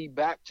body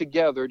back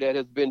together that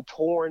has been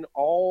torn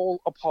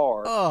all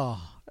apart.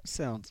 That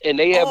sounds and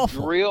they awful.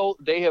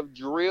 have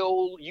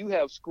drilled, you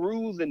have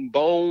screws and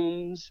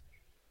bones,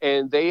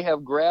 and they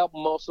have grabbed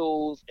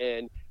muscles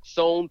and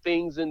sewn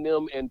things in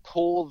them and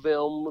pulled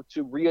them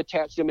to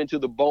reattach them into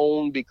the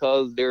bone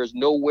because there's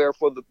nowhere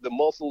for the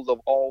muscles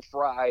of all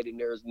fried and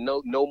there's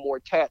no more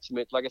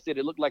attachment. Like I said,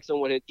 it looked like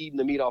someone had eaten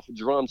the meat off a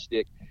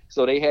drumstick.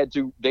 So they had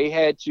to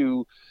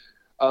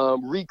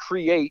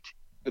recreate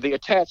the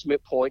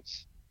attachment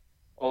points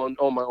on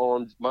my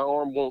arms. My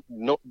arm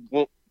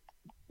won't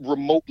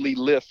remotely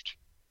lift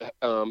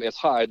as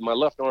high. My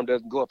left arm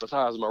doesn't go up as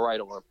high as my right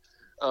arm.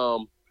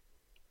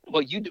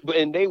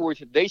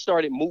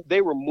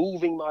 They were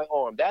moving my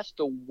arm. That's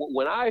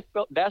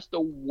the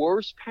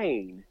worst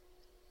pain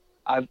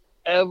I've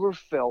ever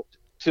felt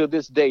to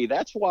this day.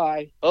 That's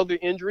why other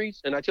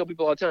injuries, and I tell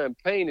people all the time,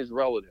 pain is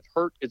relative,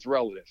 hurt is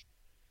relative.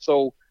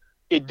 So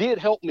it did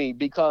help me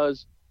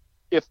because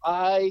if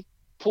I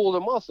pulled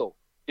a muscle,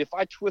 if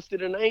I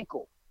twisted an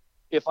ankle,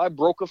 if I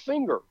broke a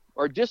finger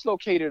or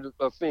dislocated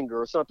a finger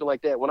or something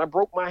like that, when I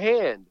broke my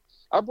hand,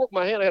 I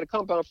had a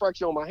compound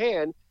fracture on my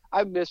hand.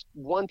 I missed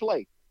one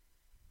play.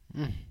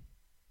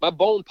 My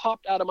bone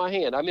popped out of my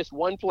hand. I missed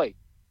one play.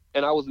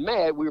 And I was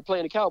mad. We were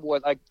playing the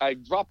Cowboys. I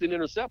dropped an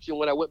interception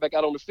when I went back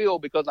out on the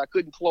field because I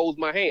couldn't close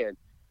my hand.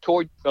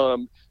 Troy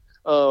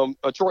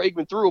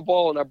Aikman threw a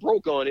ball and I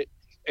broke on it.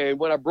 And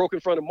when I broke in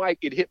front of Mike,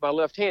 it hit my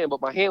left hand,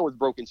 but my hand was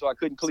broken, so I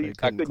couldn't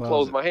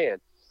close my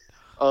hand.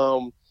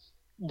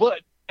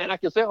 And I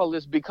can say all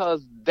this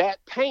because that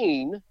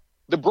pain,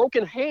 the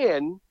broken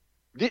hand,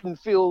 didn't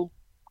feel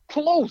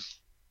close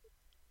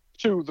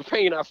to the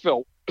pain I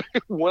felt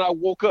when I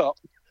woke up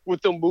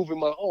with them moving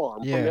my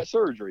arm from that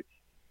surgery.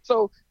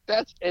 So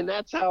that's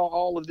how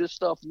all of this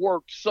stuff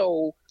works.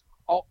 So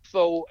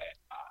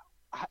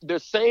the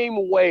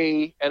same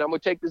way, and I'm going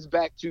to take this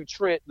back to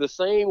Trent, the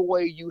same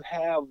way you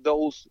have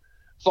those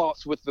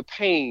thoughts with the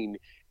pain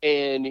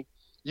and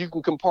you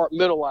can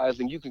compartmentalize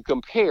and you can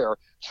compare.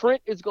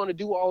 Trent is going to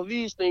do all of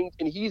these things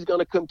and he's going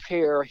to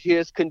compare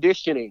his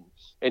conditioning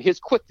and his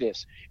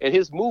quickness and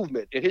his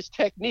movement and his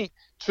technique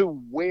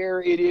to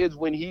where it is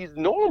when he's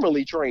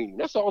normally training.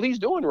 That's all he's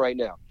doing right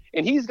now.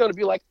 And he's going to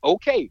be like,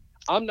 okay,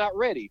 I'm not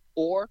ready,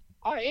 or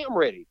I am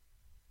ready.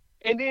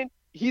 And then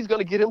he's going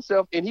to get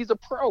himself, and he's a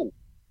pro.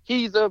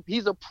 He's a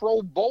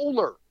pro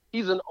bowler.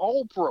 He's an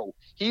all-pro.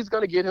 He's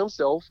going to get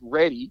himself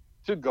ready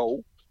to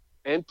go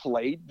and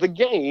play the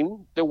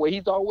game the way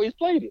he's always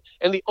played it.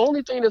 And the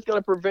only thing that's going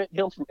to prevent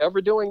him from ever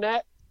doing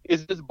that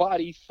is his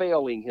body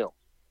failing him,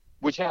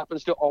 which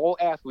happens to all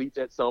athletes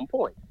at some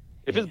point.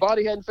 If his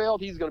body hadn't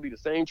failed, he's going to be the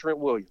same Trent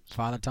Williams.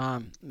 Father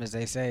Time, as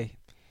they say,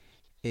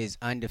 is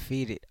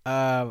undefeated.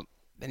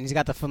 And he's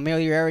got the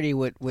familiarity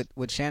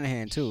with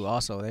Shanahan too.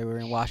 Also, they were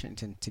in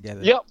Washington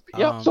together.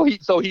 Yep. So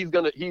he's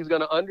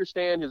gonna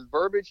understand his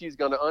verbiage. He's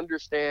gonna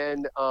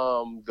understand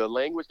the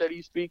language that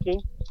he's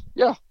speaking.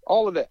 Yeah,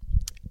 all of that.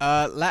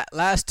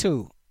 Last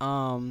two.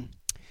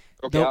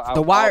 Okay, I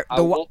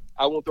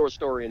won't throw a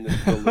story in this.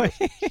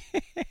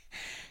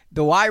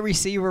 The wide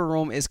receiver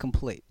room is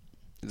complete.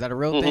 Is that a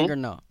real thing or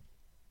no?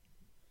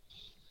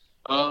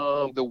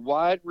 The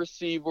wide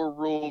receiver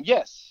room,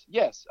 yes.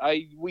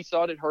 We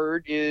saw that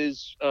Hurd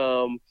is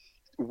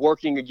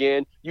working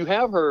again. You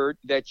have heard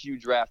that you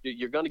drafted.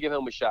 You're going to give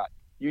him a shot.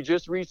 You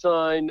just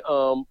re-signed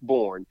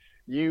Bourne.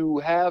 You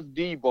have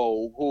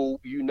Debo, who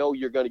you know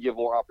you're going to give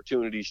more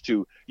opportunities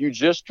to. You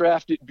just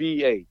drafted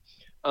BA.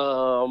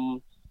 I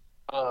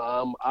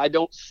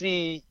don't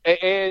see,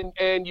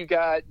 and you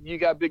got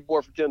Big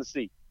Boy from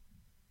Tennessee.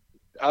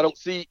 I don't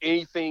see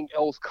anything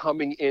else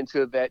coming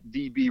into that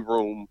DB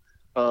room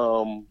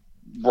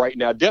right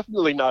now.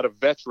 Definitely not a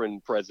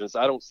veteran presence.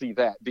 I don't see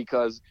that,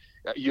 because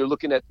you're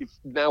looking at,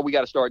 now we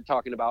got to start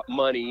talking about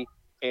money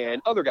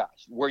and other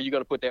guys. Where are you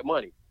going to put that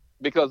money?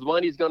 Because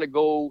money's going to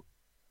go.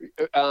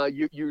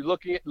 You're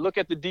look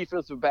at the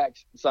defensive back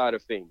side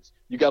of things.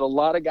 You got a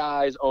lot of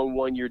guys on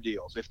 1-year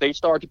deals. If they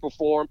start to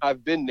perform,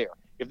 I've been there.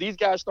 If these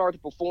guys start to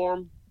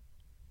perform,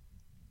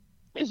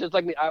 it's just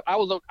like me. I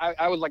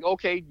was like,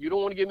 okay, you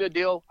don't want to give me a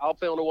deal, I'll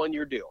play on a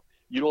 1-year deal.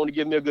 You don't want to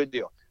give me a good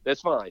deal,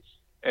 that's fine.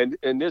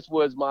 And this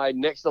was my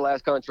next to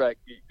last contract.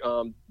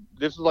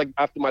 This was like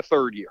after my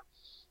 3rd year.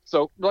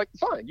 So like,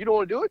 fine, you don't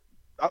want to do it?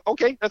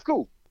 Okay, that's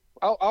cool.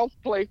 I'll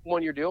play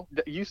 1-year deal.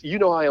 You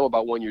know how I am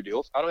about 1-year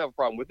deals. I don't have a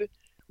problem with it.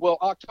 Well,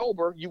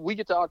 October, we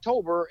get to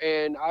October,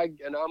 and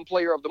I'm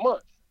player of the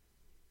month.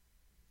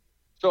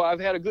 So I've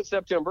had a good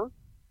September.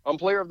 I'm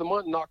player of the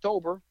month in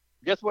October.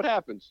 Guess what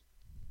happens?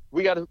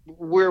 We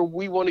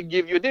want to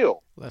give you a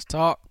deal. Let's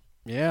talk.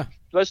 Yeah.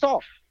 Let's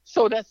talk.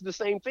 So that's the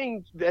same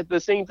thing. The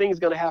same thing is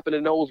going to happen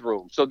in those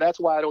rooms. So that's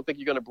why I don't think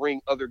you're going to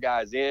bring other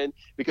guys in,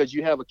 because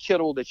you have a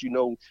Kittle that you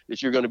know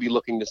that you're going to be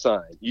looking to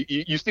sign.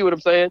 You see what I'm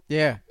saying?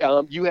 Yeah.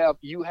 You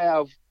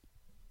have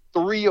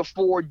 3 or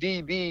 4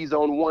 DBs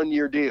on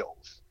 1-year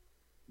deals.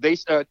 They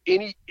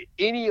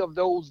any of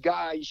those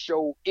guys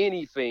show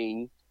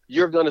anything,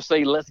 you're going to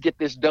say, let's get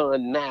this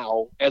done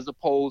now, as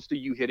opposed to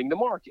you hitting the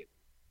market.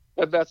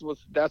 That's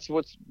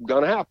what's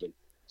going to happen.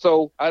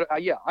 So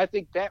I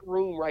think that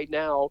room right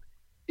now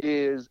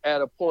is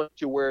at a point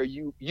to where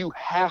you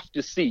have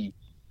to see.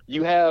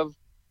 You have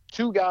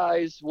 2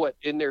 guys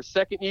in their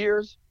 2nd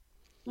years,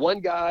 1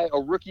 guy, a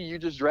rookie you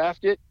just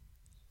drafted,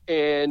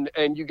 and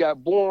you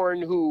got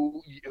Bourne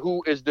who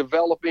is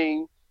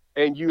developing,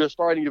 and you are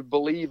starting to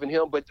believe in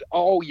him. But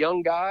all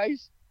young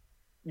guys,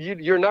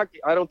 you're not.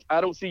 I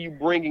don't see you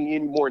bringing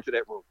any more into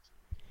that room.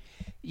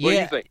 What do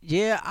you think?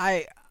 Yeah,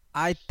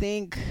 I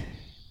think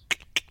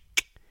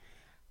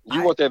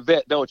you want that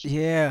vet, don't you?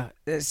 Yeah.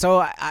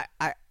 So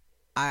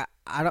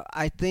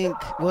I think,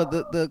 well,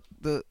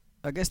 the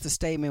I guess the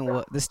statement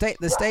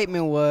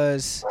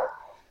was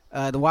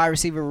the wide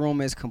receiver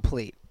room is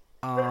complete.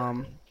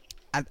 I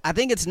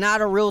think it's not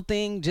a real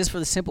thing, just for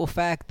the simple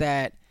fact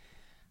that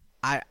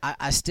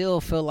I still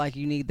feel like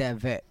you need that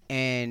vet.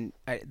 And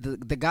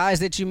the guys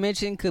that you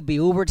mentioned could be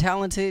uber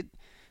talented,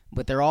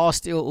 but they're all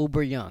still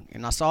uber young.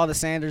 And I saw the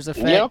Sanders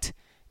effect,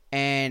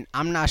 and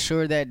I'm not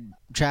sure that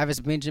Travis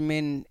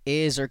Benjamin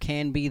is or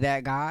can be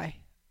that guy.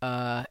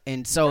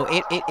 And so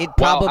it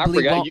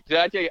probably won't. Did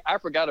I tell you, I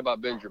forgot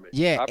about Benjamin.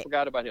 Yeah. I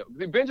forgot about him.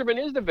 Benjamin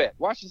is the vet.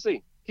 Watch and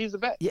see. He's the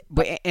vet. Yeah,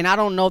 and I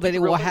don't know that it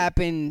will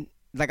happen.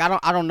 Like,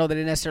 I don't know that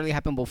it necessarily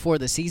happened before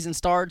the season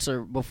starts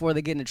or before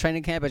they get into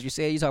training camp. As you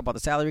said, you talk about the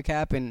salary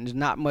cap, and there's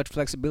not much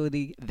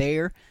flexibility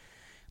there.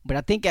 But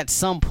I think at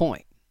some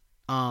point,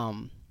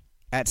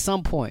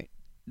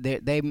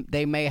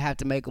 they may have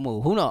to make a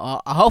move. Who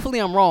knows? Hopefully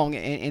I'm wrong,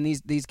 and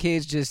these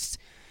kids just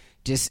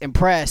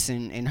impress,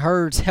 and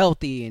Hurd's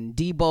healthy, and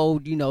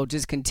Debo,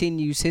 just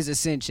continues his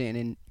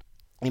ascension,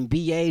 and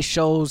BA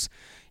shows,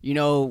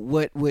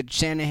 what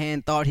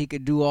Shanahan thought he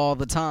could do all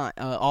the time,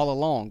 all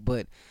along.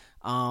 But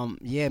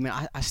yeah,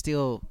 man, I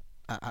still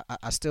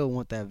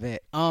want that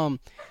vet.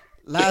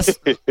 Last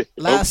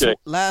Okay.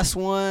 last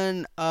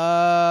one.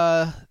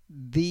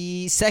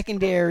 The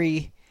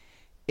secondary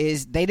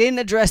they didn't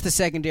address the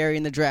secondary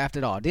in the draft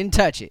at all. Didn't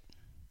touch it.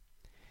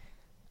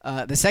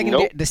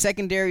 The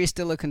secondary is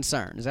still a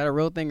concern. Is that a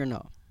real thing or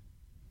no?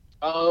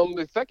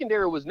 The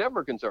secondary was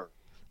never a concern.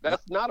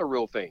 That's not a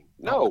real thing.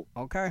 No.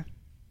 Okay.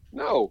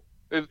 No.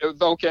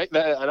 It's okay.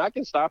 And I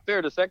can stop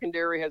there. The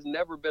secondary has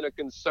never been a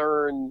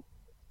concern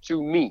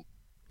to me.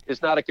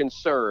 It's not a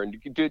concern.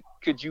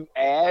 Could you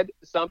add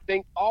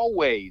something?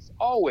 Always.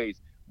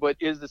 But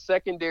is the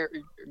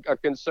secondary a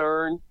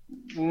concern?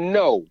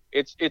 No.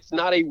 It's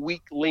not a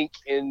weak link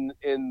on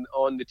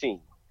the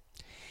team.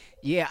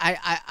 Yeah,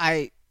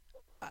 I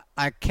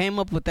came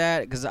up with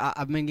that because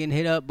I've been getting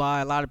hit up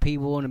by a lot of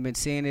people, and I've been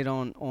seeing it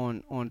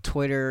on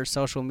Twitter,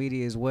 social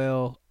media as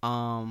well.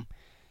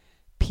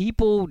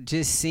 People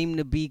just seem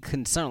to be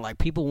concerned. Like,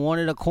 people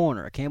wanted a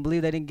corner. I can't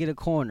believe they didn't get a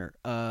corner.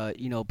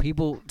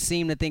 People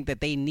seem to think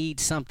that they need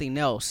something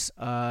else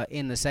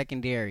in the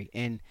secondary.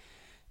 And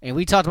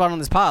we talked about it on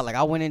this pod. Like,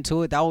 I went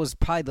into it. That was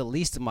probably the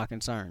least of my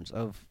concerns.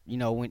 Of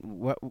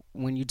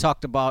when you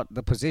talked about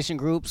the position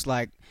groups,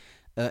 like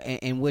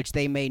in which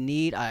they may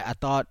need. I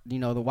thought the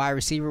wide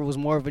receiver was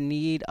more of a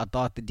need. I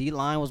thought the D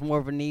line was more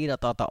of a need. I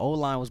thought the O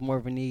line was more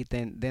of a need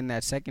than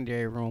that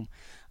secondary room.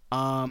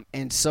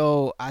 And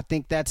so I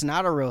think that's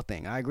not a real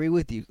thing. I agree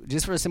with you.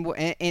 Just for a simple,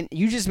 and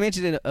you just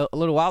mentioned it a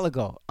little while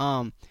ago.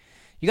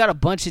 You got a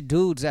bunch of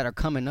dudes that are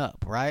coming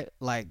up, right?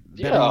 Like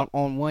that are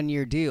on 1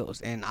 year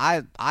deals, and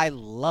I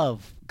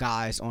love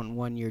guys on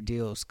 1 year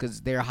deals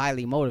because they're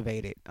highly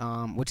motivated.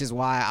 Which is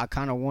why I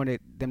kind of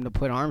wanted them to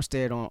put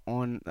Armstead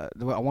on. I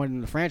wanted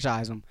them to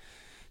franchise him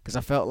because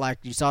I felt like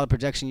you saw the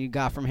projection you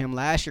got from him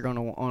last year on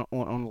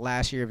the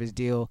last year of his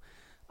deal.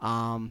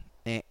 And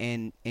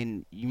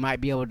you might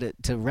be able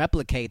to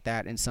replicate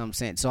that in some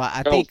sense. So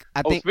I think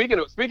speaking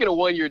of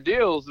 1 year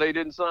deals, they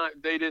didn't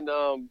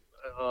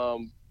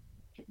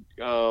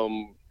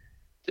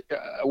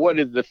what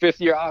is the 5th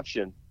year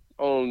option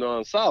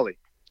on Solly?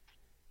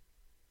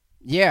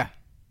 Yeah.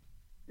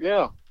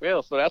 So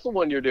that's a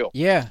 1 year deal.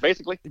 Yeah,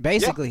 basically.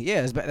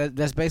 Yeah.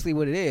 That's basically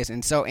what it is.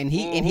 And so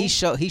he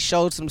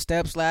showed some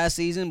steps last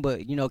season,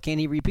 but can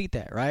he repeat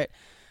that, right?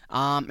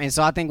 And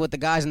so I think with the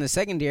guys in the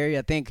secondary,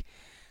 I think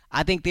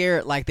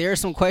there are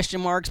some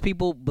question marks.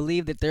 People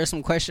believe that there's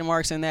some question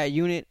marks in that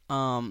unit.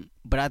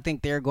 But I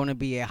think they're going to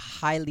be a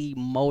highly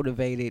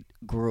motivated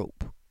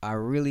group. I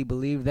really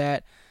believe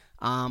that.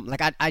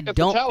 It's a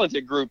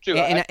talented group too.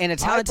 And a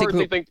talented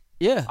group.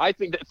 I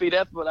think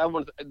that's what I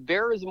want.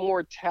 There is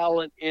more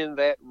talent in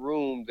that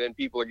room than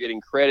people are getting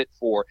credit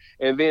for.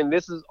 And then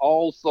this is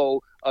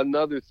also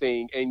another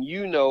thing. And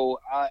you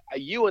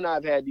and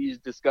I've had these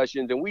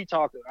discussions, and we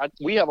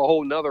have a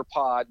whole nother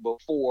pod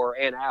before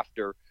and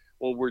after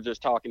when we're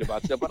just talking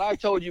about stuff. But I've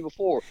told you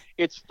before,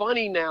 it's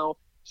funny now.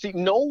 See,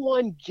 no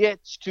one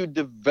gets to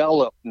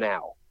develop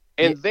now.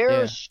 And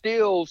there are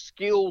still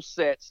skill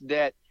sets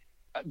that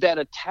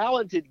a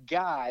talented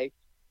guy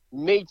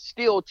may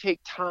still take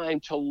time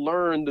to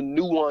learn the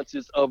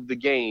nuances of the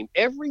game.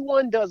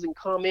 Everyone doesn't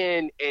come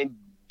in and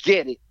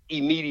get it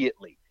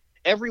immediately.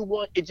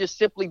 It just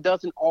simply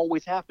doesn't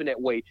always happen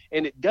that way.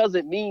 And it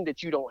doesn't mean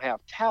that you don't have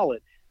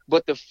talent.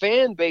 But the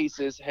fan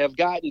bases have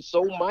gotten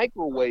so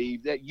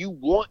microwave that you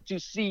want to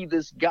see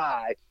this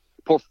guy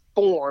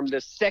perform the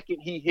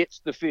second he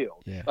hits the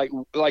field. Yeah.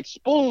 Like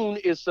Spoon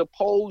is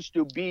supposed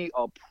to be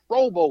a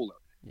Pro Bowler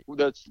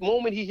the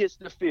moment he hits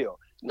the field.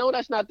 No,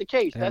 that's not the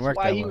case. That's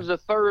why he was a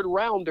third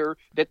rounder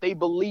that they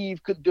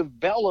believe could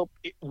develop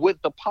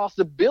with the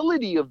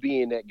possibility of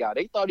being that guy.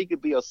 They thought he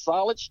could be a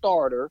solid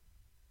starter,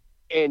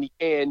 and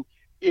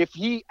if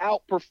he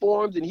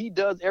outperforms and he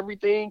does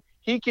everything,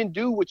 he can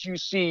do what you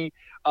see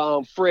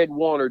Fred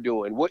Warner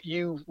doing, what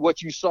you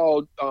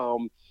saw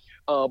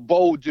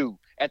Bo do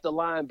at the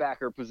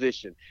linebacker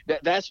position.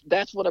 That's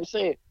what I'm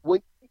saying.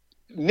 When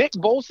Nick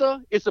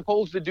Bosa is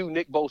supposed to do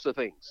Nick Bosa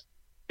things.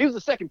 He was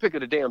the second pick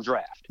of the damn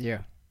draft. Yeah.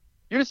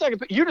 You're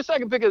the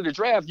second pick of the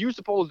draft. You're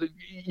supposed to,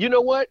 you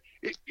know what?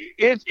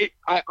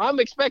 I'm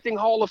expecting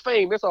Hall of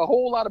Fame. There's a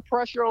whole lot of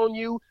pressure on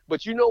you,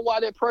 but you know why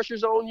that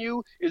pressure's on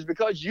you is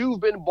because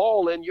you've been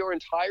balling your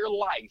entire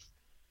life,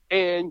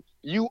 and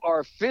you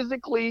are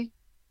physically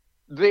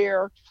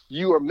there.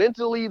 You are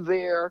mentally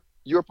there.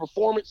 Your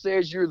performance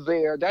says you're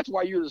there. That's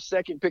why you're the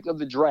second pick of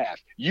the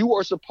draft. You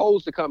are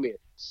supposed to come in.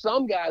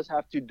 Some guys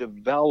have to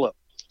develop.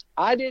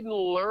 I didn't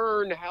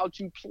learn how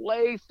to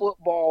play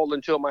football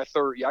until my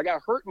third year. I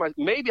got hurt.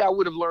 Maybe I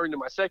would have learned in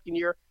my second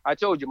year. I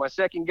told you, my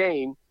second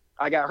game,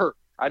 I got hurt.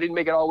 I didn't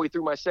make it all the way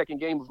through my second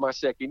game of my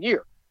second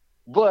year.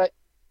 But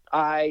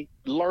I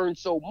learned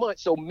so much.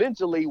 So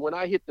mentally, when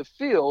I hit the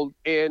field,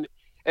 and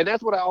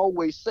that's what I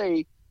always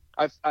say,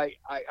 I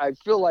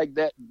feel like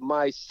that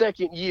my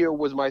second year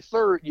was my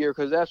third year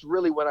because that's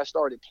really when I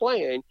started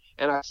playing,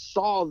 and I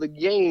saw the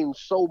game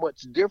so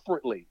much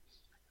differently.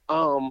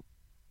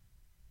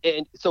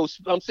 And so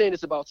I'm saying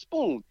this about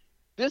Spoon.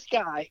 This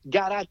guy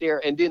got out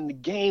there, and then the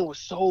game was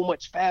so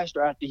much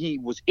faster after he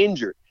was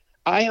injured.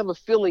 I have a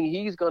feeling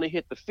he's going to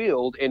hit the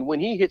field, and when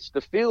he hits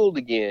the field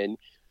again,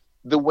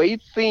 the way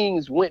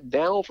things went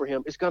down for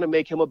him, it's going to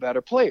make him a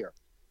better player.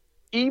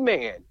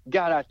 E-Man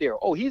got out there.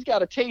 Oh, he's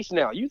got a taste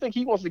now. You think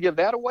he wants to give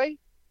that away?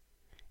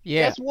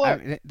 Yeah. Guess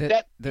what?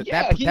 That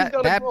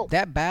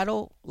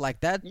battle, like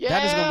that is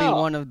going to be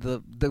one of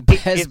the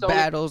best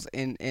battles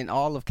in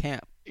all of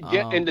camp.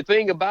 And the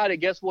thing about it,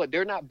 guess what?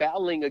 They're not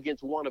battling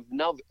against one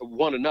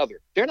another.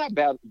 They're not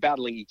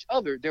battling each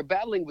other. They're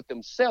battling with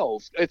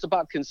themselves. It's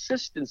about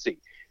consistency.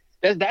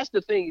 That's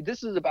the thing.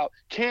 This is about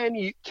can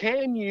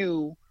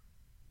you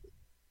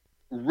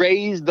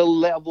raise the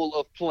level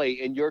of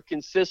play and your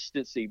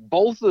consistency.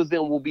 Both of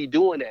them will be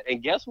doing that.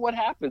 And guess what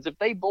happens if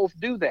they both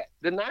do that?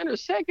 The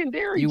Niners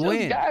secondary, you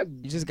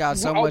just got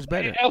so much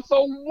better. You got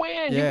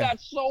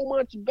so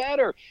much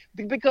better.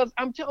 Because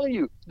I'm telling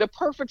you, the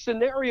perfect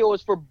scenario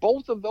is for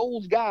both of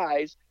those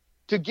guys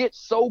to get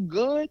so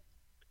good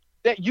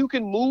that you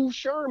can move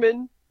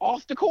Sherman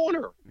off the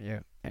corner. Yeah.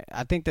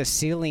 I think the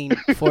ceiling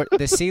for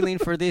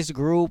this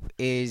group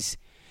is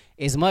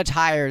much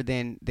higher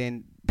than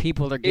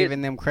people are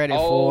giving them credit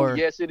for.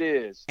 Yes, it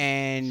is.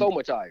 And so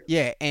much higher.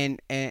 Yeah, and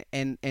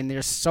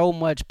there's so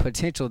much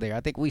potential there.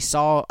 I think we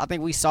saw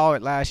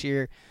it last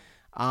year.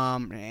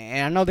 And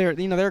I know there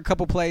are a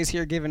couple plays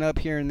here given up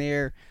here and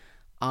there.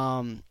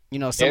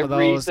 some of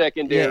Every those.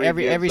 secondary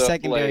Every gives up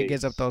secondary plays.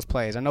 gives up those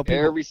plays. I know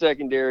people. Every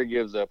secondary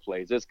gives up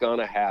plays. It's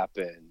gonna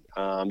happen.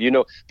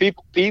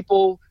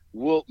 People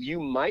will. You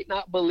might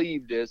not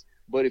believe this,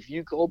 but if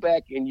you go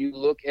back and you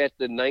look at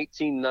the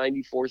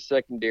 1994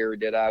 secondary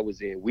that I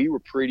was in, we were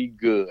pretty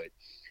good.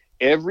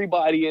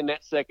 Everybody in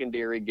that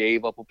secondary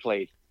gave up a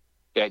play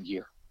that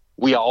year.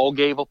 We all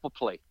gave up a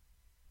play.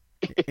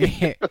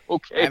 Okay.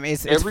 I mean,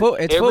 it's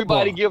everybody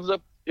football. gives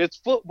up. It's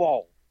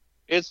football.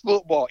 It's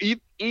football.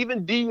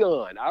 Even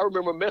Dion, I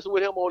remember messing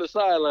with him on the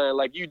sideline.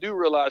 Like, you do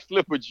realize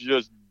Flipper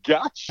just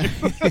got you.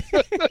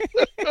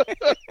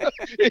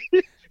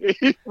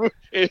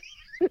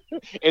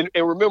 and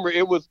remember,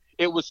 it was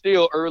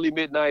still early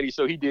mid-90s,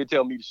 so he did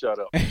tell me to shut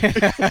up.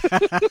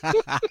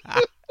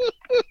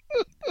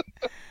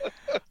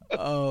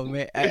 Oh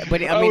man!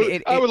 But I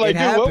mean, I was like,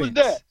 dude, happens. what was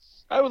that?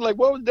 I was like,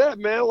 what was that,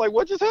 man? Like,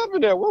 what just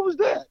happened there? What was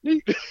that?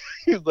 He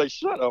was like,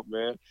 shut up,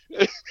 man.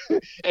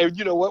 And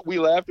you know what? We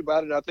laughed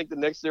about it. I think the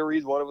next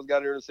series, one of us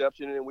got an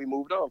interception, and we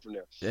moved on from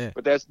there. Yeah.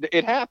 But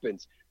it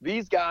happens.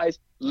 These guys,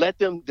 let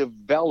them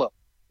develop.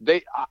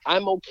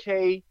 I'm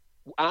okay.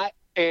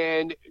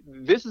 And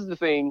this is the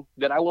thing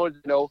that I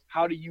wanted to know.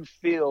 How do you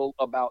feel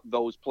about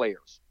those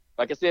players?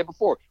 Like I said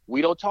before,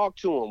 we don't talk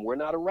to them. We're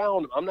not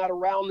around them. I'm not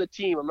around the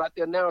team. I'm not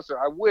the announcer.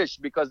 I wish,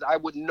 because I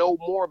would know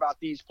more about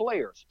these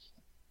players.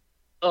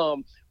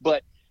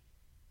 But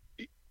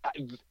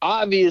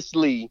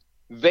obviously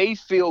they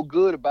feel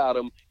good about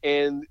them,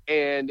 and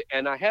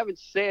I haven't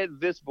said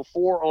this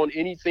before on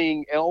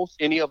anything else,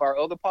 any of our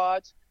other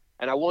pods,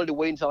 and I wanted to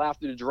wait until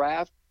after the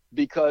draft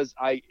because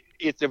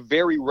it's a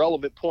very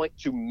relevant point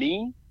to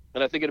me,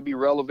 and I think it'll be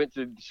relevant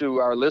to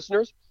our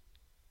listeners.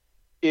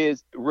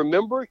 Is,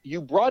 remember, you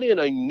brought in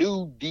a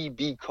new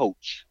DB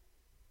coach,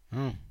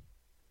 and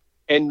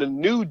the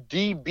new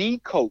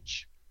DB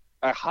coach,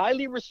 a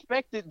highly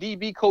respected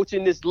DB coach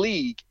in this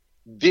league,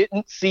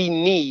 didn't see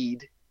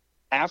need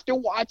after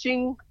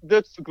watching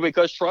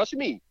because trust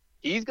me,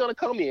 he's going to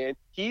come in,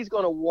 he's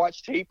going to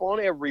watch tape on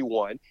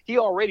everyone. He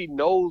already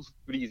knows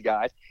these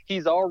guys.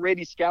 He's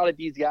already scouted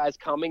these guys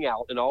coming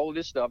out and all of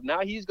this stuff.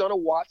 Now he's going to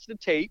watch the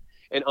tape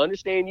and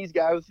understand these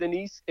guys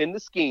in the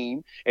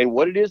scheme and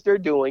what it is they're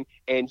doing.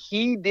 And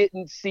he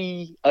didn't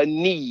see a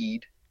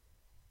need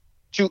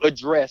to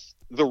address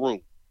the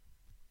room.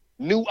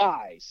 New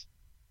eyes.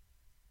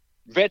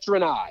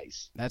 Veteran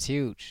eyes. That's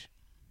huge.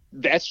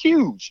 That's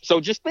huge. So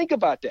just think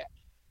about that.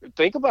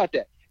 Think about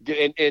that.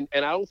 And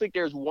I don't think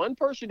there's one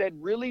person that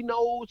really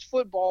knows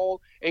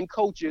football and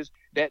coaches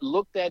that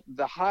looked at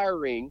the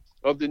hiring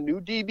of the new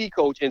DB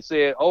coach and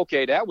said,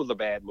 okay, that was a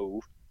bad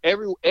move.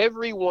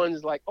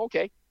 Everyone's like,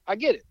 okay, I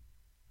get it.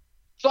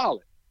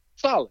 Solid.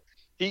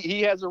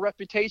 He has a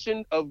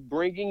reputation of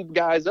bringing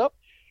guys up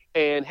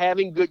and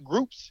having good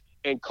groups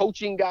and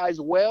coaching guys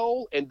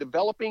well and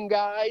developing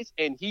guys,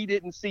 and he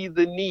didn't see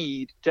the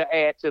need to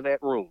add to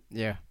that room.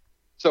 Yeah.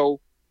 So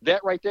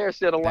that right there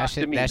said a lot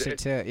to me. That should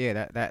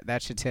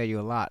tell you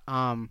a lot.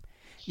 I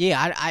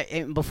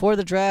before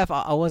the draft,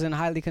 I wasn't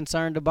highly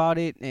concerned about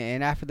it,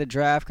 and after the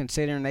draft,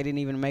 considering they didn't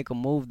even make a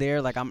move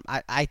there, like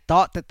I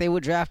thought that they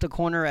would draft a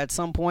corner at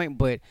some point,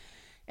 but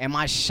am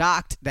I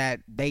shocked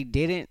that they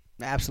didn't?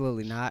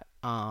 Absolutely not.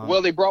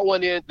 Well, they brought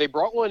one in. They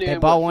brought one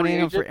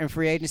in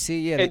free agency.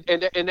 Yeah,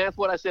 and that's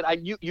what I said.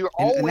 You're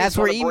always and that's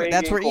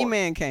where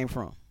E-Man came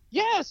from.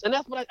 Yes, and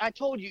that's what I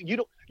told you.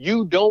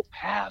 You don't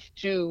have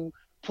to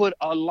put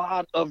a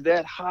lot of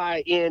that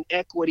high-end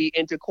equity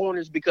into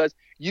corners, because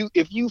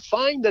if you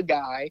find a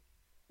guy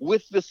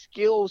with the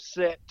skill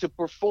set to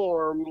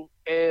perform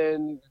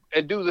and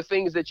do the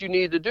things that you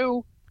need to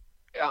do,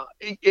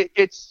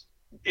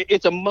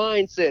 it's a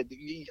mindset.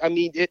 I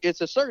mean,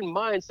 it's a certain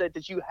mindset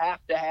that you have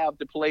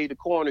to play the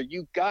corner.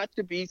 You got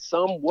to be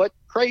somewhat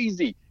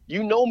crazy.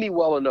 You know me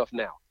well enough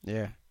now.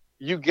 Yeah.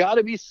 You got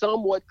to be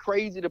somewhat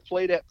crazy to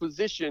play that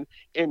position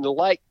and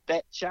like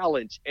that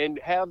challenge and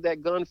have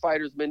that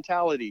gunfighter's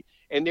mentality.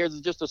 And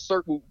there's a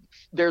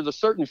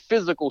certain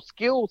physical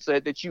skill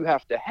set that you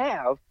have to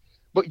have,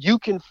 but you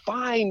can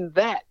find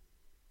that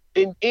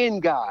in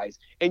guys,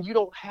 and you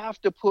don't have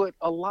to put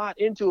a lot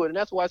into it. And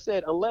that's why I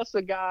said, unless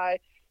a guy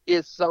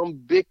is some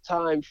big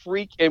time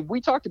freak, and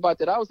we talked about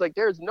that. I was like,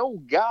 there's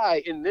no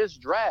guy in this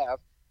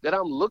draft that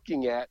I'm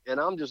looking at and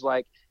I'm just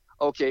like,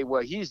 okay,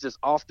 well, he's just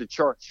off the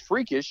charts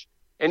freakish.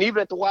 And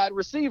even at the wide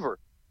receiver,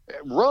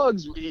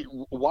 Ruggs,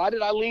 why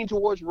did I lean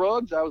towards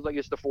Ruggs? I was like,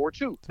 it's the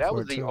 4-2. That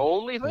was the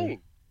only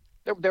thing.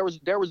 There was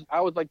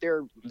I was like,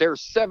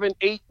 there's 7,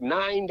 8,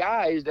 9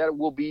 guys that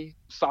will be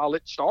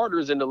solid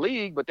starters in the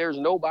league, but there's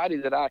nobody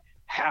that I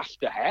have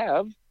to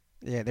have.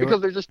 Yeah,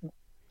 because there's just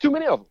too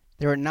many of them.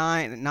 There were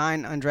nine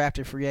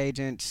undrafted free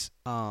agents.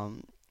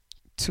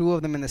 2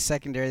 of them in the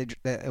secondary.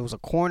 It was a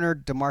corner,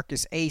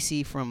 DeMarcus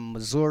Acey from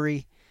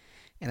Missouri,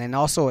 and then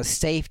also a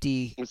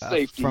safety,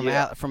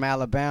 from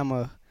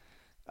Alabama,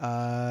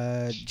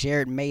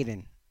 Jared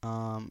Maiden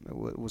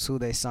was who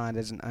they signed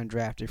as an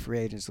undrafted free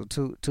agent. So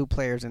two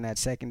players in that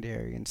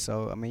secondary. And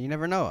so, I mean, you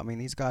never know. I mean,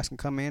 these guys can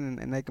come in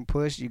and they can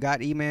push. You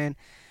got E-Man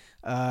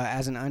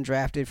as an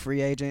undrafted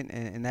free agent,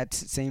 and that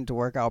seemed to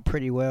work out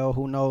pretty well.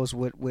 Who knows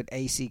what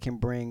AC can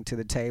bring to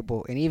the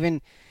table, and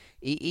even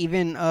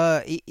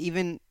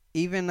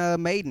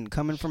Maiden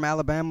coming from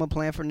Alabama,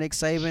 playing for Nick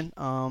Saban.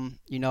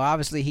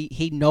 Obviously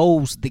he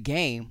knows the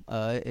game.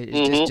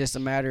 It's just a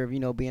matter of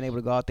being able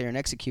to go out there and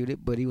execute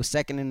it. But he was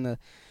second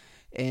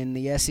in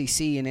the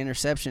SEC in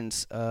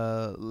interceptions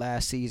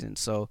last season,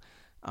 so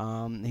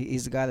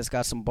he's a guy that's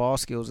got some ball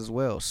skills as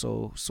well.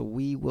 So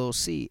we will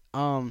see.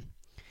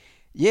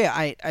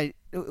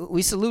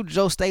 We salute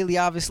Joe Staley.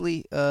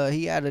 Obviously,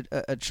 he had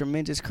a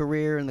tremendous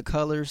career in the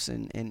colors,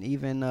 and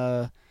even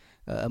a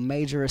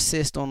major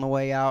assist on the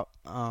way out.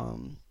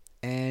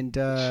 It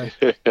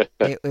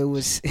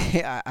was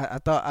I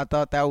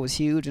thought that was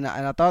huge, and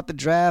I thought the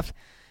draft.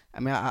 I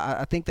mean,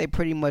 I think they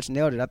pretty much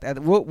nailed it.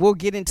 We'll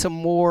get into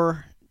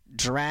more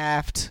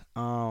draft,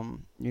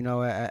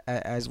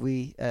 as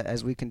we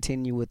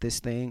continue with this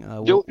thing.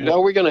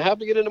 Now we're going to have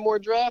to get into more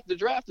draft. The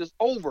draft is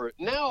over.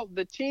 Now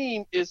the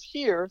team is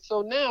here,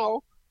 so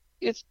now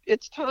it's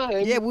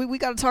time. Yeah, we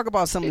got to talk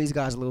about some of these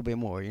guys a little bit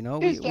more.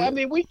 All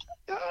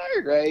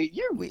right.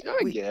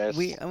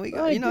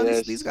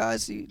 These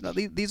guys.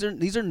 These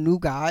are new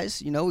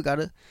guys.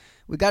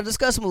 We got to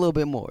discuss them a little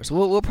bit more. So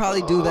we'll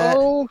probably do that.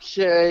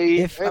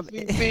 Okay.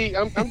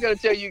 I'm going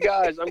to tell you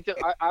guys.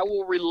 I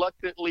will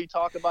reluctantly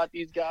talk about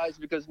these guys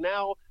because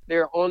now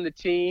they're on the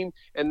team,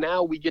 and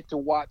now we get to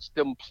watch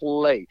them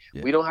play.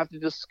 Yeah. We don't have to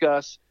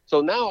discuss. So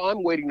now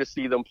I'm waiting to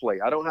see them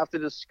play. I don't have to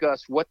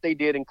discuss what they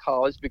did in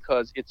college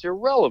because it's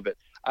irrelevant.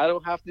 I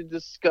don't have to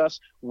discuss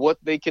what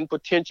they can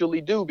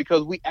potentially do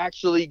because we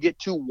actually get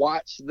to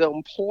watch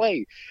them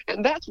play.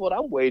 And that's what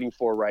I'm waiting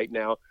for right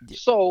now.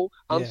 So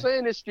I'm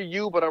saying this to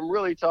you, but I'm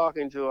really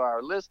talking to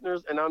our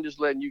listeners, and I'm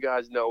just letting you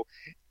guys know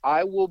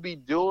I will be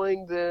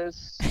doing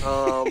this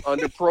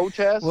under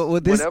protest.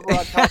 Whenever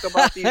I talk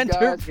about these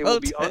guys, it will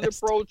be under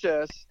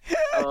protest.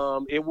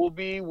 It will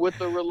be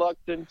with a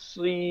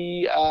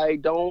reluctancy. I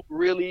don't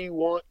really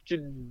want to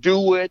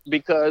do it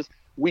because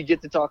we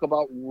get to talk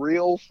about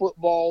real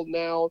football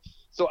now.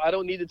 So I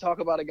don't need to talk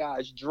about a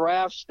guy's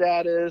draft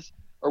status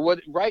or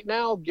what. Right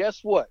now,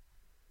 guess what?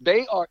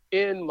 They are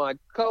in my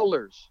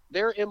colors.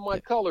 They're in my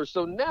colors.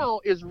 So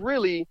now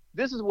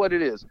this is what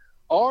it is.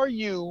 Are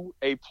you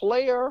a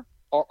player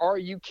or are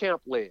you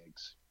camp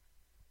legs?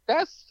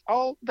 That's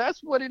all.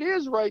 That's what it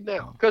is right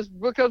now. Because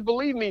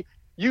believe me,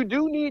 you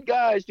do need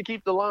guys to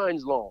keep the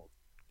lines long.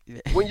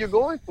 When you're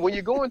going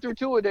through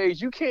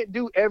two-a-days, you can't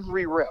do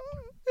every rep.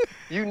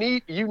 You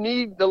need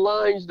the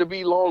lines to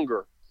be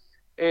longer.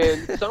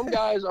 And some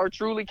guys are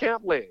truly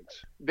camp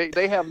legs.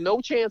 They have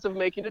no chance of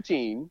making a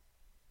team.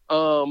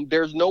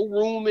 There's no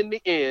room in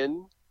the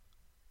end.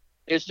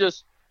 It's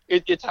just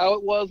it's how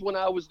it was when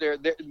I was there.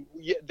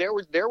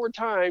 There were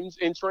times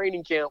in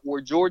training camp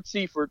where George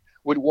Seifert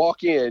would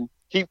walk in.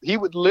 He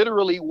would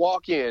literally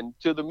walk in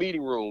to the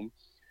meeting room,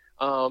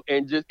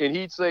 and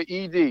he'd say,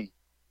 "ED,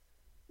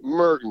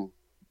 Merton,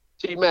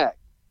 T-Mac,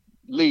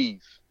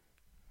 leave.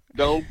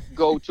 Don't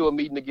go to a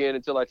meeting again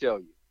until I tell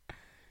you."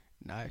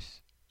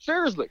 Nice.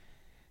 Seriously.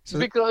 So,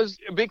 because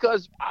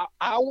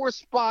our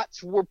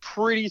spots were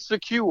pretty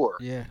secure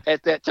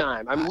at that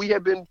time. I mean, we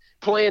had been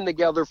playing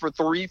together for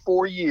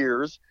 3-4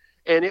 years,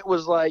 and it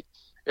was like,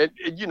 and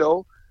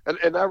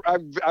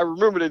I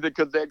remember that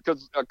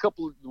because a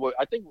couple,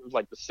 I think it was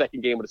like the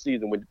second game of the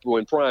season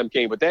when Prime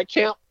came, but that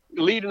camp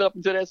leading up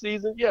into that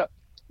season,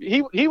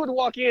 he would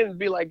walk in and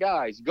be like,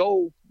 "Guys,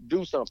 go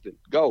do something.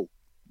 Go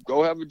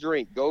have a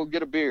drink. Go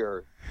get a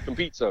beer, some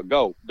pizza.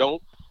 Go."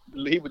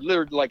 He would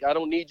literally "I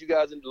don't need you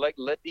guys, and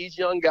let these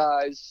young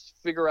guys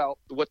figure out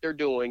what they're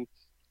doing.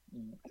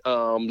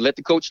 Let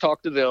the coach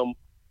talk to them.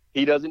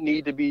 He doesn't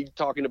need to be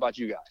talking about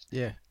you guys."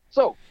 Yeah.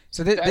 So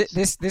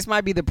this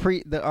might be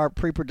our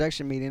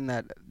pre-production meeting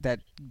that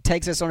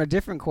takes us on a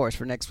different course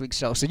for next week's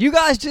show. So you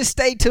guys just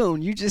stay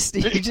tuned. You just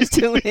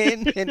tune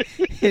in, and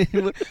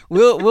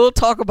we'll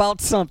talk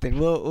about something.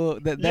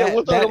 We'll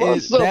talk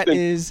about something. That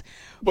is.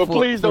 But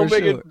please don't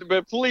make it.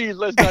 But please,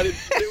 let's not.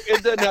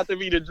 It doesn't have to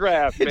be the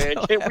draft, man.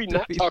 Can we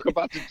not talk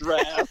about the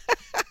draft?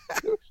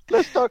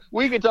 Let's talk.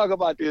 We can talk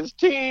about this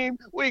team.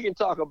 We can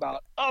talk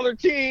about other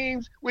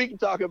teams. We can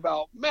talk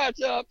about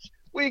matchups.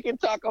 We can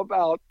talk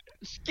about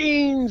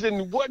schemes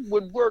and what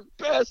would work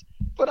best.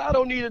 But I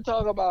don't need to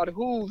talk about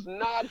who's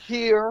not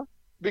here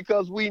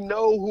because we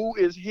know who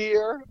is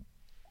here.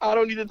 I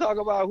don't need to talk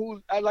about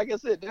who's. Like I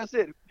said, that's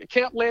it.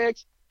 Camp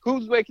legs.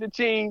 Who's making the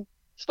team?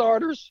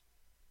 Starters.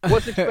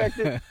 What's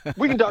expected?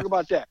 We can talk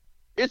about that.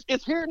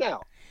 It's here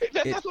now.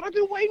 That's what I've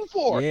been waiting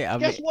for.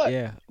 Guess what?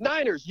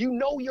 Niners, you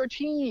know your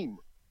team.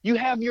 You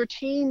have your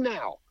team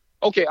now.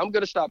 Okay, I'm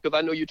gonna stop because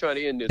I know you're trying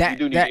to end this. We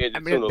do need to end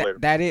it sooner or later.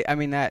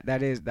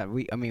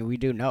 We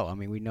do know. I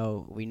mean, we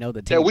know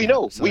the team. Yeah, we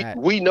know. So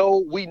we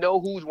know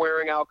who's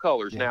wearing our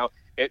colors now.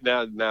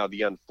 Now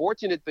the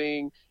unfortunate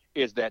thing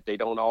is that they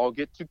don't all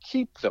get to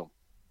keep them.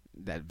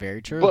 That's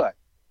very true.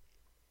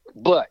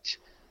 But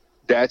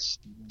that's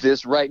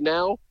this right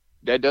now.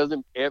 That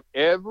doesn't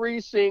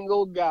every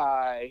single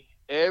guy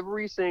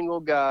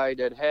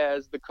that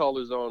has the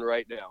colors on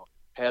right now,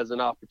 has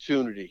an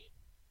opportunity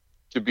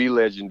to be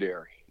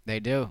legendary. They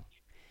do.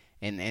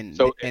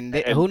 And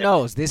who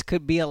knows? This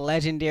could be a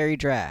legendary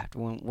draft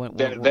when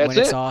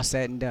it's all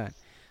said and done.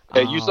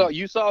 And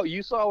you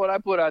saw what I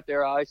put out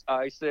there. I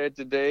said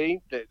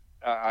today that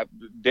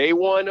day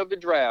one of the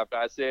draft,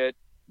 I said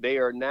they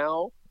are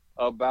now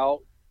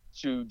about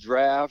to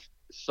draft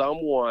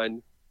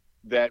someone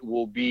that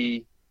will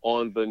be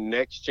on the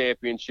next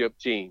championship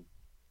team.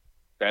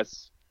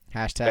 That's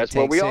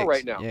where we are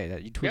right now. Yeah,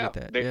 you tweeted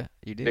that. Yeah,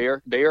 you did.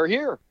 They are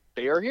here.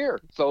 They are here.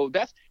 So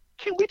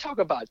can we talk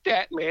about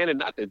that, man, and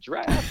not the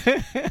draft?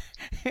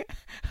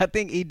 I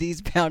think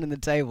ED's pounding the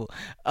table.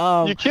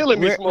 You're killing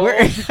me, Small.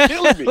 You're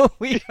killing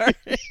me.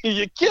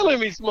 You're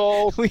killing me,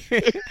 Small.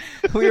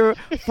 We're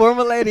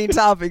formulating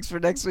topics for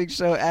next week's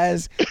show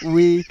as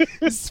we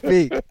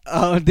speak.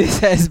 This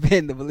has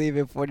been the Believe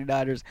in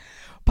 49ers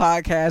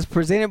podcast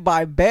presented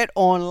by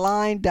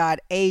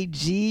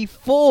BetOnline.ag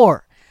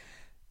for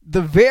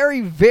the very,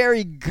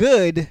 very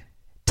good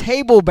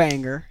table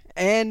banger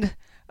and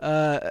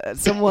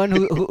someone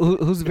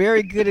who's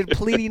very good at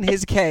pleading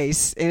his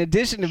case, in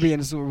addition to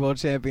being a Super Bowl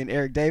champion,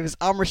 Eric Davis.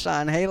 I'm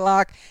Rashawn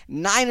Haylock.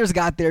 Niners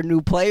got their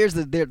new players.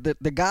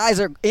 The guys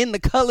are in the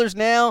colors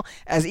now.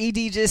 As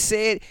ED just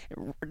said,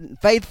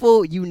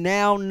 Faithful, you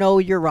now know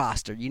your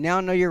roster. You now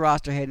know your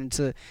roster heading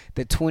into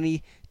the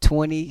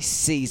 2020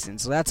 season.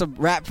 So that's a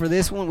wrap for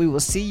this one. We will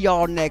see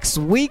y'all next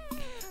week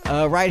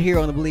right here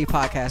on the Believe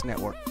Podcast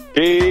Network.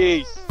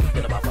 Peace.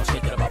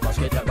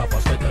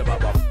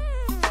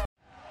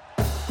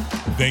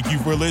 Thank you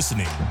for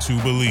listening to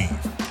Believe.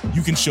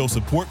 You can show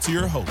support to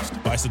your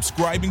host by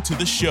subscribing to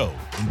the show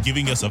and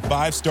giving us a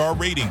 5-star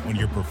rating on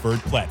your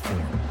preferred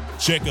platform.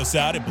 Check us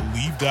out at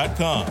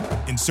Believe.com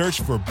and search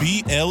for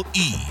BLEAV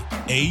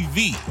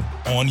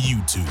on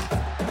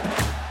YouTube.